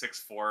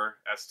 6.4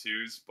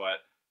 S2s,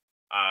 but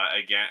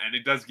again, and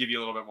it does give you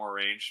a little bit more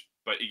range.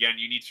 But again,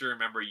 you need to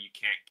remember you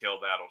can't kill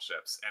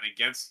battleships. And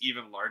against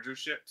even larger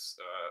ships,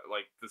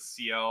 like the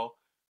CL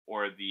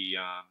or the,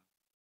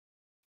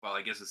 well,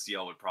 I guess the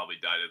CL would probably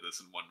die to this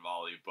in one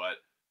volley, but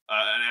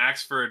an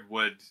Axford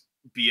would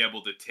be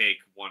able to take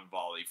one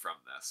volley from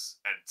this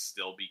and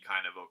still be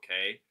kind of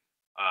okay.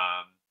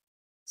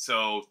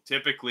 So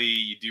typically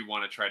you do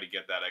want to try to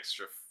get that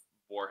extra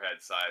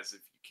warhead size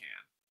if you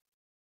can.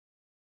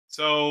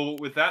 So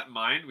with that in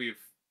mind,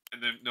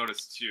 and then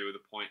notice too, the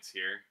points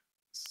here,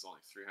 this is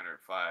only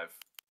 305.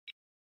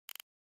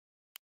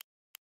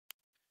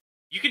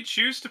 You can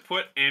choose to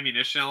put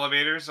ammunition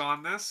elevators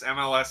on this.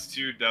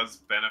 MLS2 does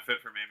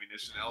benefit from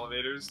ammunition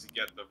elevators to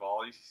get the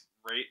volley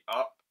rate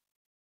up.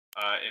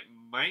 It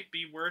might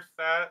be worth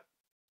that.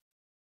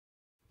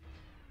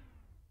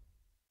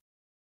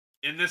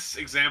 In this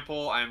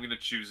example, I'm going to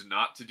choose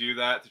not to do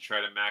that to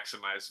try to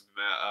maximize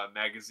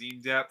magazine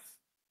depth.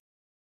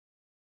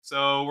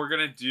 So we're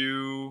going to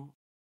do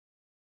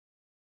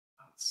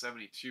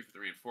 72 for the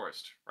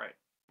reinforced. Right.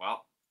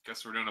 Well,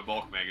 guess we're doing a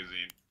bulk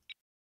magazine.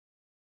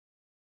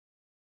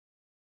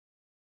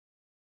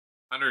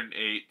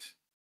 108.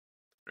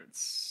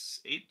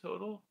 108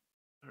 total?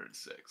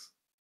 106.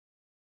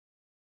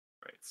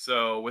 Right.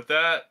 So with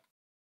that,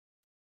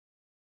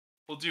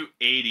 we'll do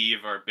 80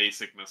 of our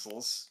basic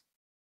missiles,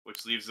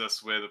 which leaves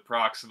us with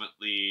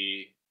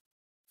approximately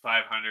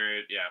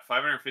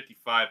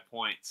 555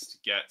 points to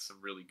get some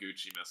really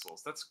Gucci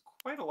missiles. That's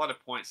quite a lot of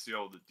points to be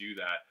able to do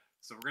that.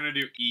 So we're going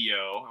to do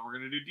EO, and we're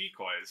going to do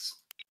decoys,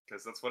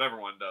 because that's what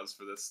everyone does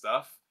for this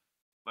stuff.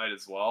 Might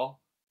as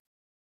well.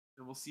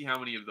 And we'll see how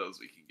many of those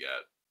we can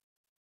get.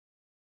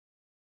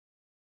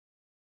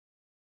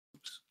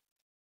 Oops.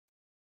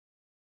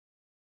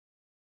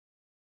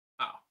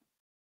 Oh.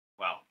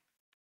 Well,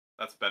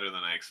 that's better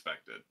than I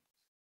expected.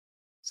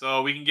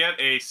 So we can get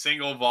a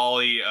single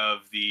volley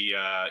of the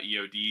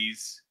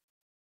EODs,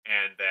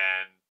 and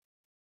then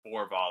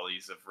 4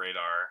 volleys of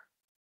radar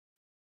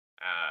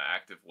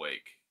active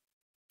wake.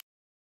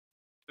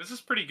 This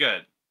is pretty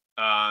good.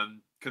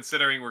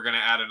 Considering we're going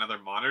to add another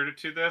monitor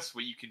to this,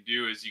 what you can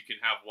do is you can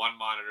have one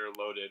monitor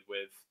loaded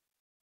with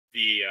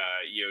the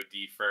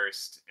EOD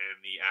first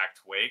and the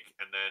act wake,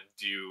 and then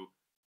do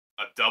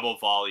a double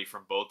volley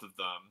from both of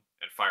them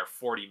and fire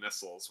 40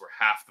 missiles, where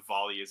half the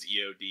volley is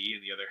EOD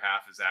and the other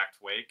half is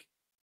act wake.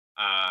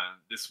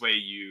 This way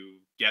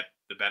you get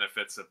the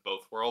benefits of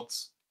both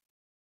worlds.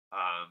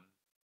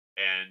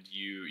 And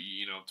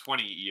you know,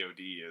 20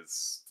 EOD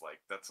is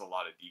like, that's a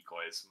lot of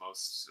decoys.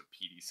 Most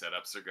PD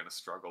setups are going to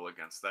struggle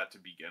against that to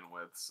begin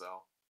with.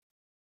 So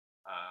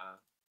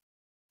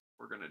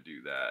we're going to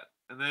do that.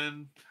 And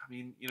then, I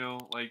mean, you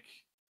know, like,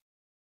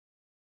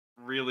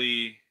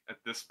 really at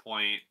this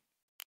point,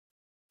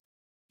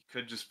 you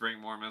could just bring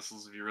more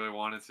missiles if you really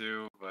wanted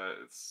to, but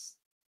let's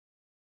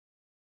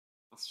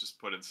just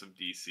put in some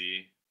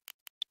DC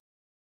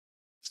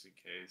just in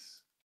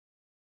case.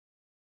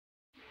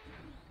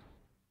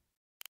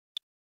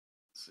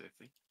 Let's see, I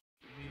think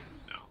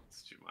no,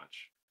 it's too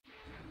much.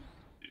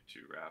 Do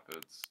 2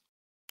 rapids.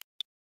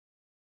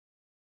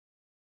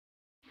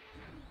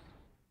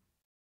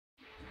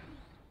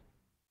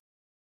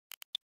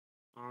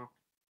 Oh,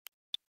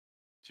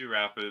 2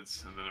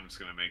 rapids, and then I'm just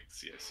gonna make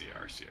CIC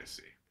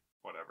RCIC.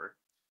 Whatever.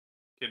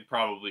 Can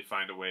probably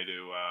find a way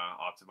to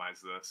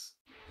optimize this,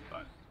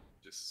 but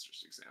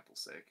just example's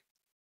sake.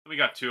 And we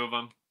got 2 of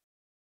them.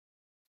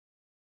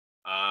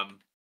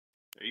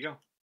 There you go.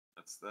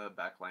 That's the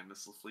backline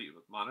missile fleet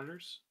with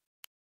monitors.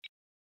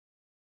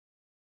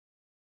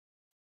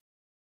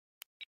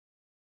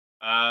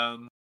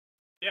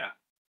 Yeah.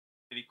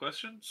 Any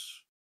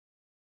questions?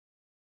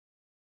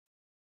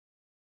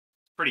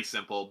 Pretty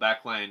simple.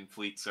 Backline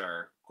fleets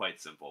are quite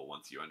simple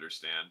once you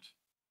understand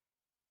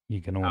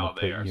You're gonna how want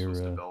to they put are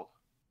supposed to build.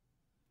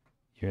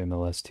 your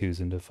MLS2s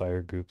into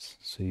fire groups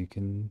so you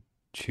can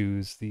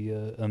choose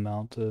the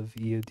amount of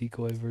EO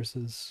decoy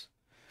versus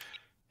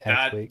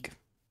act wake.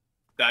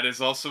 That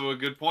is also a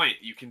good point.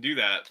 You can do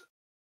that.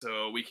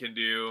 So we can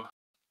do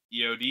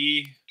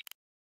EOD.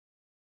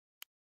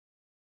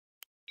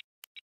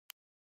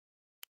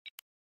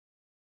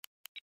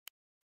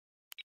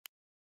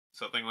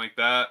 Something like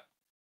that.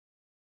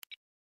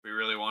 If we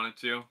really wanted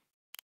to.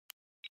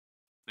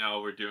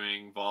 Now we're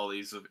doing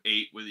volleys of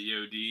 8 with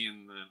EOD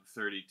and then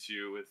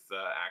 32 with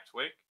act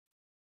wake.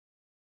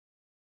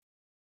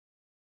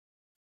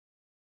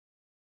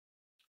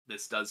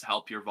 This does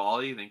help your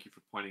volley. Thank you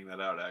for pointing that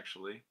out,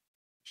 actually.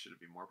 Should have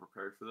been more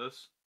prepared for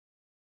this.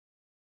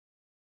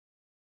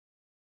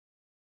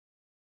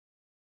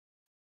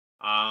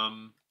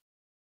 Yeah.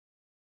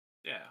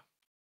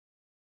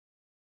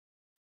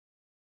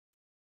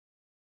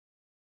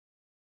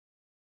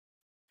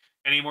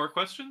 Any more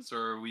questions,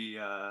 or are we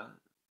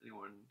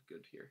anyone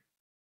good here?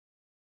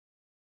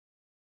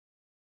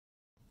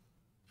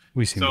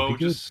 We seem to be So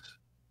good.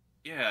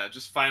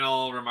 just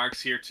final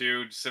remarks here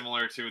too,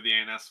 similar to the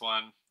ANS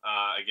one.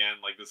 Again,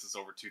 like this is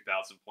over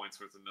 2,000 points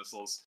worth of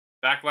missiles.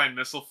 Backline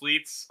missile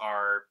fleets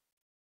are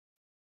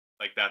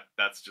like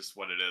that's just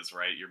what it is,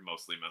 right? You're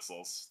mostly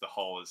missiles. The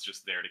hull is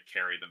just there to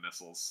carry the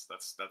missiles.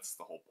 That's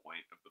the whole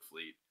point of the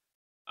fleet.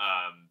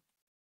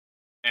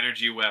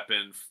 Energy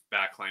weapon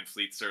backline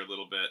fleets are a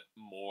little bit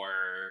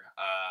more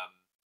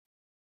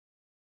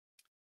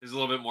there's a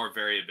little bit more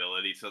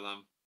variability to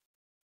them.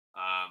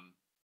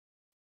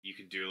 You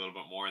can do a little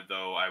bit more,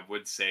 though. I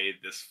would say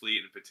this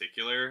fleet in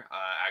particular,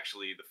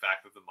 actually, the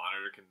fact that the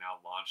monitor can now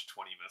launch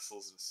 20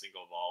 missiles in a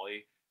single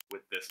volley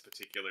with this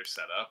particular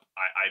setup,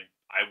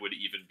 I would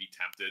even be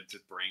tempted to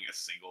bring a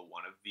single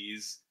one of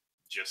these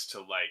just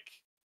to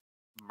like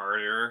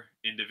murder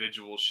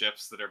individual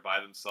ships that are by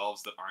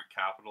themselves that aren't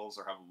capitals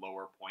or have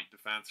lower point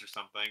defense or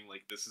something.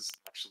 Like this is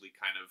actually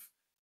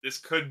this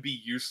could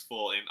be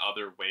useful in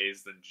other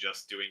ways than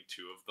just doing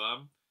 2 of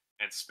them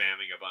and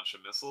spamming a bunch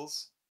of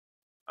missiles.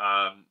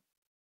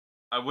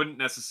 I wouldn't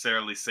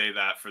necessarily say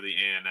that for the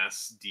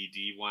ANS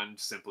DD one,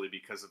 simply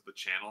because of the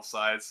channel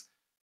size.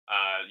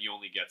 You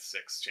only get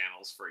 6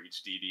 channels for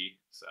each DD,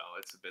 so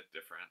it's a bit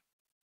different.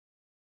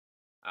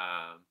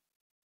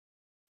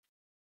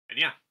 And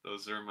yeah,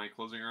 those are my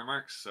closing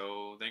remarks.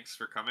 So thanks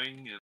for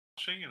coming and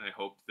watching, and I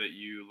hope that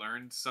you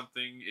learned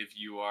something if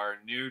you are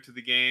new to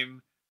the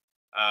game.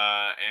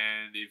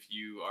 And if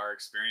you are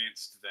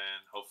experienced, then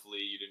hopefully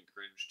you didn't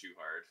cringe too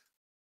hard.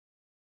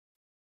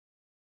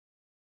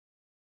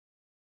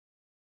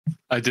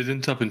 I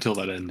didn't up until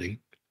that ending.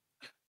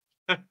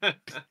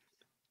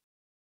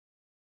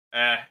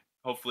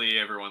 Hopefully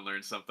everyone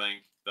learned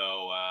something,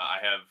 though I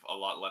have a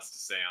lot less to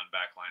say on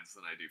backlines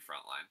than I do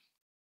frontline.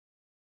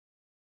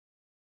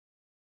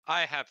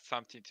 I have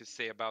something to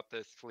say about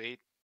this fleet.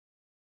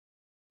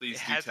 Please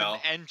It do has tell.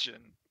 an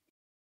engine.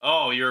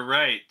 Oh, you're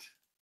right.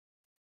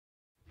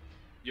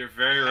 You're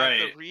very It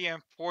right. has a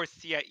reinforced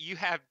CI. You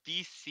have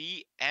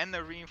DC and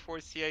a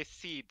reinforced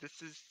CIC.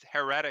 This is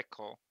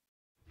heretical.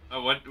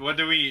 Oh, what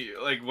do we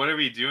like? What are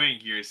we doing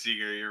here,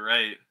 Seeger? You're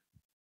right.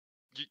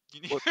 You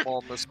need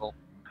Football missile.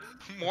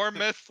 more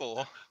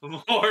missile.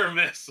 More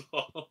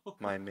missile.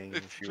 My main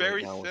It's issue very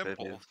right now with it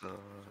simple. is the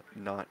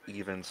not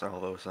even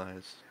salvo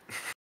size.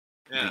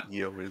 Yeah. The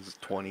EO is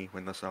 20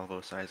 when the salvo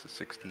size is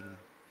 16.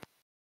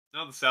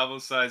 No, the salvo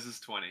size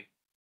is 20.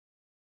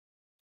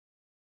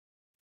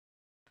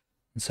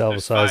 The salvo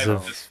There's size 5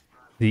 of this.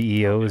 the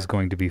EO Okay. is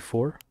going to be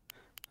 4,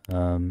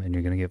 and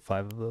you're going to get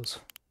 5 of those.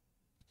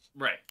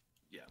 Right.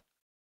 Yeah.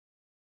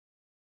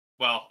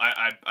 Well,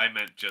 I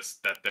meant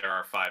just that there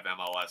are 5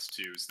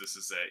 MLS2s. This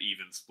is an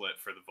even split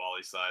for the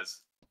volley size.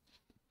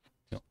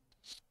 Yep.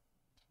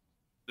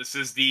 This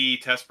is the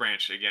test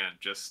branch again.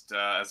 Just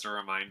as a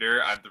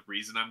reminder, the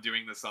reason I'm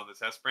doing this on the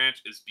test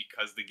branch is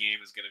because the game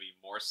is going to be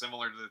more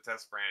similar to the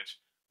test branch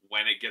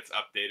when it gets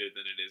updated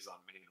than it is on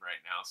main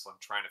right now. So I'm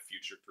trying to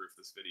future-proof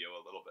this video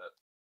a little bit.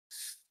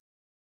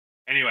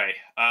 Anyway,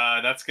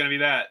 that's going to be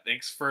that.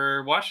 Thanks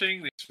for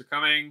watching. Thanks for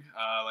coming.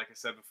 Like I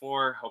said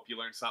before, hope you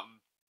learned something.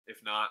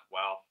 If not,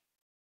 well,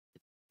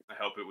 I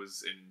hope it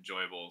was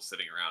enjoyable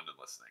sitting around and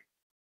listening.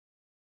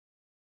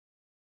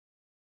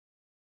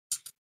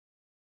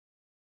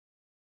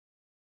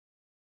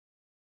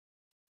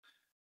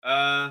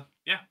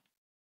 Yeah.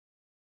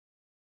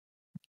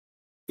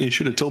 You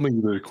should have told me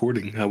you were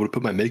recording. I would have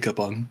put my makeup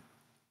on.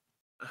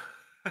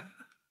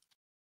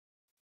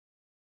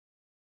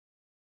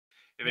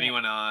 If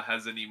anyone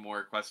has any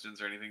more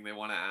questions or anything they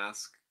want to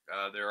ask,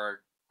 there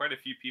are quite a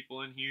few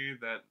people in here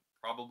that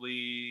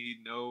probably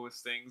know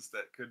things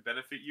that could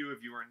benefit you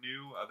if you are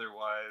new.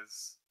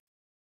 Otherwise,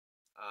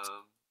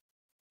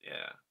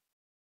 yeah.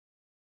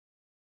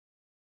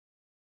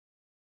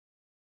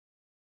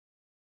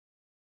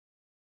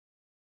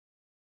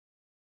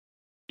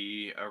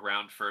 Be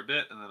around for a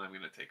bit, and then I'm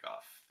going to take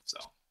off. So.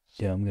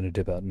 Yeah, I'm going to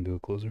dip out and do a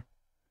closer.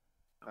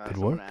 Good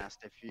Someone work.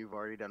 asked if you've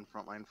already done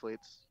frontline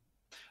fleets.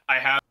 I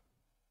have.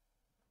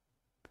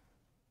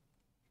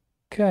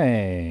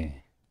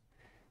 Okay.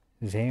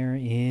 There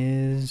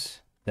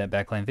is that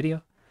backline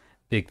video.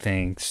 Big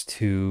thanks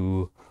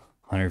to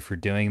Hunter for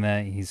doing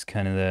that. He's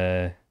kind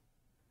of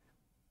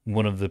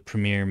one of the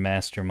premier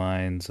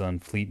masterminds on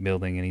fleet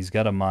building, and he's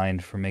got a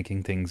mind for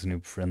making things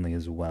noob friendly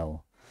as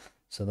well.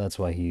 So that's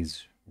why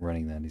he's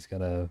running that. He's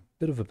got a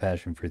bit of a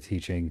passion for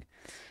teaching,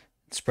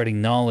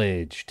 spreading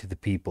knowledge to the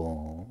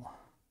people.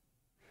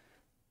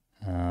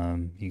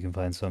 You can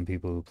find some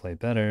people who play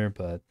better,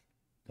 but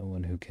no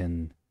one who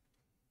can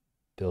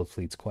build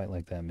fleets quite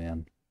like that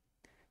man.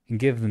 And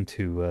give them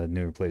to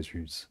newer players.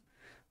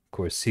 Of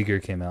course, Seeger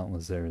came out and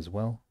was there as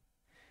well.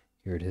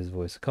 You heard his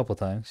voice a couple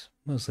times,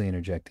 mostly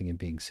interjecting and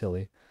being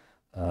silly.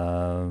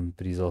 But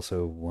he's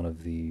also one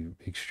of the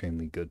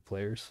extremely good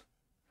players.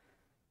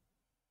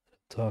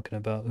 talking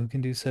about who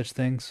can do such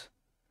things.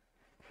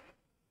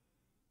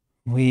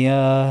 We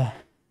that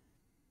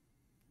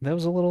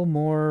was a little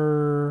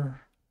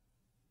more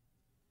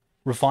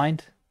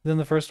refined than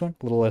the first one,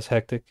 a little less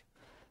hectic.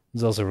 It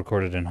was also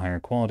recorded in higher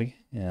quality,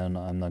 and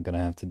I'm not gonna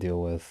have to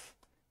deal with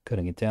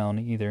cutting it down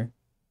either.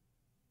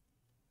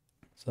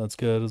 So that's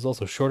good. It was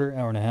also shorter,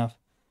 hour and a half.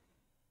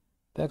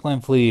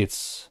 Backline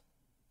fleets.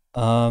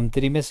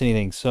 Did he miss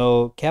anything?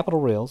 So capital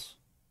rails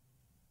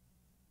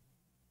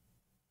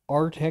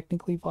are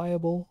technically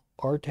viable,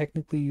 are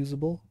technically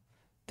usable.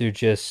 They're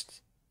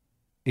just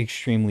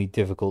extremely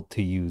difficult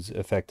to use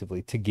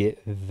effectively, to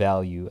get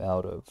value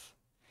out of.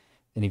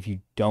 And if you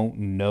don't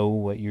know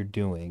what you're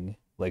doing,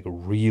 like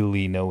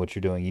really know what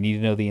you're doing, you need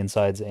to know the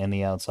insides and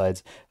the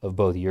outsides of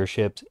both your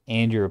ships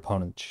and your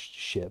opponent's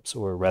ships,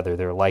 or rather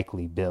their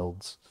likely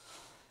builds.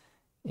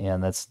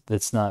 And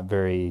that's not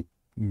very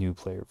new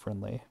player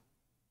friendly.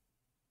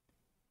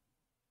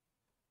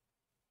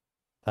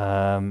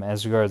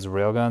 As regards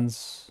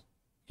railguns,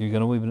 you're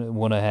gonna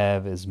want to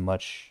have as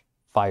much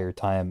fire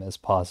time as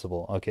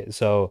possible. Okay,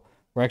 so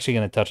we're actually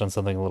gonna touch on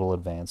something a little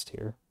advanced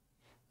here.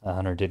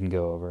 Hunter didn't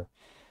go over.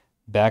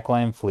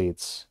 Backline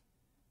fleets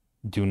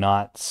do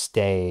not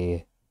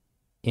stay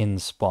in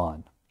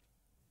spawn.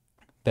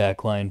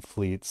 Backline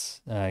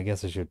fleets, I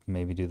guess I should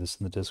maybe do this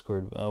in the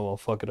Discord. Oh, well,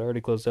 fuck it, I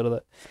already closed out of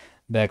that.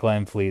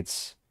 Backline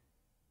fleets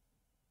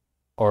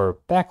are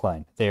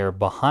backline. They are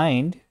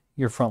behind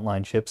your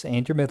frontline ships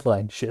and your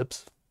midline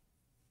ships.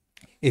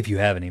 If you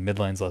have any,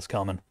 midline's less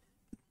common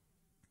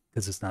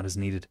because it's not as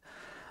needed.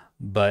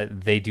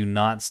 But they do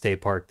not stay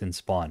parked in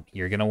spawn.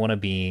 You're going to want to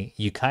be,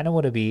 you kind of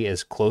want to be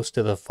as close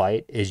to the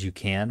fight as you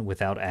can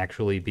without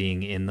actually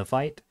being in the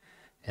fight.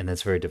 And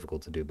that's very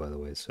difficult to do, by the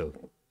way. So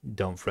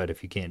don't fret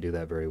if you can't do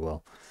that very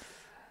well.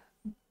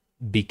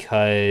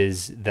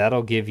 Because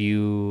that'll give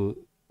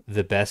you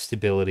the best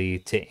ability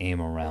to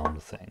aim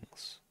around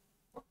things.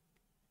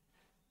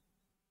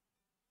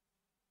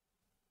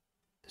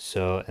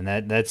 So, and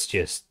that's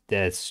just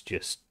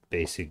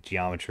basic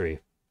geometry.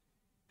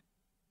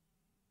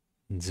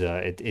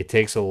 It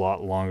takes a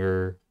lot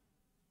longer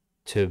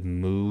to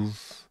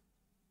move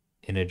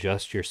and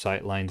adjust your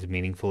sight lines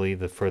meaningfully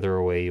the further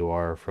away you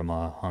are from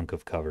a hunk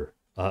of cover,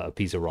 a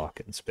piece of rock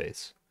in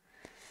space.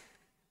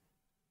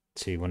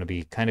 So you want to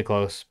be kind of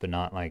close, but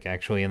not like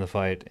actually in the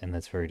fight, and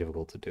that's very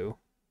difficult to do.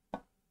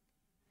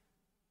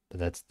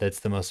 But that's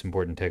the most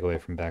important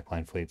takeaway from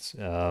backline fleets.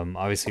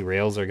 Obviously,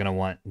 rails are going to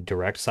want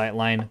direct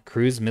sightline.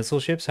 Cruise missile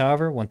ships,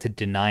 however, want to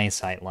deny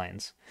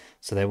sightlines.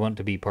 So they want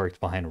to be parked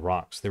behind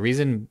rocks. The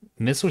reason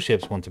missile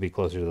ships want to be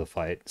closer to the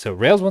fight, so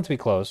rails want to be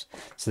close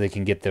so they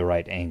can get the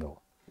right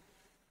angle.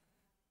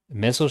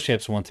 Missile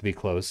ships want to be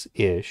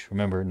close-ish.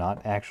 Remember,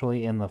 not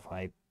actually in the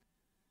fight.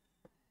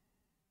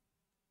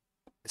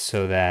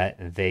 So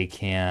that they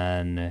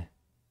can...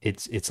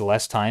 It's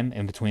less time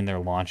in between their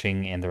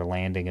launching and their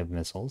landing of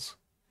missiles.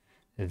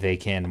 They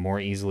can more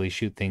easily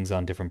shoot things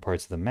on different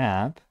parts of the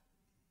map.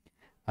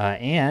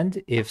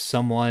 And if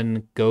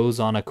someone goes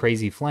on a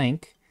crazy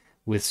flank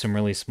with some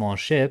really small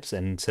ships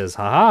and says,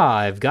 haha,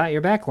 I've got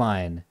your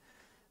backline,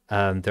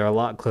 they're a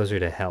lot closer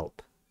to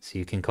help. So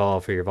you can call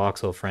for your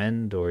voxel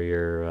friend or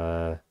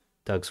your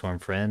Doug Swarm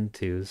friend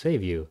to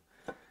save you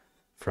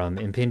from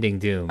impending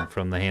doom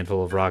from the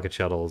handful of rocket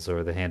shuttles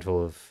or the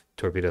handful of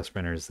torpedo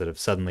sprinters that have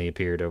suddenly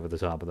appeared over the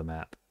top of the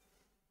map.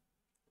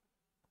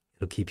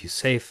 It'll keep you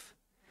safe.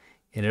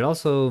 And it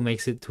also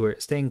makes it to where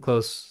staying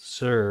close-ish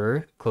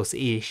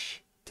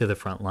to the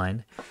front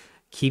line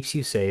keeps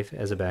you safe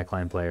as a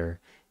backline player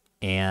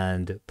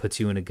and puts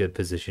you in a good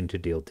position to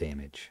deal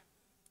damage.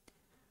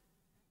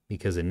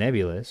 Because in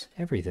Nebulous,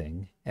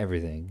 everything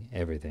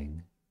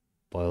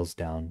boils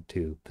down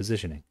to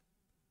positioning.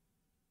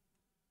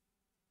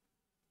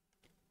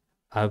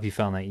 I hope you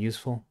found that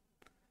useful.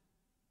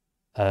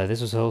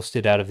 This was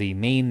hosted out of the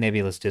main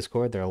Nebulous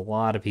Discord. There are a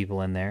lot of people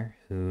in there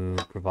who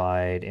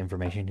provide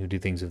information, who do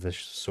things of this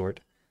sort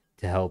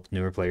to help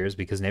newer players,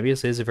 because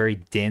Nebulous is a very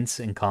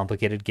dense and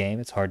complicated game.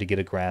 It's hard to get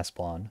a grasp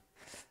on.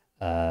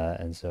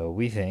 And so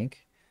we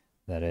think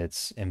that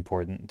it's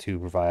important to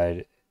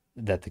provide,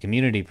 that the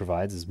community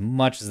provides as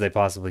much as they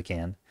possibly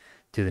can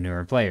to the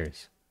newer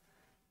players.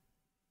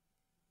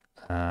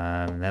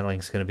 That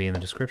link's going to be in the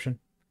description.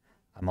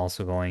 I'm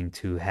also going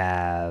to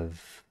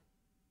have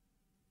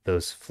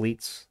those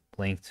fleets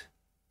linked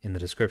in the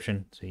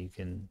description, so you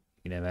can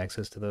have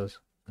access to those.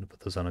 I'm gonna put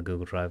those on a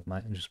Google Drive,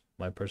 just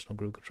my personal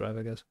Google Drive,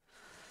 I guess.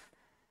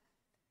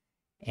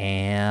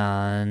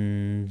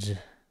 And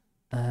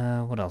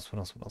what else?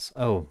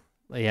 Oh,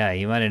 yeah,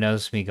 you might have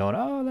noticed me going,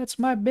 "Oh, that's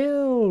my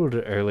build"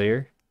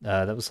 earlier.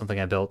 That was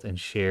something I built and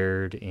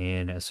shared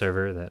in a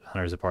server that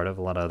Hunter's a part of.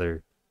 A lot of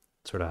other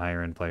sort of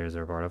higher end players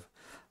are a part of,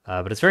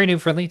 but it's very new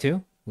friendly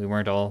too. We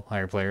weren't all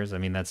higher players. I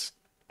mean, that's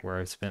where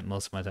I've spent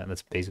most of my time.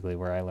 That's basically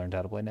where I learned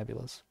how to play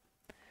Nebulous.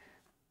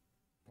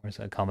 There's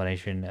a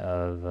combination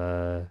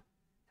of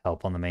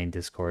help on the main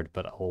Discord,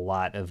 but a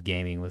lot of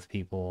gaming with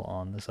people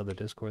on this other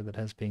Discord that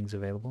has pings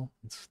available.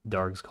 It's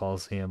Darg's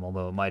Coliseum,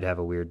 although it might have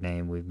a weird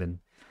name. We've been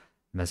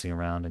messing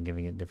around and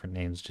giving it different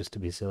names just to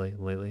be silly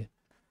lately.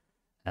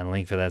 And the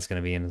link for that's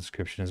going to be in the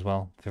description as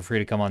well. Feel free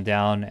to come on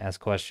down, ask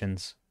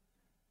questions.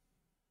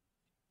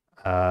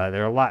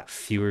 There are a lot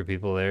fewer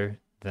people there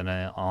than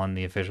on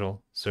the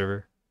official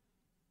server.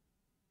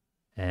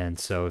 And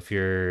so if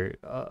you're...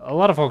 a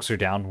lot of folks are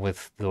down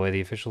with the way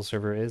the official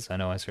server is. I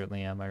know I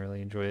certainly am. I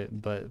really enjoy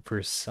it. But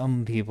for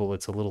some people,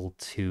 it's a little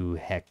too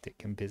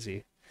hectic and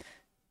busy.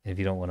 If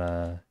you don't want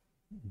to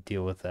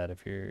deal with that,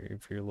 if you're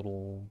a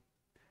little...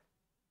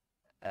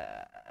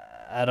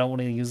 I don't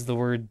want to use the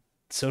word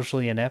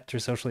socially inept or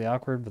socially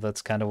awkward, but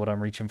that's kind of what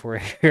I'm reaching for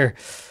here.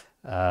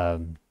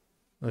 The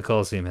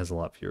Coliseum has a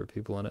lot fewer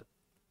people in it.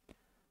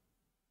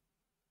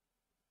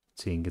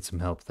 So you can get some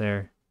help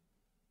there.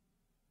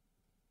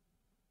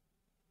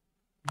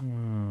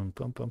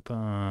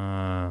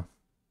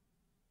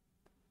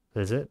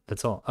 That's it.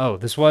 That's all. Oh,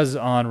 this was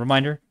on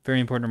reminder.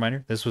 Very important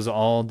reminder. This was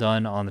all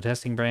done on the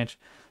testing branch.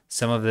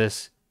 Some of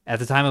this, at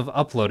the time of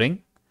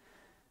uploading,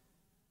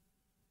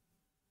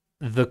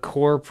 the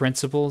core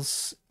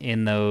principles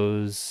in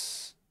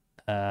those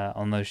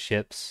on those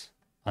ships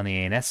on the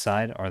ANS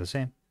side are the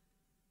same,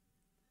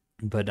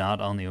 but not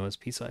on the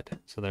OSP side.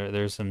 So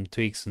there's some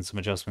tweaks and some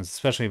adjustments,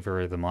 especially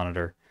for the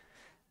monitor.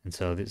 And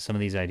so some of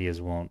these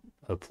ideas won't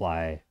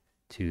apply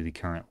to the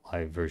current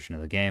live version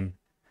of the game.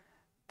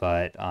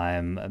 But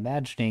I'm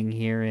imagining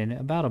here in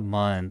about a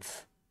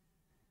month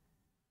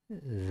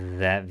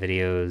that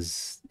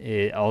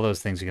all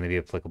those things are going to be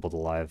applicable to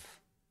live.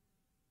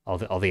 All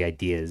the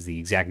ideas, the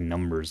exact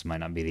numbers might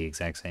not be the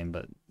exact same,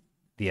 but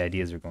the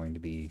ideas are going to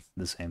be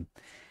the same.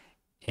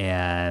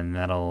 And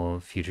that'll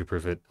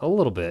future-proof it a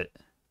little bit,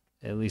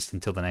 at least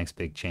until the next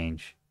big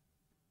change.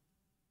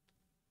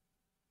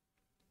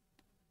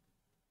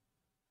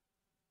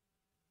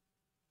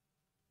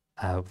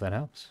 I hope that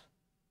helps.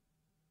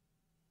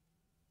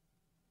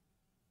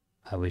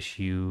 I wish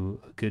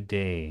you a good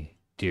day,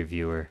 dear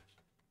viewer.